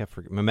guy who kept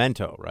forgetting?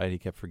 Memento, right? He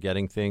kept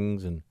forgetting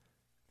things, and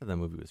I thought that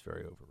movie was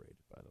very overrated,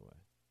 by the way.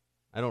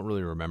 I don't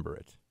really remember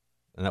it,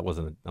 and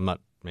I'm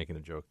not making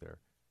a joke there.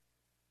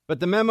 But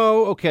the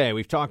memo, okay,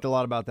 we've talked a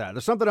lot about that.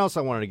 There's something else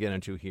I wanted to get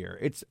into here.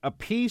 It's a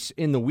piece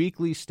in the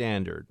Weekly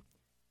Standard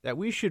that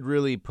we should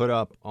really put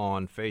up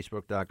on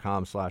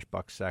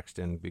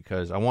Facebook.com/BuckSexton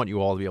because I want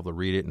you all to be able to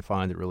read it and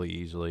find it really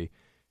easily.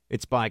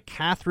 It's by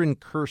Catherine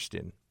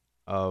Kirsten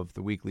of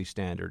the Weekly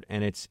Standard,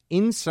 and it's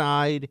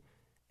inside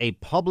a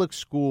public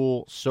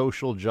school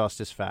social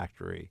justice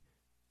factory.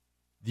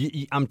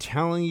 I'm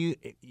telling you,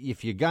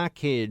 if you got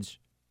kids,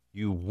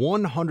 you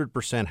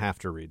 100% have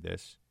to read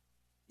this.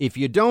 If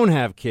you don't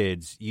have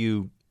kids,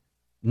 you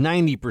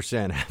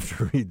 90% have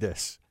to read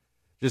this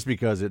just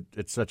because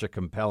it's such a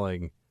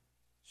compelling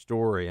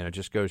story, and it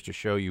just goes to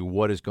show you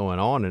what is going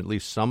on in at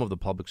least some of the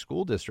public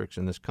school districts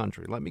in this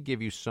country. Let me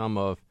give you some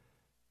of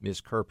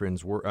Ms.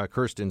 Kirsten's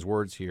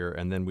words here,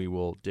 and then we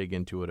will dig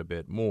into it a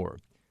bit more.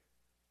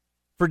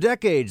 For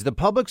decades, the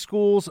public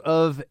schools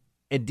of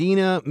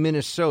Edina,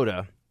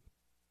 Minnesota,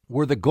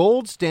 were the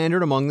gold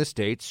standard among the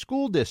state's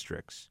school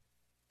districts.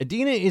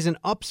 Edina is an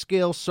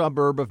upscale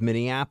suburb of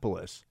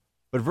Minneapolis,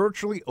 but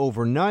virtually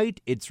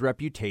overnight, its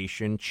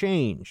reputation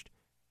changed.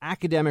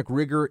 Academic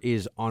rigor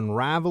is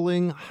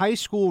unraveling, high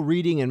school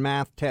reading and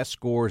math test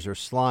scores are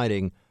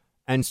sliding,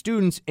 and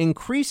students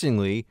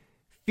increasingly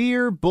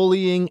fear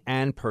bullying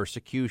and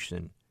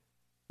persecution.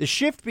 The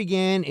shift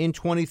began in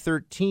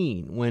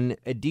 2013 when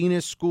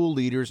Edina school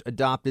leaders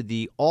adopted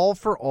the All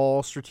for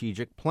All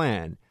strategic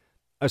plan,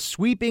 a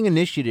sweeping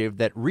initiative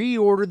that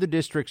reordered the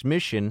district's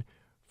mission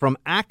from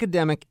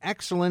academic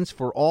excellence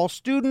for all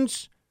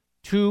students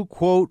to,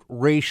 quote,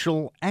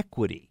 racial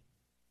equity.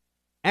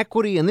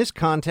 Equity in this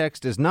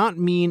context does not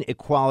mean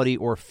equality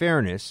or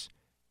fairness.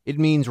 It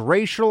means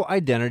racial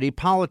identity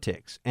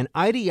politics, an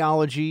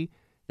ideology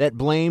that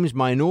blames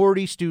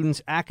minority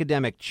students'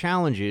 academic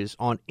challenges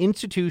on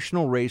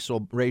institutional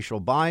racial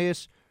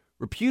bias,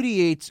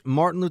 repudiates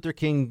Martin Luther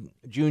King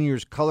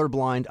Jr.'s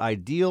colorblind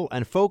ideal,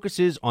 and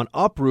focuses on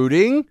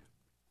uprooting,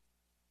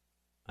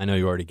 I know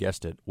you already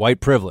guessed it, white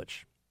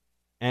privilege.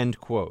 End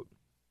quote.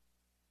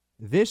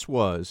 This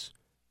was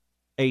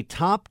a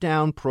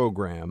top-down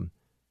program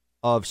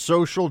of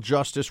social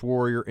justice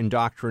warrior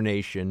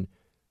indoctrination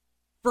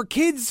for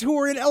kids who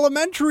are in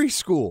elementary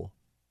school,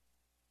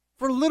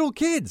 for little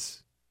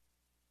kids.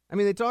 I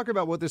mean, they talk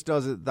about what this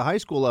does at the high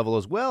school level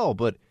as well,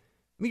 but I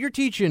mean, you're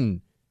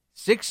teaching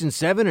 6 and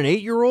 7 and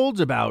 8-year-olds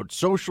about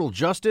social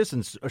justice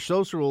and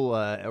social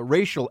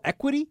racial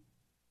equity?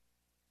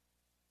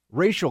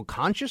 Racial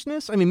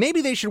consciousness? I mean,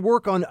 maybe they should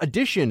work on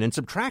addition and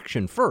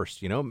subtraction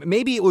first,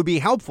 Maybe it would be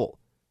helpful.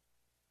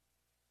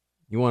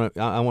 I want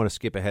to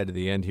skip ahead to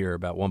the end here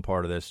about one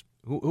part of this.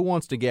 Who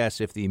wants to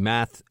guess if the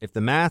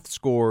math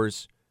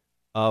scores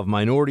of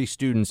minority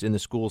students in the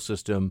school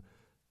system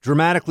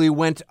dramatically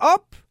went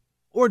up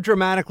or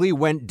dramatically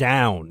went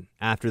down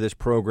after this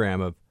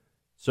program of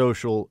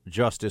social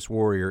justice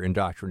warrior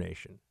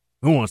indoctrination?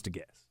 Who wants to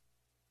guess?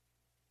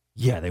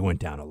 Yeah, they went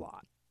down a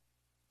lot.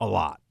 A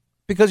lot.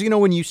 Because,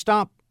 when you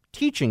stop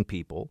teaching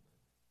people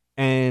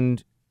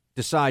and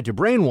decide to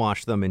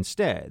brainwash them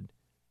instead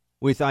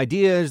with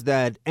ideas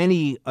that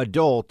any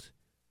adult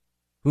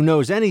who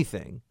knows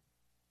anything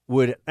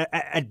would,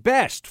 at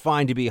best,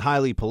 find to be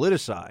highly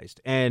politicized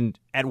and,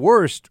 at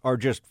worst, are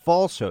just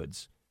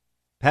falsehoods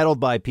peddled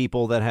by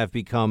people that have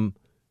become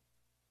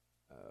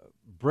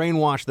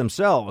brainwashed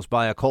themselves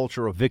by a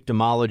culture of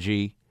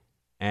victimology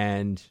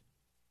and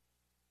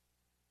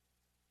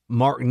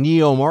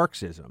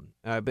neo-Marxism.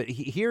 But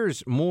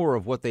here's more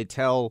of what they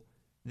tell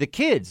the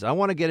kids. I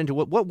want to get into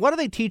what are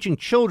they teaching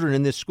children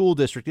in this school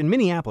district in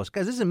Minneapolis?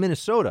 Guys, this is in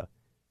Minnesota.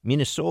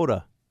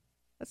 Minnesota.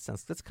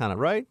 That's kind of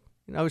right.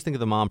 I always think of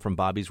the mom from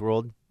Bobby's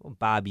World. Oh,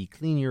 Bobby,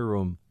 clean your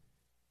room.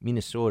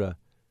 Minnesota.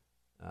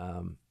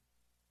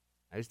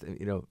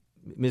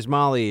 Ms.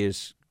 Molly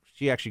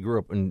she actually grew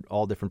up in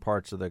all different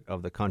parts of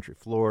the country.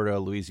 Florida,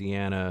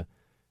 Louisiana.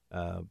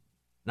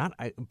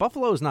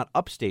 Buffalo is not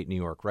upstate New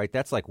York, right?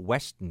 That's like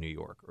West New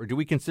York. Or do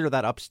we consider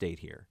that upstate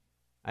here?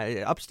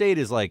 Upstate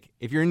is like,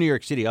 if you're in New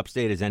York City,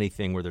 upstate is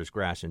anything where there's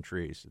grass and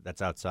trees.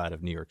 That's outside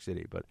of New York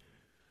City. But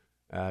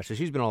so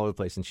she's been all over the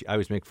place, and I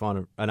always make fun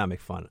of, not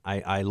make fun.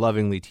 I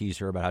lovingly tease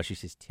her about how she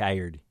says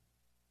tired.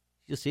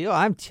 She'll say, "Oh,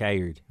 I'm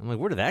tired." I'm like,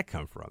 where did that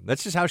come from?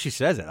 That's just how she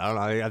says it. I don't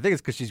know. I think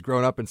it's because she's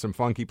grown up in some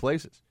funky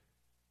places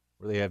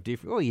where they have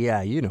different. Oh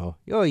yeah,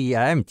 Oh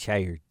yeah, I'm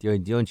tired.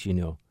 Don't you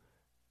know?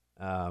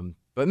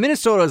 But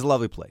Minnesota is a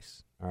lovely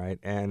place, all right?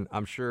 And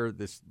I'm sure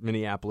this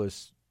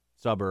Minneapolis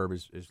suburb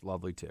is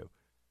lovely too.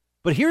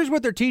 But here's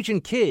what they're teaching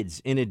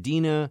kids in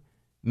Edina,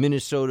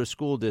 Minnesota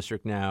school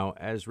district now,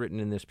 as written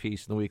in this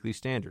piece in the Weekly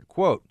Standard.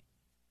 Quote,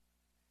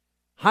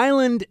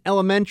 Highland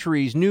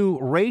Elementary's new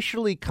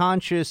racially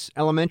conscious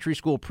elementary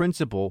school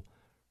principal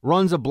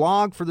runs a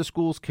blog for the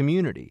school's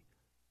community.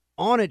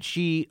 On it,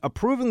 she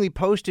approvingly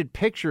posted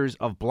pictures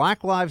of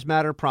Black Lives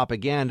Matter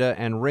propaganda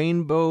and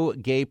rainbow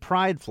gay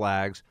pride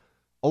flags,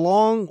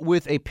 along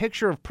with a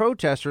picture of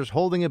protesters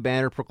holding a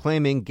banner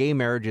proclaiming gay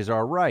marriages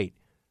are right.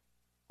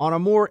 On a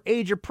more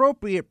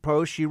age-appropriate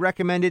post, she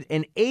recommended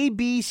an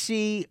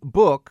ABC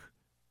book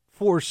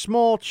for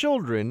small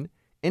children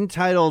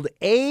entitled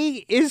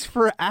A is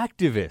for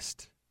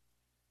Activist.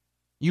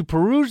 You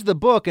peruse the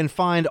book and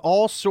find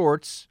all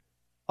sorts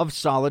of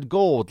solid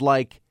gold,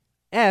 like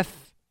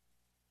F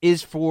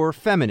is for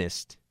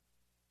feminist,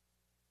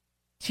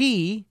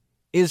 T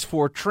is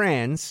for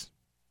trans,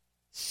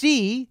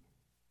 C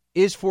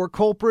is for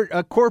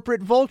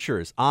corporate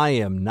vultures. I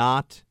am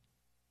not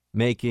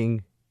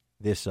making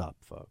this up,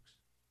 folks.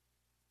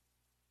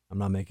 I'm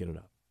not making it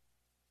up.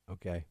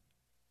 Okay?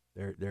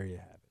 There you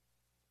have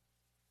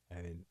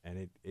it.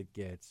 And it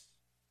gets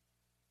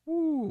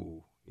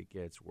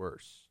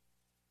worse.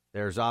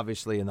 There's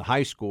obviously in the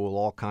high school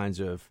all kinds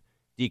of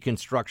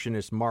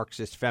deconstructionist,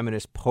 Marxist,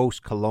 feminist,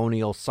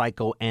 post-colonial,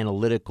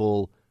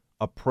 psychoanalytical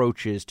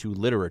approaches to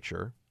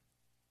literature.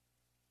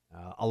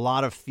 A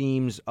lot of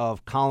themes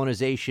of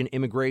colonization,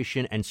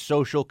 immigration, and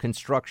social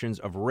constructions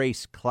of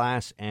race,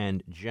 class,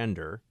 and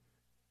gender.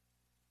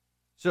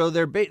 So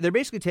they're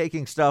basically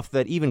taking stuff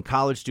that even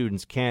college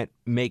students can't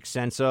make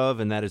sense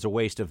of, and that is a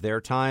waste of their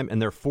time, and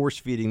they're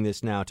force-feeding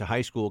this now to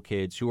high school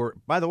kids who are,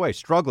 by the way,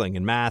 struggling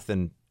in math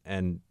and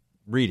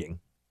reading.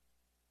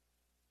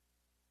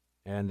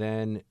 And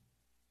then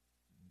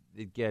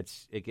it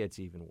gets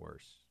even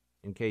worse.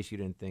 In case you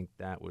didn't think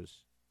that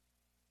was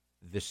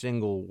the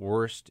single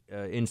worst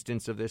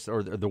instance of this,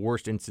 or the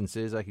worst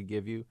instances I could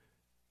give you,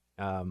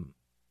 I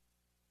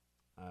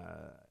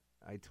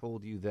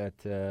told you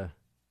that...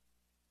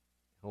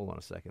 hold on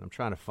a second. I'm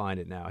trying to find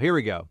it now. Here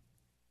we go.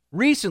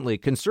 Recently,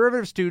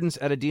 conservative students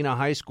at Edina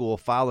High School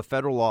filed a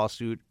federal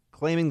lawsuit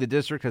claiming the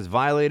district has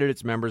violated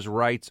its members'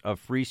 rights of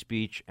free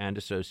speech and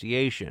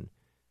association.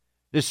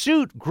 The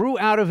suit grew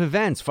out of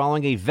events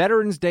following a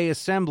Veterans Day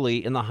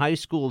assembly in the high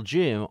school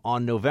gym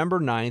on November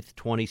 9th,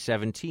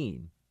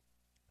 2017.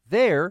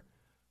 There,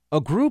 a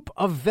group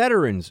of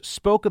veterans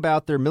spoke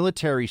about their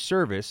military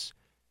service,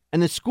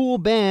 and the school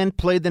band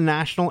played the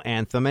national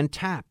anthem and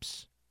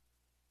taps.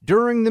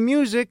 During the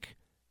music,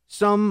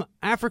 some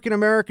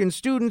African-American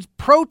students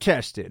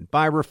protested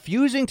by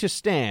refusing to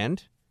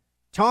stand,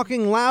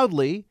 talking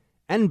loudly,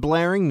 and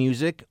blaring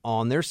music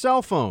on their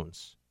cell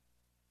phones.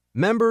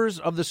 Members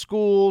of the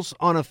school's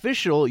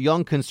unofficial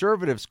Young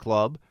Conservatives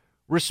Club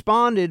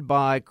responded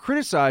by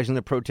criticizing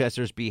the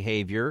protesters'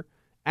 behavior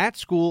at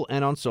school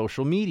and on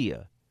social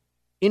media.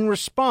 In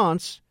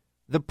response,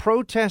 the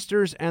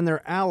protesters and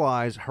their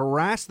allies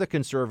harassed the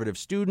conservative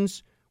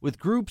students with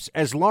groups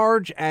as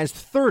large as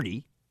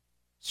 30,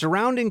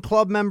 surrounding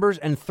club members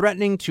and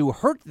threatening to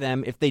hurt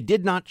them if they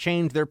did not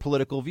change their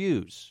political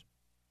views.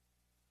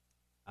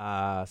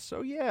 Here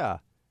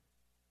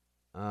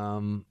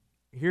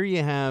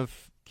you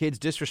have kids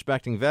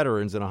disrespecting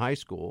veterans in a high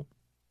school,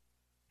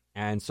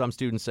 and some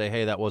students say,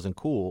 hey, that wasn't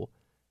cool,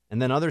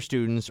 and then other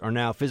students are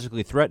now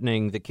physically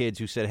threatening the kids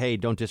who said, hey,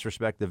 don't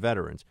disrespect the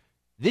veterans.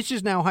 This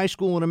is now high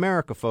school in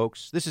America,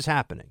 folks. This is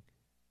happening.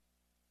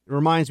 It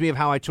reminds me of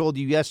how I told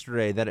you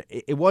yesterday that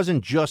it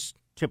wasn't just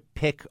to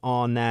pick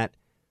on that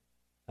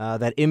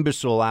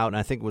imbecile out, and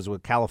I think it was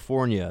with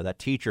California, that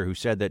teacher who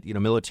said that,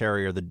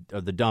 military are the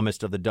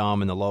dumbest of the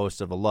dumb and the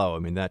lowest of the low. I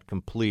mean, that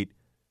complete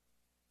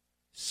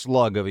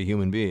slug of a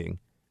human being.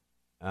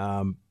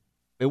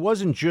 It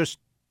wasn't just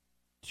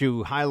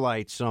to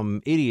highlight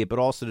some idiot, but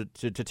also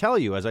to tell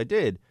you, as I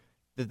did,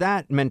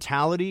 that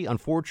mentality,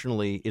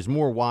 unfortunately, is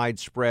more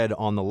widespread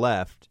on the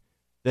left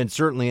than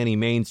certainly any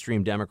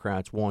mainstream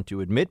Democrats want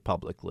to admit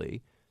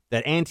publicly.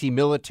 That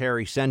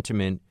anti-military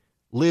sentiment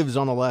lives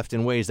on the left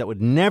in ways that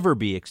would never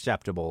be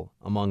acceptable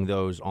among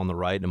those on the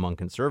right and among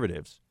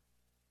conservatives.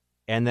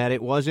 And that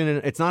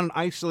it's not an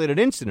isolated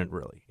incident,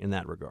 really, in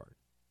that regard.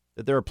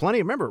 That there are plenty.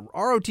 Remember,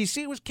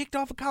 ROTC was kicked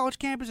off of college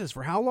campuses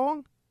for how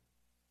long?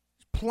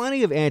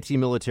 Plenty of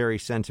anti-military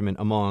sentiment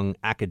among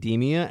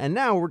academia, and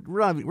now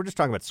we're just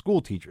talking about school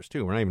teachers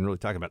too. We're not even really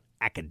talking about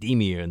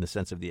academia in the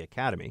sense of the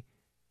academy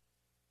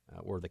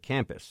or the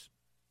campus.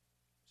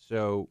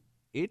 So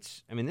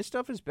this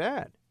stuff is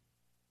bad.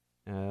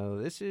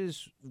 This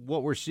is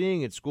what we're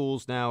seeing at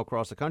schools now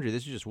across the country.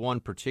 This is just one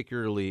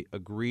particularly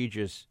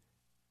egregious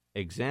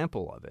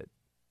example of it,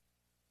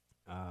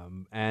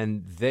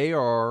 and they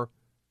are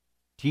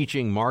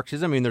teaching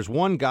Marxism. I mean, there's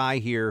one guy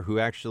here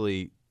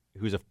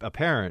who's a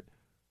parent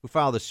who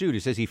filed a suit. He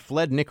says he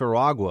fled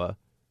Nicaragua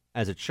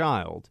as a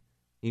child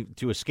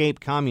to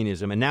escape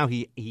communism, and now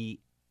he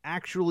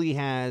actually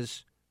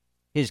has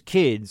his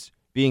kids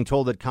being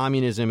told that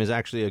communism is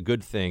actually a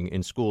good thing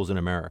in schools in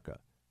America.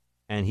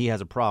 And he has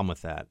a problem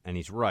with that, and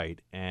he's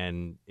right.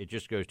 And it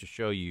just goes to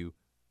show you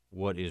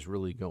what is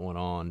really going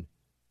on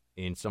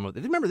in some of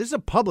the... Remember, this is a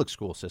public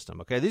school system,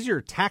 okay? These are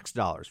your tax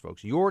dollars,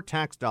 folks. Your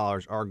tax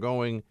dollars are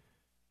going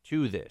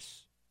to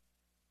this.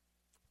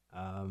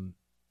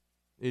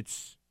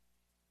 It's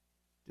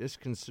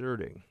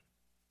disconcerting.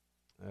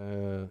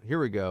 Here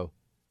we go.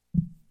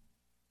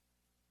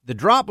 The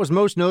drop was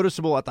most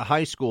noticeable at the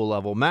high school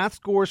level. Math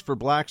scores for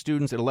black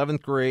students at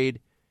 11th grade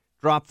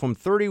dropped from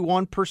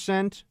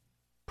 31%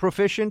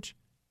 proficient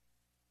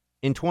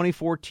in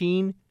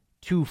 2014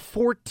 to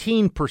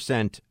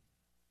 14%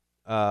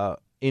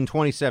 in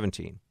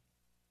 2017.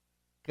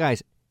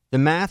 Guys, the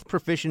math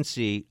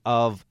proficiency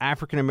of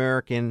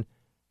African-American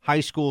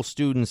high school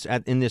students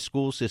in this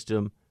school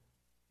system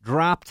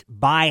dropped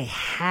by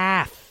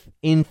half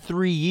in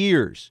 3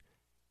 years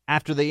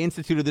after they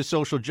instituted this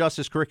social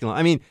justice curriculum.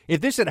 I mean,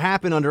 if this had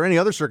happened under any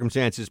other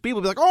circumstances, people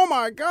would be like, oh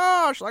my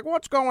gosh, like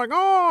what's going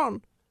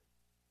on?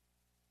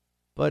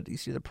 But you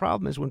see, the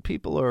problem is when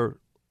people are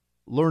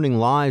learning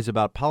lies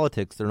about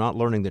politics, they're not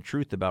learning the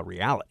truth about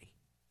reality.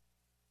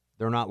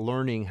 They're not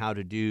learning how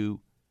to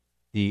do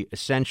the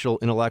essential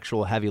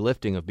intellectual heavy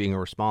lifting of being a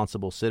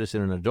responsible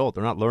citizen and adult.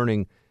 They're not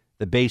learning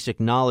the basic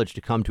knowledge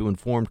to come to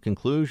informed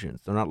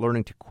conclusions. They're not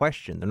learning to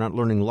question. They're not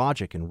learning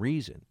logic and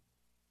reason.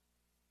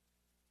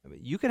 I mean,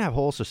 you can have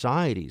whole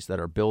societies that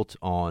are built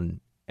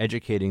on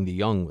educating the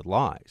young with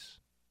lies.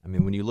 I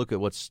mean, when you look at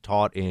what's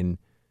taught in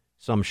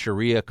some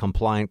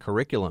Sharia-compliant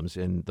curriculums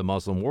in the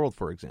Muslim world,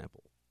 for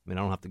example. I mean,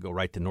 I don't have to go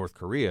right to North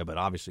Korea, but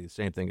obviously the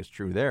same thing is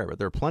true there. But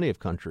there are plenty of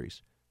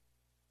countries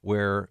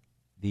where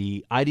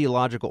the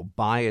ideological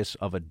bias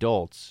of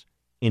adults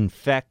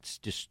infects,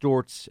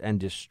 distorts, and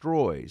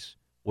destroys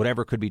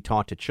whatever could be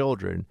taught to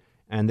children,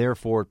 and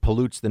therefore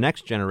pollutes the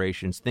next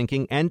generation's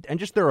thinking and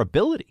just their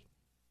ability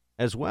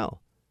as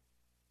well.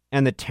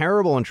 And the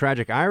terrible and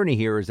tragic irony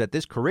here is that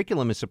this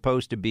curriculum is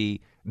supposed to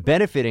be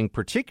benefiting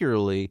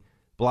particularly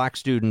black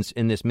students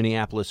in this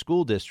Minneapolis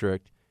school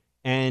district,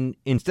 and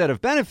instead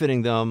of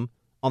benefiting them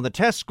on the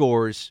test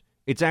scores,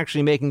 it's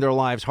actually making their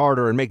lives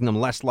harder and making them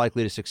less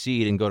likely to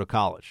succeed and go to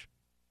college.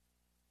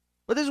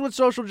 But this is what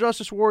social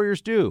justice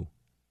warriors do.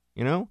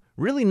 You know,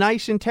 really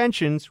nice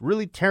intentions,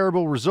 really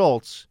terrible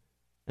results,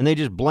 and they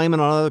just blame it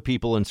on other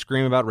people and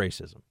scream about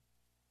racism.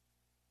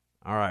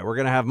 All right, we're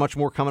going to have much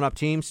more coming up,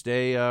 team.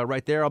 Stay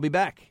right there. I'll be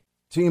back.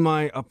 Team,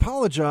 I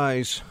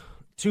apologize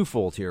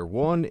twofold here.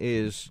 One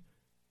is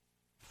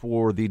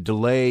for the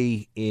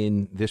delay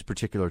in this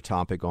particular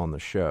topic on the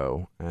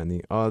show, and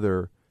the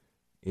other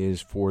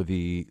is for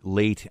the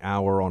late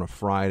hour on a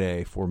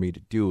Friday for me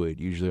to do it.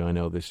 Usually I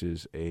know this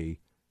is a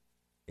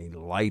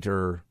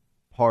lighter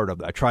part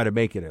of I try to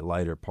make it a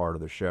lighter part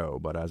of the show,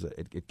 but as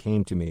it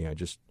came to me,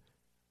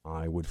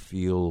 I would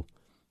feel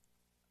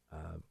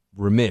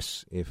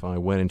remiss if I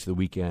went into the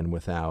weekend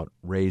without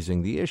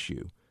raising the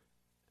issue.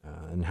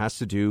 And it has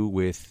to do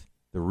with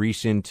the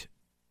recent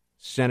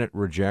Senate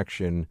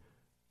rejection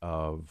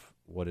of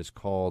what is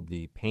called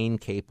the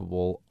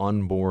Pain-Capable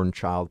Unborn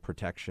Child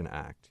Protection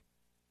Act,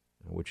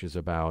 which is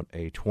about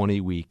a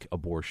 20-week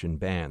abortion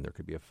ban. There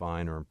could be a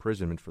fine or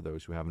imprisonment for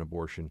those who have an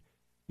abortion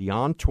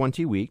beyond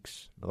 20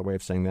 weeks. Another way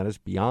of saying that is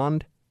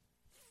beyond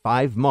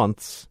 5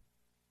 months.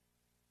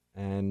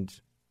 And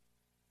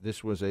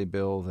this was a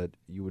bill that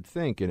you would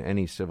think in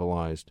any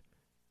civilized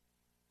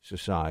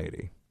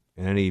society,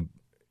 in any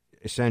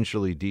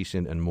essentially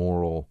decent and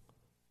moral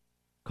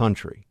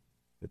country,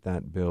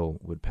 that bill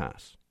would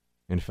pass.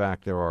 In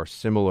fact, there are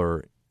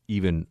similar,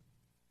 even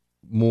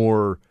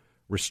more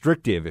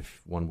restrictive,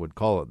 if one would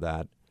call it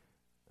that.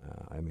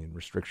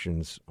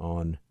 Restrictions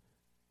on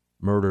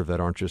murder that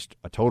aren't just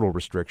a total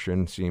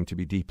restriction seem to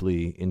be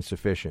deeply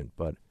insufficient.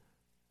 But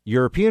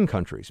European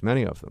countries,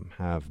 many of them,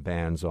 have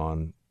bans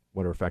on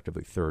what are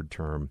effectively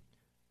third-term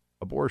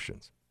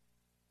abortions.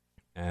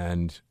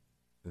 And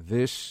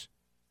this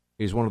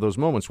is one of those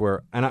moments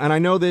where, and I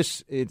know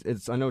this,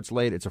 I know it's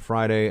late, it's a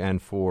Friday,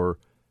 and for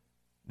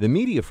the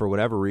media, for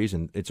whatever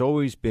reason, it's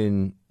always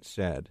been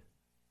said.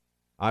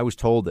 I was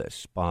told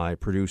this by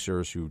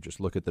producers who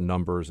just look at the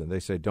numbers and they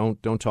say, don't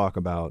talk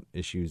about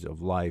issues of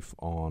life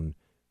on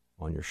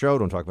your show,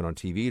 don't talk about it on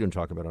TV, don't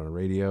talk about it on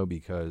radio,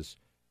 because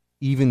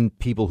even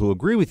people who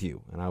agree with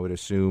you, and I would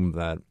assume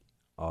that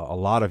a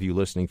lot of you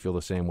listening feel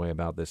the same way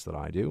about this that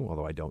I do,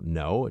 although I don't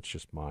know, it's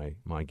just my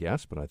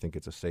guess, but I think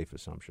it's a safe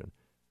assumption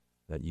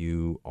that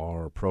you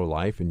are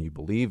pro-life and you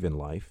believe in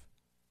life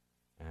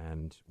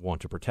and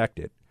want to protect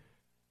it.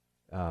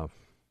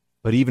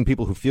 But even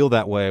people who feel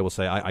that way will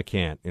say, I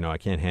can't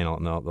handle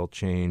it. No, they'll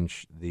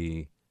change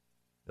the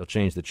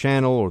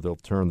channel, or they'll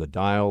turn the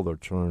dial, they'll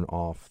turn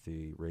off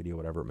the radio,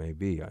 whatever it may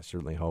be. I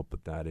certainly hope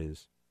that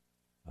is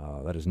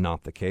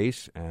not the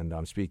case. And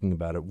I'm speaking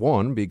about it,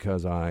 one,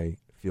 because I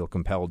feel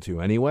compelled to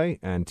anyway,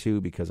 and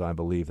two, because I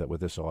believe that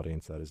with this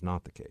audience that is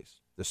not the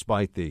case,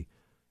 despite the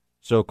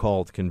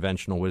so-called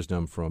conventional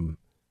wisdom from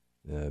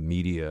the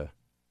media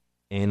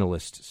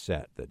analyst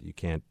set that you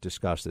can't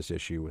discuss this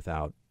issue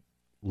without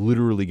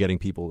literally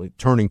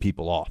turning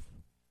people off.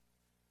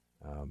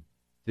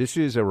 This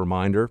is a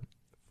reminder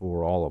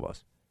for all of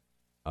us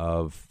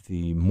of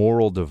the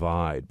moral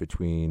divide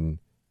between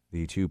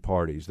the two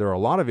parties. There are a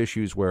lot of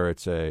issues where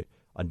it's a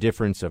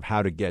difference of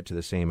how to get to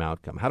the same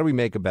outcome. How do we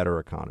make a better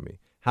economy?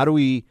 How do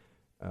we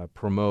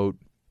promote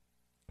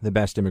the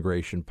best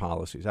immigration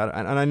policies? And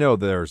I know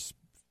there's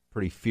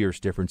pretty fierce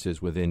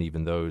differences within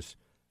even those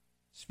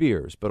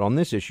spheres, but on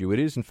this issue, it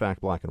is in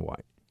fact black and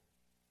white.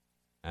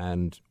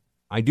 And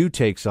I do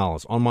take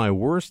solace. On my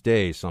worst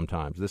days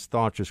sometimes, this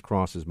thought just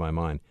crosses my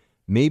mind.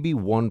 Maybe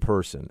one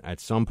person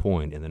at some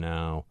point in the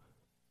now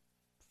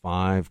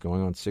 5,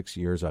 going on 6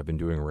 years I've been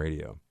doing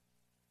radio,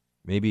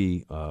 maybe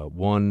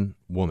one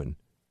woman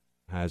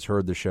has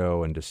heard the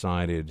show and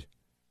decided,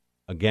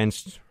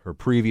 against her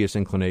previous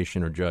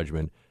inclination or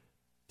judgment,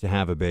 to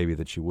have a baby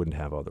that she wouldn't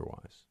have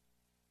otherwise.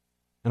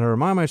 And I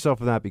remind myself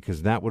of that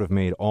because that would have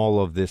made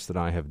all of this that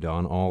I have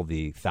done, all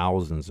the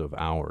thousands of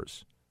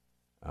hours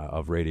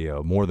of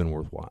radio, more than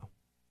worthwhile.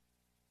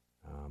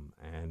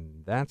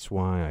 And that's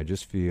why I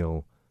just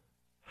feel,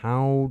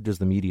 how does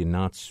the media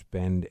not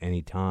spend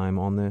any time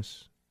on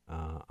this?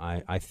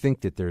 I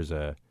think that there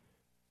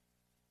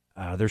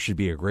should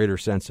be a greater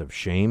sense of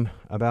shame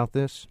about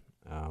this,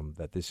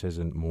 that this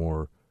isn't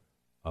more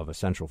of a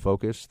central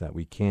focus, that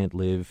we can't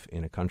live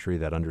in a country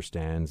that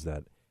understands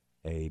that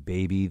a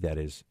baby that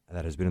has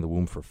been in the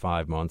womb for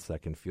 5 months,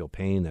 that can feel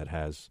pain, that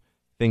has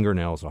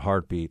fingernails, a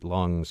heartbeat,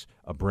 lungs,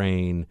 a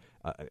brain,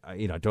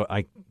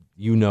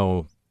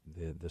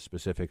 the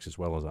specifics as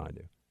well as I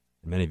do.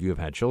 And many of you have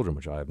had children,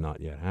 which I have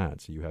not yet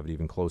had, so you have an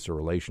even closer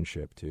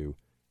relationship to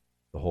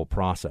the whole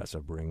process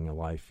of bringing a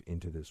life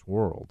into this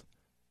world.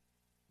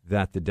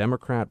 That the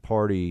Democrat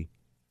Party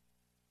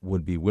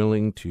would be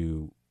willing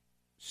to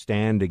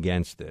stand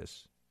against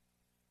this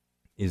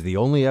is the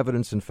only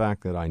evidence, in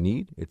fact, that I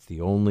need. It's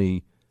the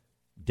only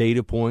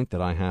data point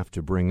that I have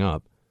to bring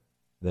up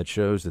that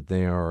shows that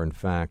they are, in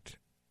fact,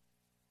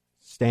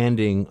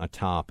 standing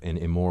atop an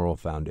immoral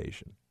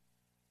foundation.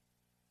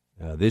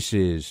 This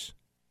is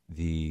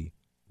the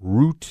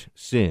root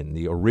sin,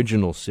 the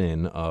original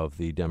sin of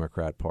the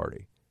Democrat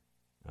Party,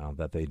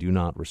 that they do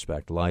not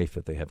respect life,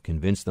 that they have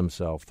convinced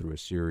themselves through a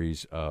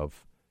series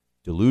of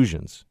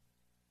delusions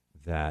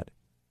that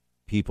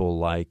people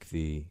like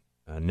the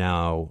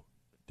now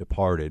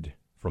departed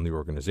from the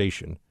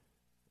organization,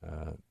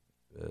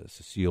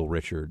 Cecile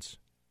Richards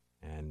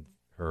and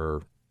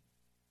her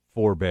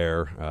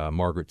forebear,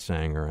 Margaret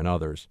Sanger and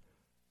others,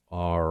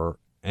 are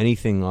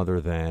anything other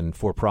than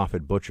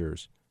for-profit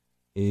butchers,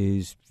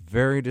 is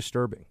very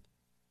disturbing.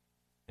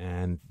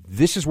 And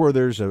this is where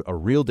there's a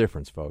real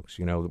difference, folks.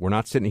 You know, we're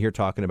not sitting here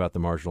talking about the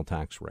marginal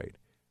tax rate.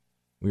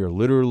 We are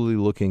literally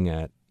looking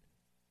at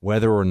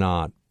whether or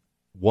not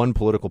one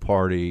political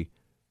party,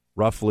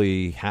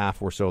 roughly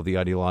half or so of the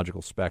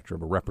ideological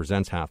spectrum, or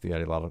represents half the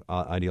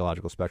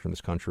ideological spectrum in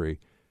this country,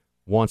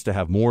 wants to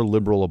have more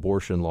liberal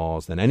abortion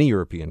laws than any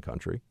European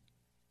country,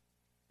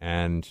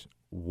 and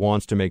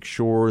wants to make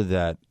sure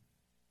that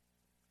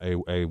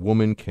a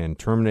woman can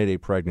terminate a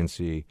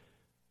pregnancy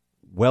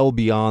well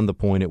beyond the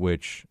point at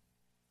which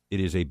it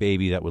is a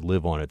baby that would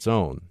live on its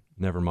own,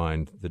 never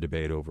mind the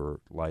debate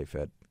over life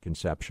at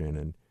conception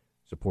and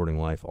supporting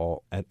life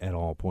at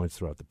all points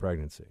throughout the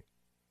pregnancy.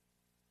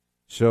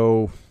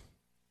 So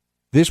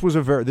this was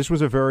a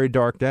very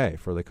dark day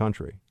for the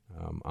country.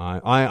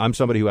 I'm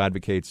somebody who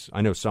advocates,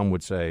 I know some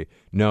would say,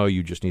 no,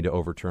 you just need to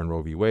overturn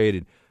Roe v.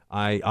 Wade.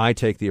 I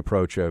take the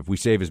approach of we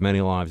save as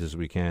many lives as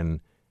we can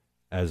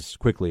as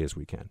quickly as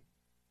we can.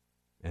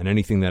 And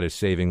anything that is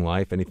saving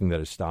life, anything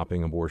that is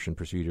stopping abortion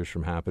procedures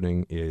from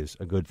happening is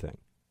a good thing.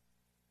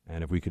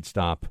 And if we could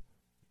stop,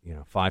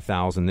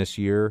 5,000 this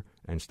year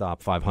and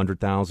stop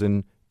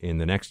 500,000 in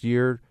the next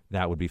year,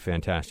 that would be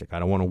fantastic. I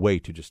don't want to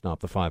wait to just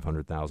stop the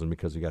 500,000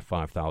 because we got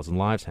 5,000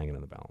 lives hanging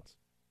in the balance.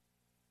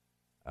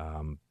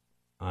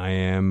 I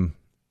am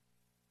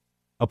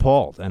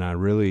appalled, and I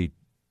really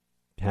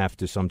have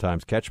to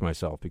sometimes catch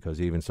myself because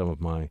even some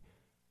of my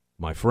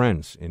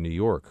friends in New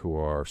York who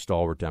are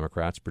stalwart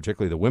Democrats,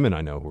 particularly the women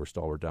I know who are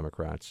stalwart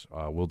Democrats,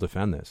 will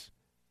defend this.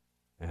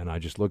 And I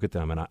just look at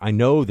them, and I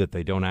know that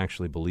they don't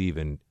actually believe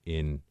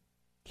in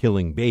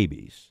killing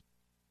babies.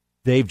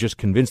 They've just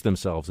convinced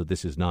themselves that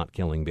this is not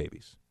killing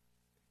babies,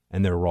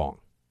 and they're wrong.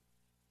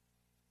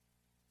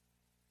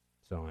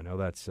 So I know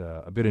that's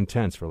a bit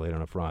intense for late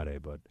on a Friday,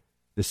 but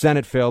the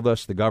Senate failed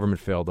us, the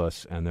government failed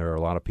us, and there are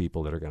a lot of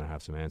people that are going to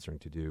have some answering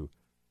to do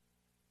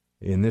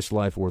in this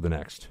life or the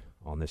next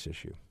on this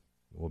issue.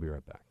 We'll be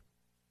right back.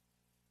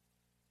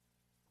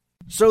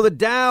 So the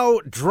Dow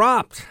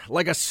dropped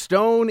like a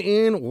stone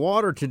in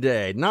water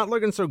today. Not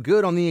looking so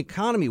good on the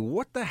economy.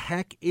 What the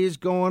heck is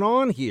going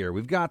on here?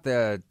 We've got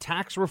the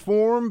tax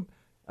reform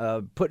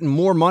putting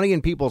more money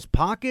in people's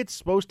pockets.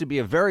 Supposed to be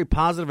a very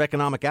positive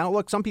economic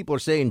outlook. Some people are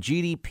saying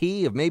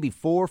GDP of maybe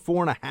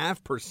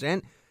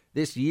 4.5%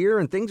 this year,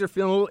 and things are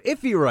feeling a little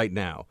iffy right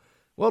now.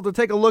 Well, to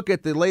take a look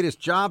at the latest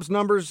jobs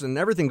numbers and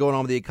everything going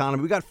on with the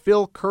economy, we got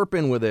Phil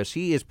Kerpen with us.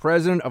 He is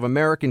president of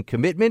American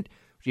Commitment,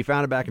 which he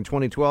founded back in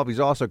 2012. He's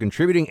also a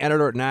contributing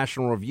editor at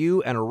National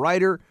Review and a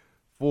writer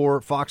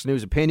for Fox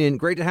News Opinion.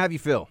 Great to have you,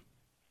 Phil.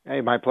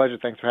 Hey, my pleasure.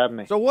 Thanks for having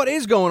me. So what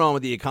is going on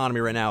with the economy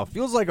right now? It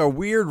feels like a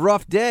weird,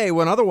 rough day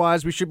when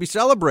otherwise we should be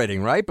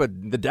celebrating, right?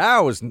 But the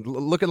Dow is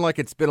looking like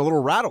it's been a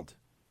little rattled.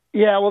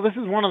 Yeah, well, this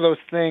is one of those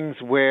things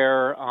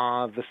where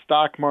the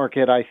stock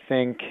market, I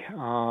think,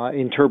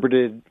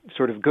 interpreted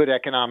sort of good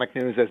economic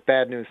news as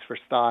bad news for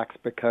stocks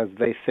because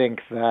they think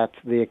that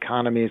the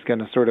economy is going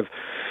to sort of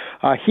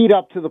heat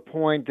up to the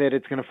point that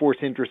it's going to force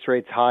interest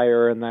rates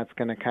higher, and that's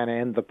going to kind of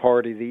end the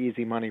party, the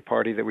easy money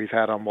party that we've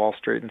had on Wall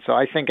Street. And so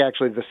I think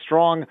actually the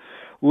strong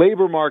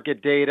labor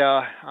market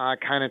data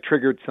kind of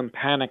triggered some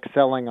panic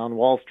selling on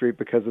Wall Street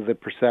because of the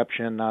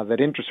perception that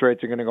interest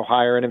rates are going to go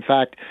higher. And in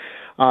fact,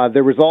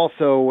 there was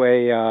also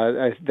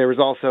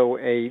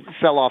a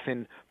sell-off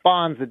in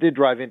bonds that did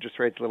drive interest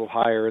rates a little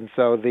higher. And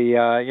so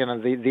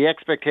the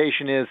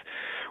expectation is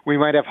we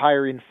might have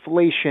higher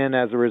inflation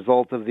as a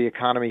result of the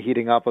economy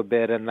heating up a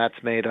bit, and that's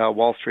made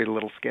Wall Street a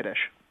little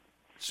skittish.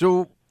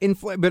 So,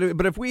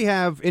 but if we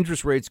have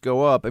interest rates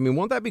go up, I mean,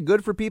 won't that be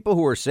good for people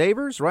who are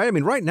savers, right? I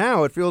mean, right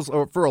now it feels,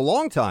 or for a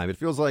long time, it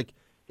feels like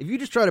if you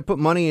just try to put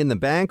money in the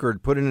bank or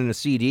put it in a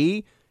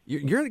CD,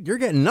 you're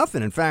getting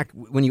nothing. In fact,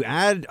 when you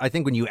add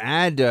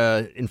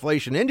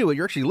inflation into it,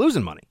 you're actually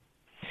losing money.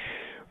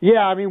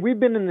 Yeah, I mean, we've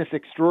been in this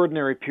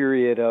extraordinary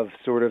period of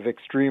sort of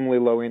extremely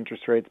low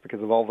interest rates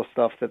because of all the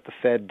stuff that the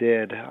Fed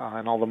did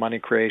and all the money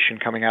creation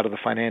coming out of the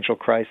financial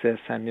crisis.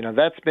 And,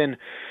 that's been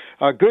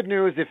good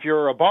news if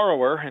you're a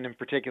borrower, and in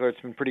particular, it's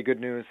been pretty good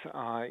news,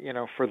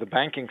 for the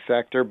banking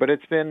sector. But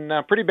it's been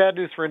pretty bad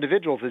news for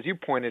individuals, as you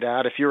pointed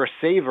out. If you're a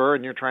saver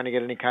and you're trying to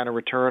get any kind of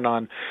return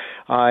on,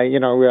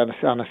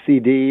 on a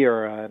CD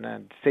or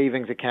a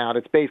savings account,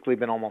 it's basically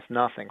been almost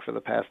nothing for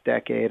the past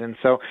decade. And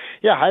so,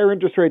 yeah, higher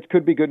interest rates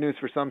could be good news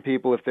for some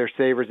people if they're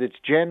savers. It's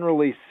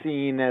generally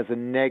seen as a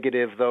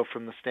negative, though,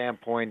 from the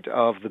standpoint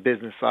of the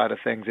business side of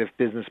things. If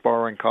business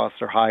borrowing costs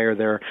are higher,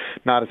 there are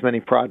not as many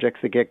projects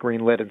that get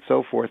greenlit and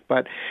so forth.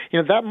 But,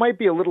 that might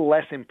be a little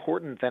less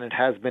important than it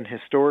has been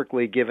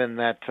historically, given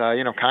that,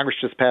 Congress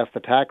just passed the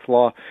tax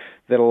law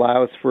that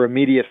allows for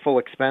immediate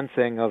full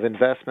expensing of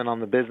investment on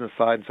the business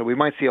side. So we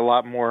might see a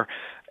lot more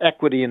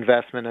equity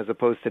investment as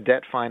opposed to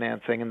debt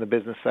financing in the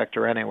business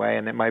sector anyway,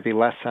 and it might be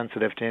less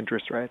sensitive to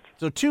interest rates.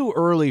 So too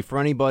early for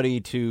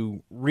anybody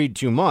to read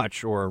too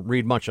much or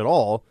read much at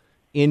all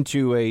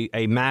into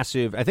a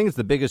massive, I think it's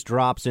the biggest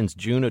drop since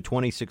June of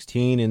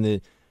 2016 in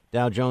the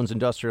Dow Jones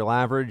Industrial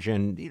Average.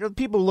 And,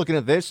 people looking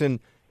at this and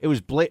it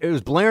was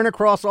blaring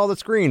across all the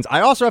screens.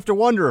 I also have to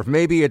wonder if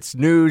maybe it's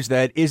news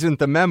that isn't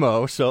the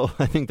memo. So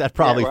I think that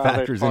probably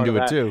factors into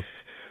it too.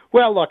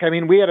 Well, look, I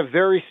mean, we had a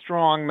very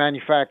strong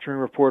manufacturing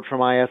report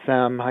from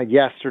ISM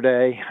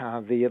yesterday.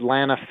 The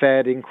Atlanta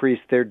Fed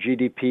increased their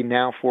GDP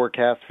now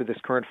forecast for this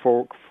current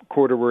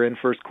quarter we're in,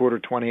 first quarter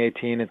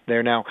 2018.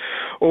 They're now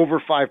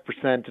over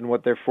 5% in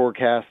what they're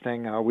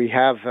forecasting. We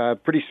have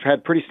had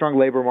pretty strong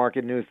labor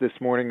market news this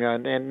morning,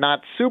 and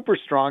not super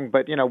strong,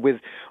 but with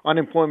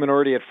unemployment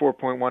already at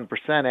 4.1%,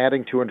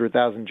 adding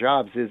 200,000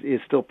 jobs is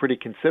still pretty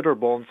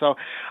considerable. And so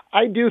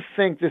I do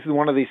think this is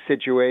one of these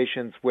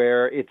situations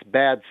where it's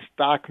bad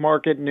stock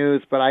market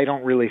news, but I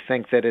don't really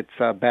think that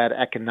it's bad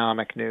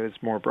economic news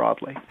more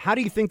broadly. How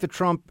do you think the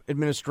Trump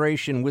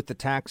administration, with the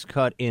tax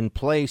cut in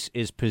place,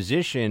 is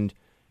positioned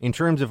in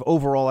terms of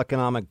overall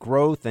economic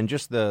growth and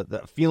just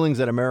the feelings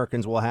that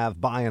Americans will have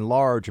by and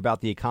large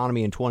about the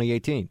economy in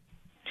 2018?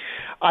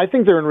 I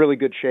think they're in really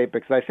good shape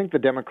because I think the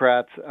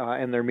Democrats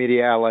and their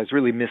media allies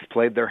really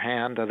misplayed their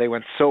hand. They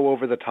went so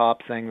over the top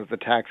saying that the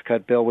tax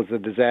cut bill was a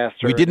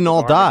disaster. We didn't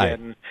all die.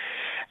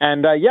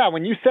 And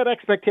when you set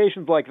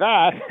expectations like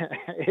that,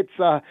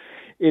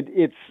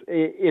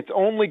 it's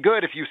only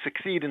good if you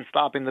succeed in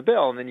stopping the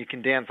bill, and then you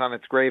can dance on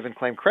its grave and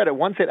claim credit.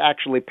 Once it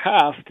actually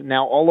passed,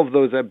 now all of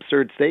those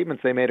absurd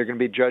statements they made are going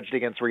to be judged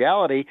against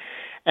reality.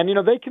 And,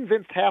 they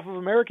convinced half of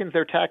Americans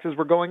their taxes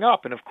were going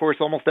up. And, of course,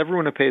 almost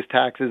everyone who pays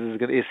taxes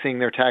is seeing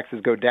their taxes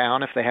go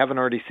down. If they haven't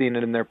already seen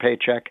it in their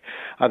paycheck,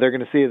 they're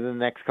going to see it in the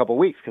next couple of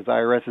weeks because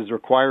IRS is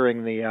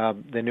requiring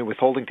the new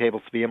withholding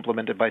tables to be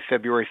implemented by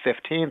February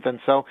 15th. And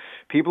so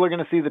people are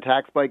going to see the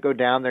tax bite go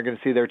down. They're going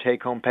to see their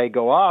take-home pay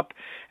go up.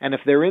 And if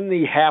they're in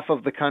the half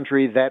of the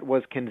country that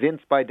was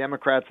convinced by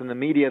Democrats and the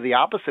media the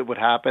opposite would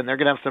happen, they're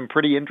going to have some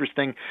pretty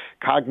interesting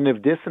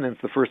cognitive dissonance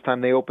the first time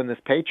they open this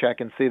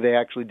paycheck and see they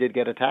actually did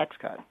get a tax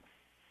cut.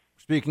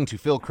 Speaking to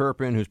Phil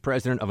Kerpen, who's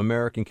president of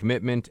American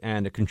Commitment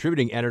and a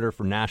contributing editor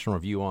for National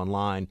Review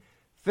Online.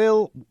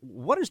 Phil,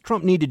 what does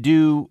Trump need to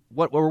do,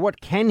 what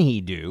can he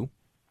do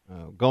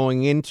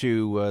going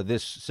into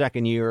this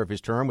second year of his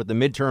term, with the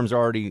midterms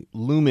already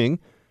looming,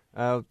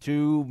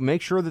 to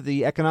make sure that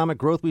the economic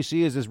growth we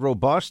see is as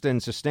robust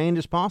and sustained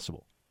as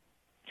possible?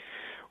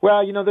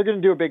 Well, they're going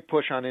to do a big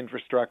push on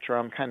infrastructure.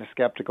 I'm kind of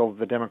skeptical that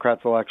the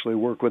Democrats will actually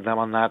work with them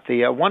on that.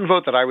 The one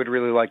vote that I would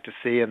really like to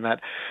see, and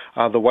that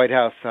the White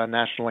House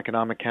National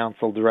Economic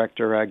Council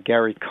Director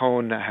Gary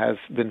Cohn has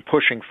been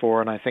pushing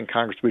for, and I think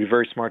Congress would be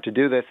very smart to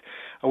do this,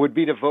 would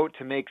be to vote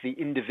to make the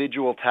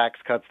individual tax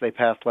cuts they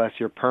passed last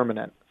year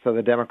permanent. So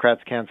the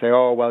Democrats can't say,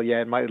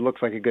 it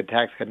looks like a good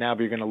tax cut now, but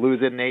you're going to lose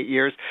it in 8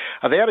 years.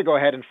 They ought to go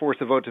ahead and force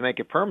a vote to make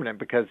it permanent,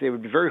 because it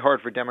would be very hard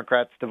for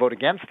Democrats to vote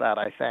against that,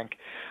 I think,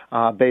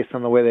 based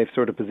on the way they've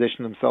sort of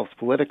positioned themselves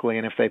politically.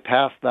 And if they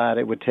passed that,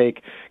 it would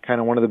take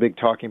kind of one of the big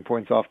talking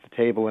points off the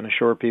table and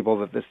assure people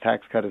that this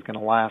tax cut is going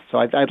to last. So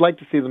I'd like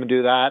to see them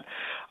do that.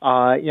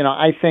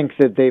 I think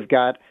that they've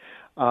got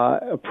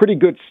a pretty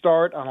good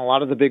start on a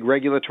lot of the big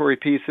regulatory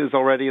pieces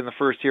already in the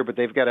first year, but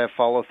they've got to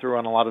follow through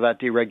on a lot of that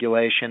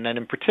deregulation. And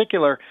in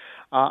particular,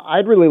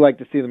 I'd really like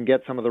to see them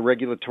get some of the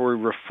regulatory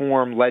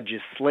reform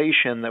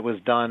legislation that was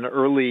done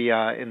early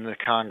in the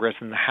Congress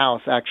and the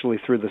House actually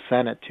through the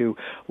Senate to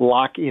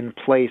lock in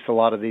place a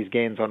lot of these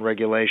gains on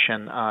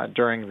regulation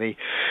during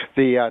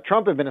the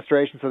Trump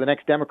administration, so the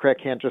next Democrat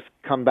can't just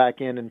come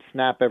back in and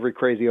snap every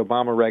crazy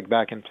Obama reg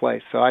back in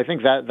place. So I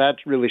think that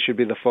really should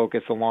be the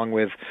focus, along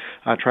with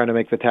trying to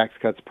make the tax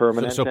cuts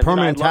permanent. So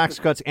permanent tax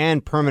cuts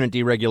and permanent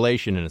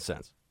deregulation in a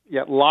sense.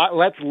 Yeah,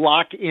 let's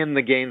lock in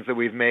the gains that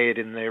we've made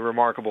in the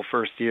remarkable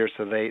first year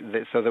so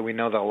that we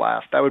know they'll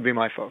last. That would be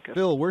my focus.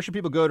 Phil, where should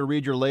people go to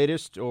read your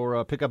latest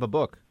or pick up a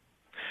book?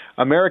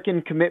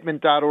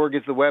 AmericanCommitment.org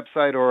is the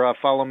website, or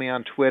follow me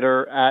on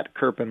Twitter at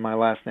Kerpen, my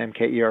last name,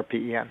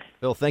 Kerpen.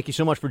 Phil, thank you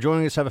so much for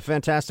joining us. Have a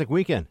fantastic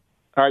weekend.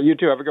 All right, you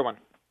too. Have a good one.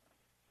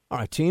 All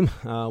right, team,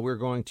 we're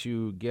going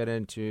to get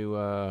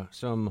into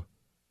some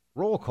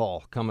roll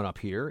call coming up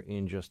here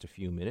in just a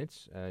few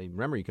minutes.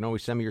 Remember, you can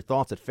always send me your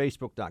thoughts at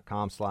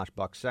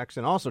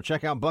facebook.com/BuckSexton. Also,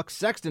 check out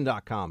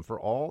BuckSexton.com for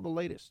all the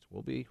latest.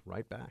 We'll be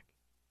right back.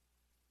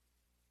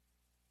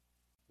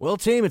 Well,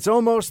 team, it's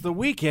almost the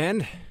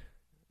weekend,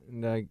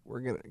 and we're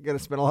gonna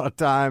spend a lot of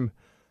time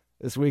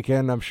this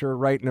weekend, I'm sure,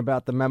 writing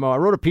about the memo. I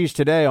wrote a piece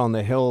today on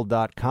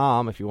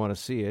thehill.com, if you want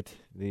to see it,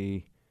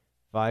 the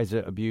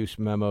FISA abuse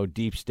memo,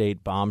 deep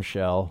state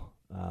bombshell.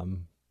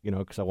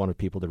 Because I wanted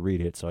people to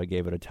read it, so I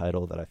gave it a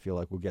title that I feel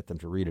like will get them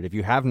to read it. If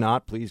you have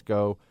not, please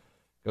go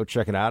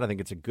check it out. I think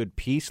it's a good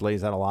piece,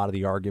 lays out a lot of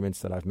the arguments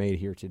that I've made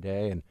here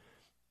today, and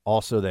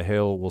also The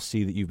Hill will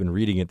see that you've been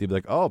reading it. They'll be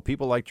like, oh,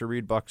 people like to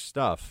read Buck's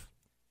stuff.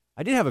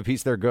 I did have a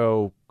piece there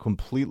go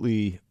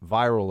completely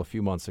viral a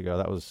few months ago.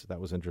 That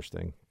was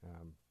interesting.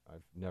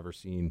 I've never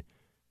seen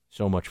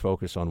so much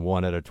focus on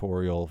one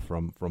editorial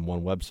from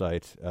one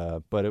website,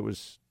 but it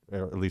was,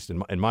 at least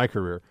in my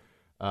career,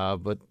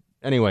 but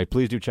anyway,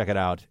 please do check it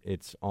out.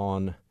 It's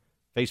on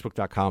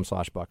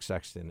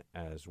Facebook.com/BuckSexton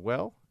as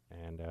well.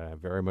 And I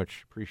very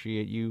much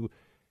appreciate you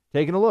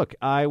taking a look.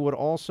 I would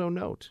also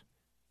note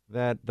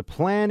that the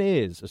plan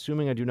is,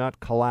 assuming I do not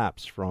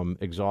collapse from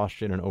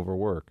exhaustion and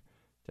overwork,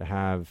 to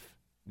have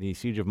the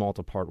Siege of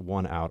Malta Part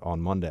 1 out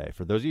on Monday.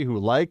 For those of you who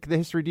like the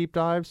history deep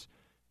dives,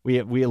 we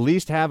at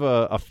least have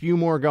a few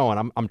more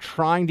going. I'm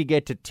trying to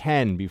get to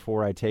 10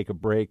 before I take a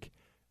break.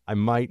 I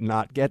might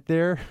not get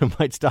there. I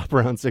might stop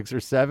around 6 or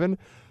 7.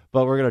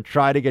 But we're going to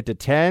try to get to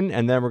 10,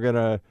 and then we're going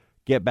to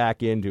get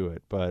back into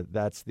it. But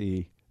that's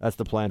the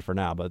plan for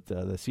now. But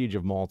the Siege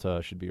of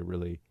Malta should be a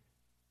really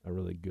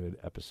good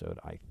episode,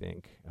 I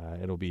think.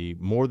 It'll be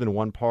more than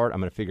one part. I'm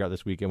going to figure out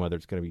this weekend whether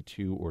it's going to be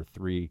 2 or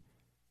 3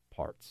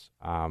 parts.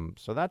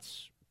 So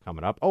that's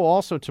coming up. Oh,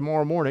 also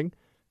tomorrow morning,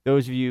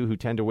 those of you who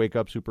tend to wake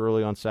up super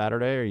early on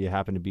Saturday, or you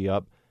happen to be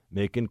up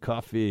making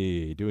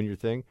coffee, doing your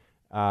thing,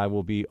 I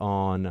will be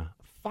on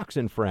Fox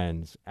and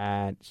Friends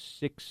at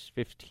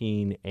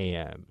 6:15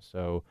 a.m.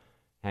 So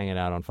hanging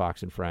out on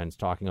Fox and Friends,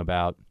 talking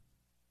about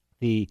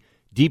the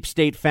deep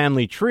state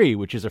family tree,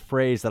 which is a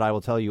phrase that I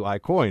will tell you I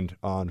coined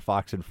on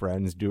Fox and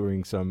Friends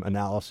doing some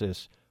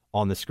analysis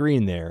on the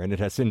screen there. And it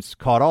has since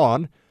caught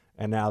on,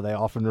 and now they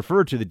often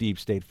refer to the deep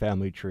state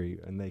family tree,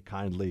 and they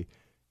kindly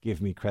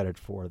give me credit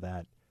for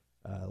that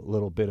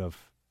little bit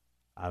of,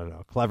 I don't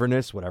know,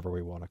 cleverness, whatever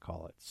we want to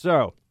call it.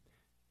 So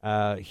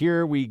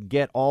here we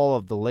get all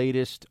of the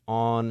latest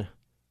on,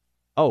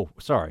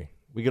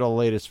 we get all the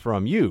latest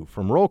from you,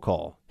 from Roll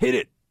Call. Hit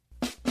it.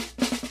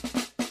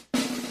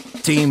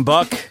 Team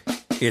Buck,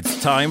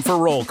 it's time for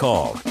Roll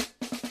Call.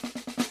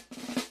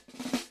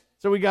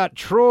 So we got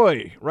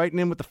Troy writing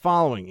in with the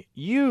following.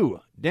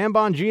 You, Dan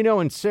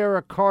Bongino and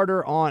Sarah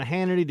Carter on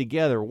Hannity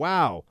together.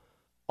 Wow.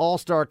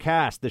 All-star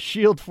cast. The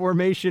Shield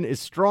formation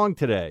is strong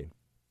today.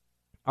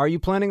 Are you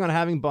planning on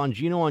having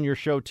Bongino on your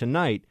show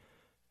tonight?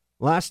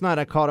 Last night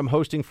I caught him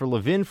hosting for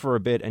Levin for a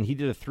bit, and he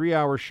did a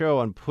 3-hour show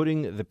on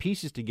putting the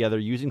pieces together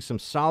using some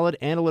solid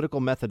analytical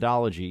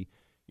methodology,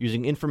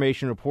 using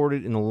information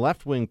reported in the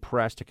left-wing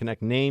press to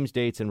connect names,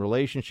 dates, and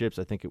relationships.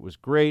 I think it was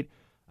great.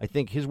 I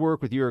think his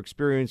work with your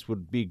experience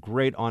would be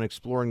great on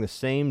exploring the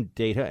same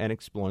data and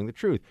exploring the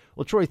truth.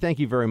 Well, Troy, thank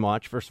you very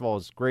much. First of all,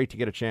 it's great to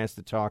get a chance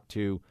to talk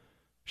to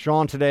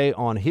Sean today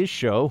on his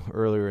show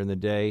earlier in the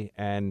day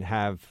and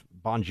have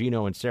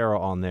Bongino and Sarah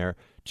on there.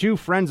 Two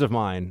friends of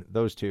mine,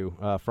 those two,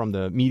 from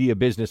the media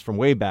business from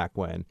way back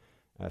when.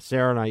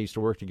 Sarah and I used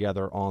to work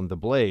together on The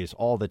Blaze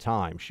all the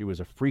time. She was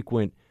a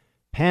frequent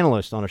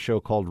panelist on a show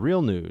called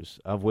Real News,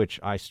 of which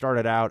I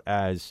started out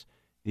as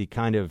the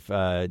kind of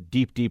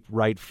deep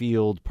right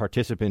field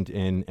participant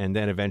in, and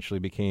then eventually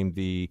became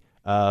the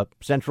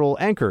central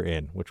anchor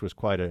in, which was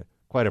quite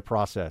a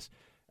process.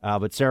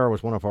 But Sarah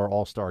was one of our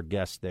all-star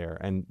guests there,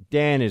 and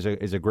Dan is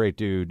a great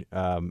dude,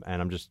 and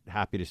I'm just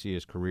happy to see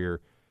his career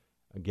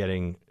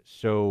getting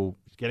so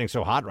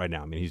hot right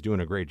now. I mean, he's doing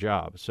a great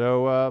job.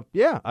 So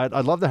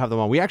I'd love to have them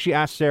on. We actually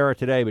asked Sarah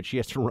today, but she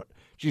has to run.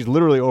 She's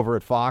literally over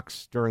at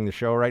Fox during the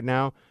show right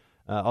now.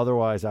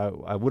 Otherwise,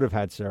 I would have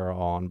had Sarah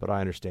on, but I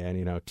understand,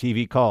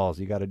 TV calls,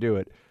 you got to do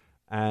it.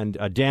 And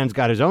Dan's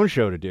got his own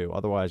show to do.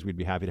 Otherwise, we'd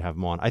be happy to have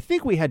him on. I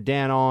think we had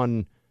Dan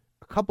on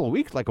a couple of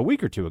weeks, like a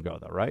week or two ago,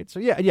 though, right? So,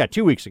 yeah,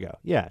 2 weeks ago.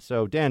 Yeah,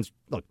 so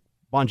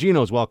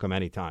Bongino's welcome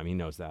anytime. He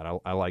knows that.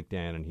 I like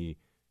Dan, and he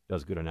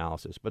does good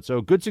analysis. But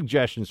so good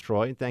suggestions,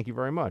 Troy. Thank you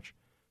very much.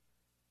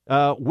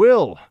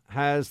 Will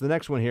has the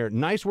next one here.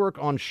 Nice work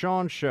on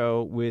Sean's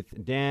show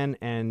with Dan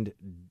and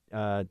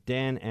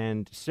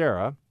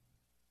Sarah.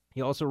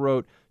 He also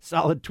wrote,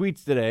 solid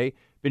tweets today,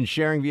 been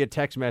sharing via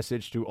text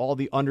message to all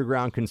the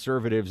underground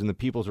conservatives in the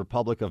People's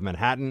Republic of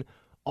Manhattan.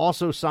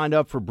 Also signed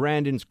up for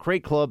Brandon's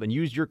Crate Club and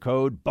used your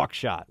code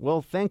Buckshot.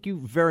 Well, thank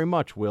you very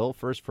much, Will,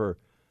 first for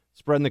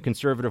spreading the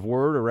conservative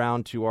word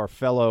around to our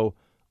fellow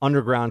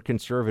underground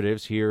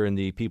conservatives here in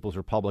the People's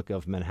Republic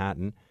of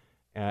Manhattan,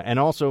 and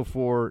also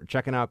for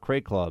checking out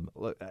Crate Club.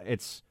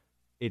 It's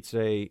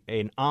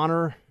an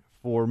honor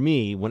for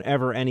me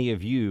whenever any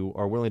of you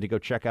are willing to go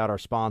check out our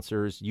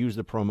sponsors, use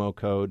the promo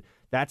code.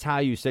 That's how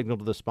you signal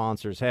to the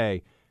sponsors,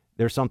 hey,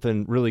 there's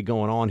something really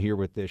going on here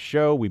with this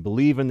show. We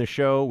believe in the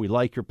show. We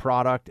like your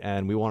product,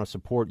 and we want to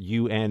support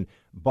you and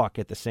Buck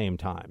at the same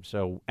time.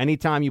 So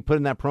anytime you put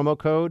in that promo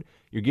code,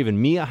 you're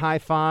giving me a high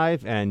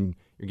five, and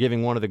you're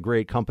giving one of the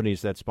great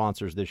companies that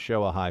sponsors this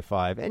show a high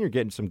five, and you're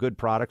getting some good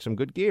products, some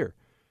good gear.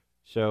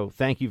 So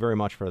thank you very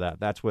much for that.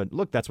 That's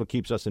what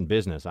keeps us in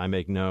business. I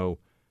make no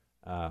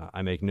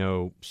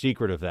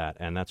secret of that,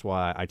 and that's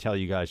why I tell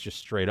you guys just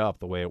straight up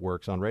the way it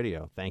works on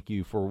radio. Thank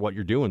you for what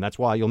you're doing. That's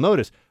why you'll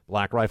notice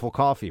Black Rifle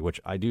Coffee, which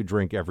I do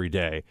drink every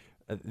day.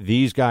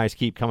 These guys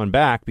keep coming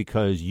back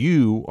because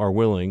you are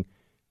willing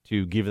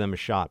to give them a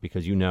shot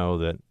because you know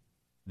that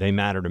they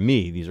matter to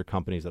me. These are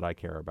companies that I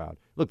care about.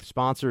 Look, the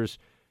sponsors,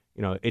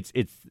 this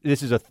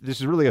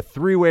is really a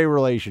three-way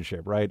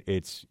relationship, right?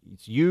 It's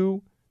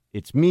you,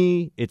 it's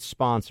me, it's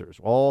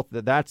sponsors.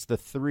 That's the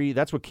three.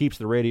 That's what keeps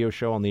the radio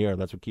show on the air.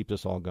 That's what keeps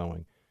us all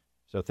going.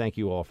 So thank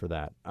you all for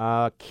that.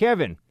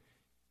 Kevin,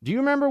 do you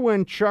remember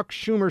when Chuck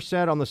Schumer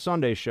said on the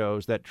Sunday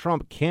shows that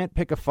Trump can't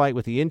pick a fight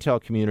with the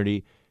intel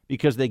community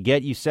because they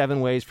get you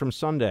 7 ways from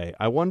Sunday?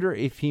 I wonder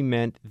if he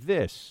meant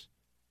this.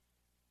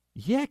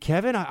 Yeah,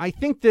 Kevin, I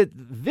think that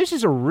this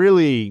is a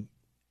really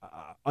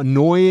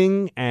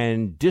annoying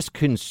and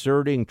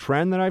disconcerting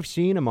trend that I've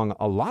seen among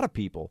a lot of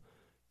people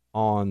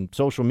on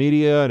social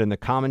media and in the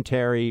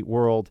commentary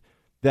world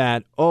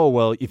that,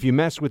 if you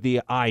mess with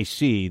the IC,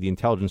 the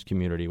intelligence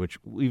community, which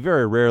we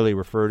very rarely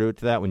refer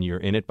to that when you're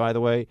in it, by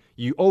the way,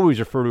 you always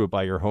refer to it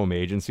by your home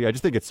agency. I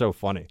just think it's so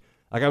funny.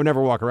 Like, I would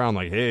never walk around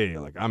like, hey,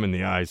 like I'm in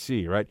the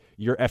IC, right?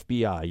 You're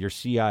FBI, you're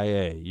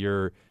CIA,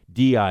 you're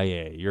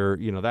DIA,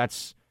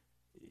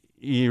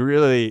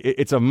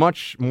 it's a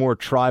much more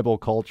tribal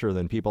culture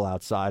than people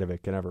outside of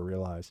it can ever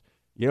realize.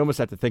 You almost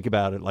have to think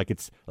about it like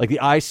it's like the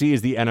IC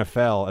is the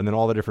NFL, and then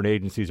all the different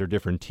agencies are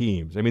different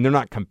teams. I mean, they're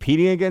not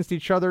competing against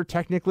each other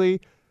technically,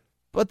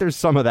 but there's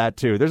some of that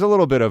too. There's a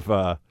little bit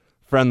of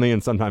friendly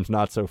and sometimes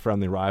not so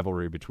friendly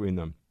rivalry between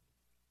them.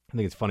 I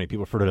think it's funny.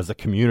 People refer to it as a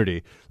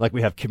community, like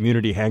we have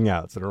community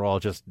hangouts that are all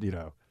just,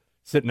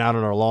 sitting out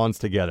on our lawns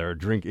together,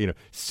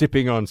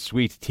 sipping on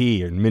sweet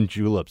tea and mint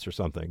juleps or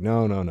something.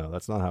 No,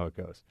 that's not how it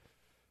goes.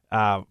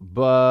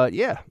 But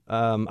yeah,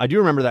 I do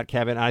remember that,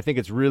 Kevin. I think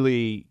it's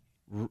really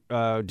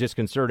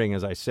disconcerting,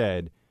 as I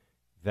said,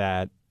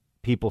 that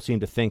people seem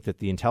to think that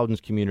the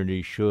intelligence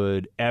community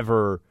should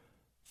ever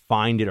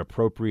find it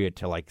appropriate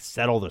to, like,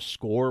 settle the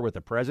score with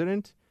the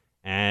president.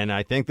 And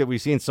I think that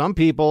we've seen some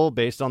people,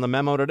 based on the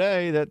memo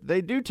today, that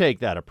they do take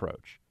that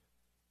approach.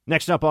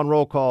 Next up on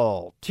roll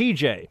call,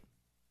 TJ.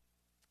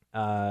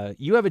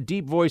 You have a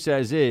deep voice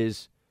as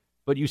is,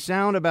 but you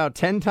sound about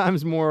 10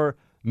 times more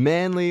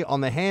manly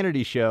on the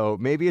Hannity show.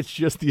 Maybe it's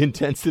just the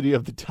intensity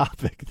of the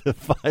topic, the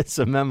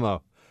FISA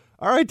memo.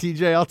 All right,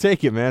 TJ, I'll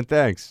take it, man.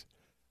 Thanks.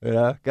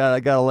 I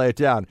gotta lay it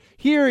down.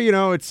 Here,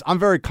 I'm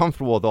very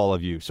comfortable with all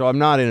of you, so I'm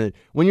not in it.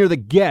 When you're the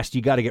guest,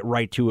 you got to get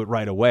right to it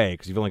right away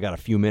because you've only got a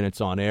few minutes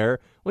on air.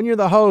 When you're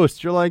the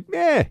host, you're like,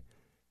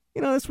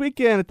 this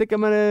weekend I think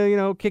I'm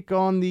gonna, kick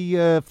on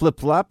the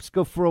flip-flops,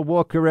 go for a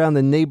walk around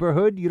the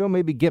neighborhood,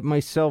 maybe get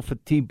myself a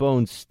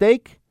T-bone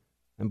steak,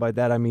 and by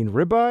that I mean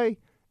ribeye,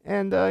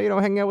 and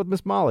hang out with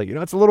Miss Molly.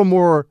 It's a little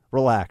more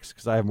relaxed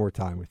because I have more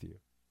time with you.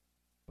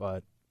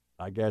 But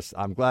I guess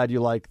I'm glad you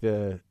like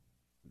the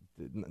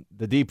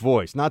deep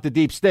voice, not the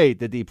deep state,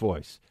 the deep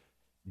voice.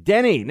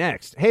 Denny,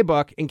 next. Hey,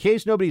 Buck, in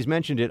case nobody's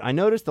mentioned it, I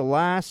noticed the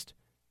last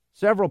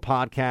several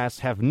podcasts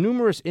have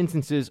numerous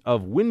instances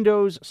of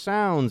Windows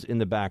sounds in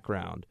the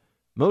background.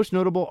 Most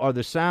notable are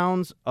the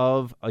sounds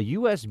of a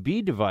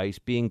USB device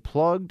being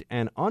plugged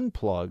and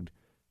unplugged.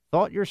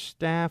 Thought your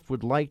staff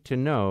would like to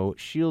know.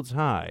 Shields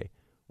high.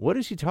 What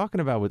is he talking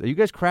about? Are you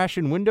guys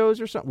crashing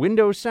Windows or something?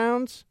 Windows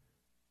sounds?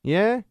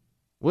 Yeah?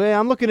 Well,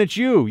 I'm looking at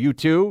you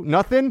two.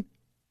 Nothing?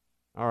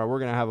 All right, we're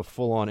going to have a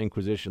full-on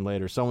inquisition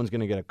later. Someone's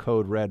going to get a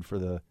code red for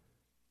the...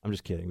 I'm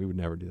just kidding. We would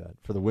never do that.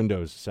 For the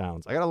Windows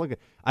sounds. I got to look at...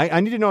 I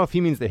need to know if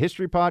he means the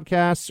history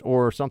podcasts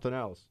or something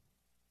else.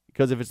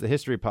 Because if it's the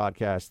history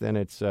podcast, then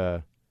it's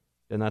then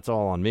that's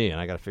all on me, and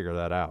I got to figure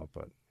that out.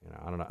 But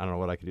I don't know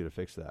what I can do to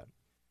fix that.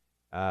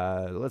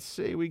 Let's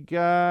see. We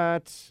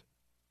got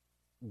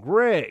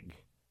Greg.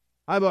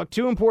 Hi, Buck.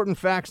 2 important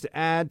facts to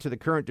add to the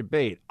current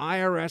debate.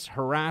 IRS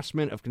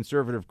harassment of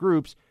conservative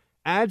groups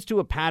adds to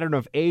a pattern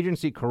of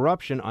agency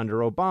corruption under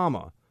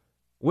Obama.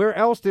 Where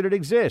else did it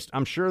exist?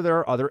 I'm sure there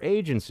are other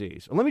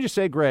agencies. And let me just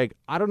say, Greg,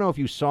 I don't know if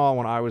you saw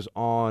when I was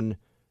on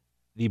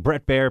the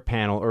Bret Baier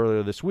panel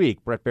earlier this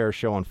week. Bret Baier's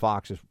show on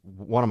Fox is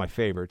one of my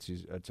favorites.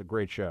 It's a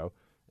great show.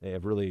 They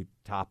have really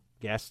top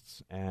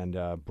guests, and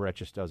Bret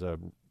just does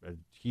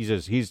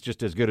he's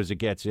just as good as it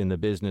gets in the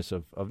business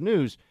of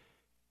news.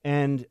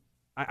 And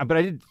but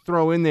I did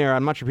throw in there,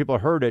 I'm not sure people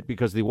heard it,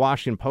 because the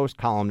Washington Post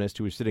columnist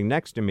who was sitting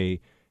next to me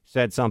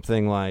said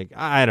something like,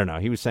 I don't know,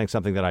 he was saying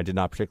something that I did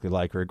not particularly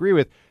like or agree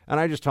with, and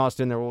I just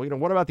tossed in there, well,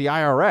 what about the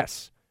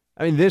IRS?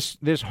 I mean,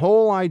 this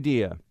whole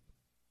idea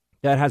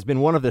that has been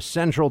one of the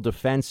central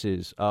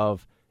defenses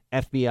of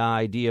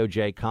FBI,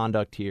 DOJ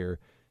conduct here,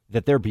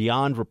 that they're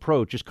beyond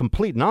reproach, is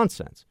complete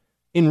nonsense.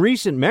 In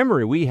recent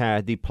memory, we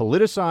had the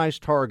politicized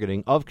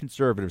targeting of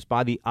conservatives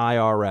by the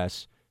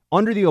IRS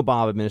under the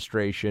Obama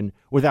administration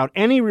without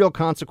any real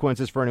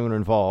consequences for anyone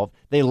involved.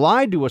 They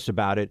lied to us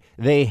about it.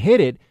 They hid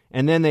it.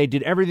 And then they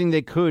did everything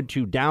they could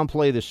to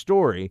downplay the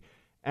story.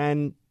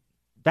 And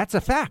that's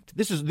a fact.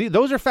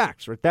 Those are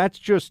facts, right? That's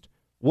just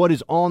what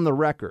is on the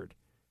record.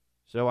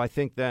 So I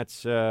think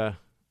that's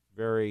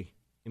very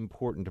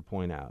important to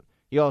point out.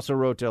 He also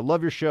wrote,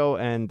 love your show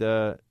and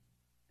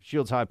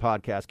Shields High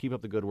podcast. Keep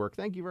up the good work.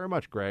 Thank you very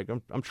much, Greg.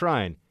 I'm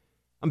trying.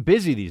 I'm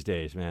busy these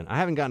days, man. I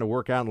haven't gotten to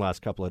work out in the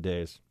last couple of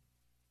days.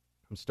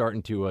 I'm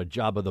starting to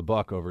Jabba the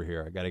Buck over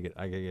here. I gotta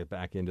get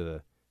back into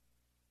the,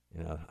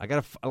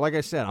 like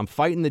I said, I'm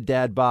fighting the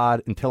dad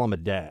bod until I'm a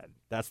dad.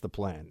 That's the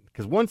plan.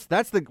 Because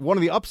that's one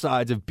of the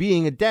upsides of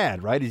being a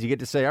dad, right? Is you get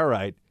to say, all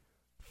right,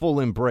 full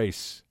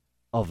embrace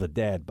of the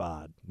dad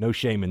bod. No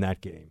shame in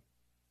that game.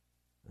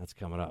 That's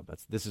coming up.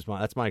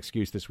 That's my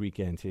excuse this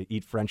weekend to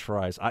eat French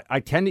fries. I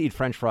tend to eat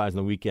French fries on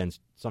the weekends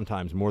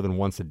sometimes more than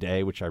once a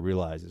day, which I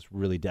realize is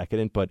really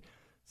decadent, but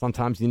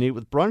sometimes you need it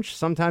with brunch.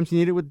 Sometimes you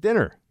need it with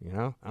dinner.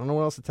 I don't know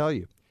what else to tell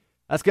you.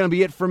 That's going to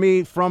be it for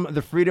me from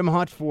the Freedom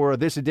Hut for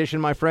this edition,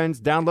 my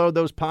friends. Download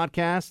those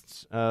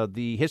podcasts,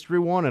 the history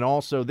one and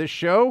also this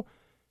show.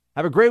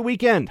 Have a great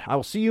weekend. I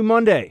will see you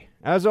Monday.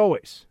 As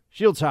always,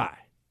 Shields High.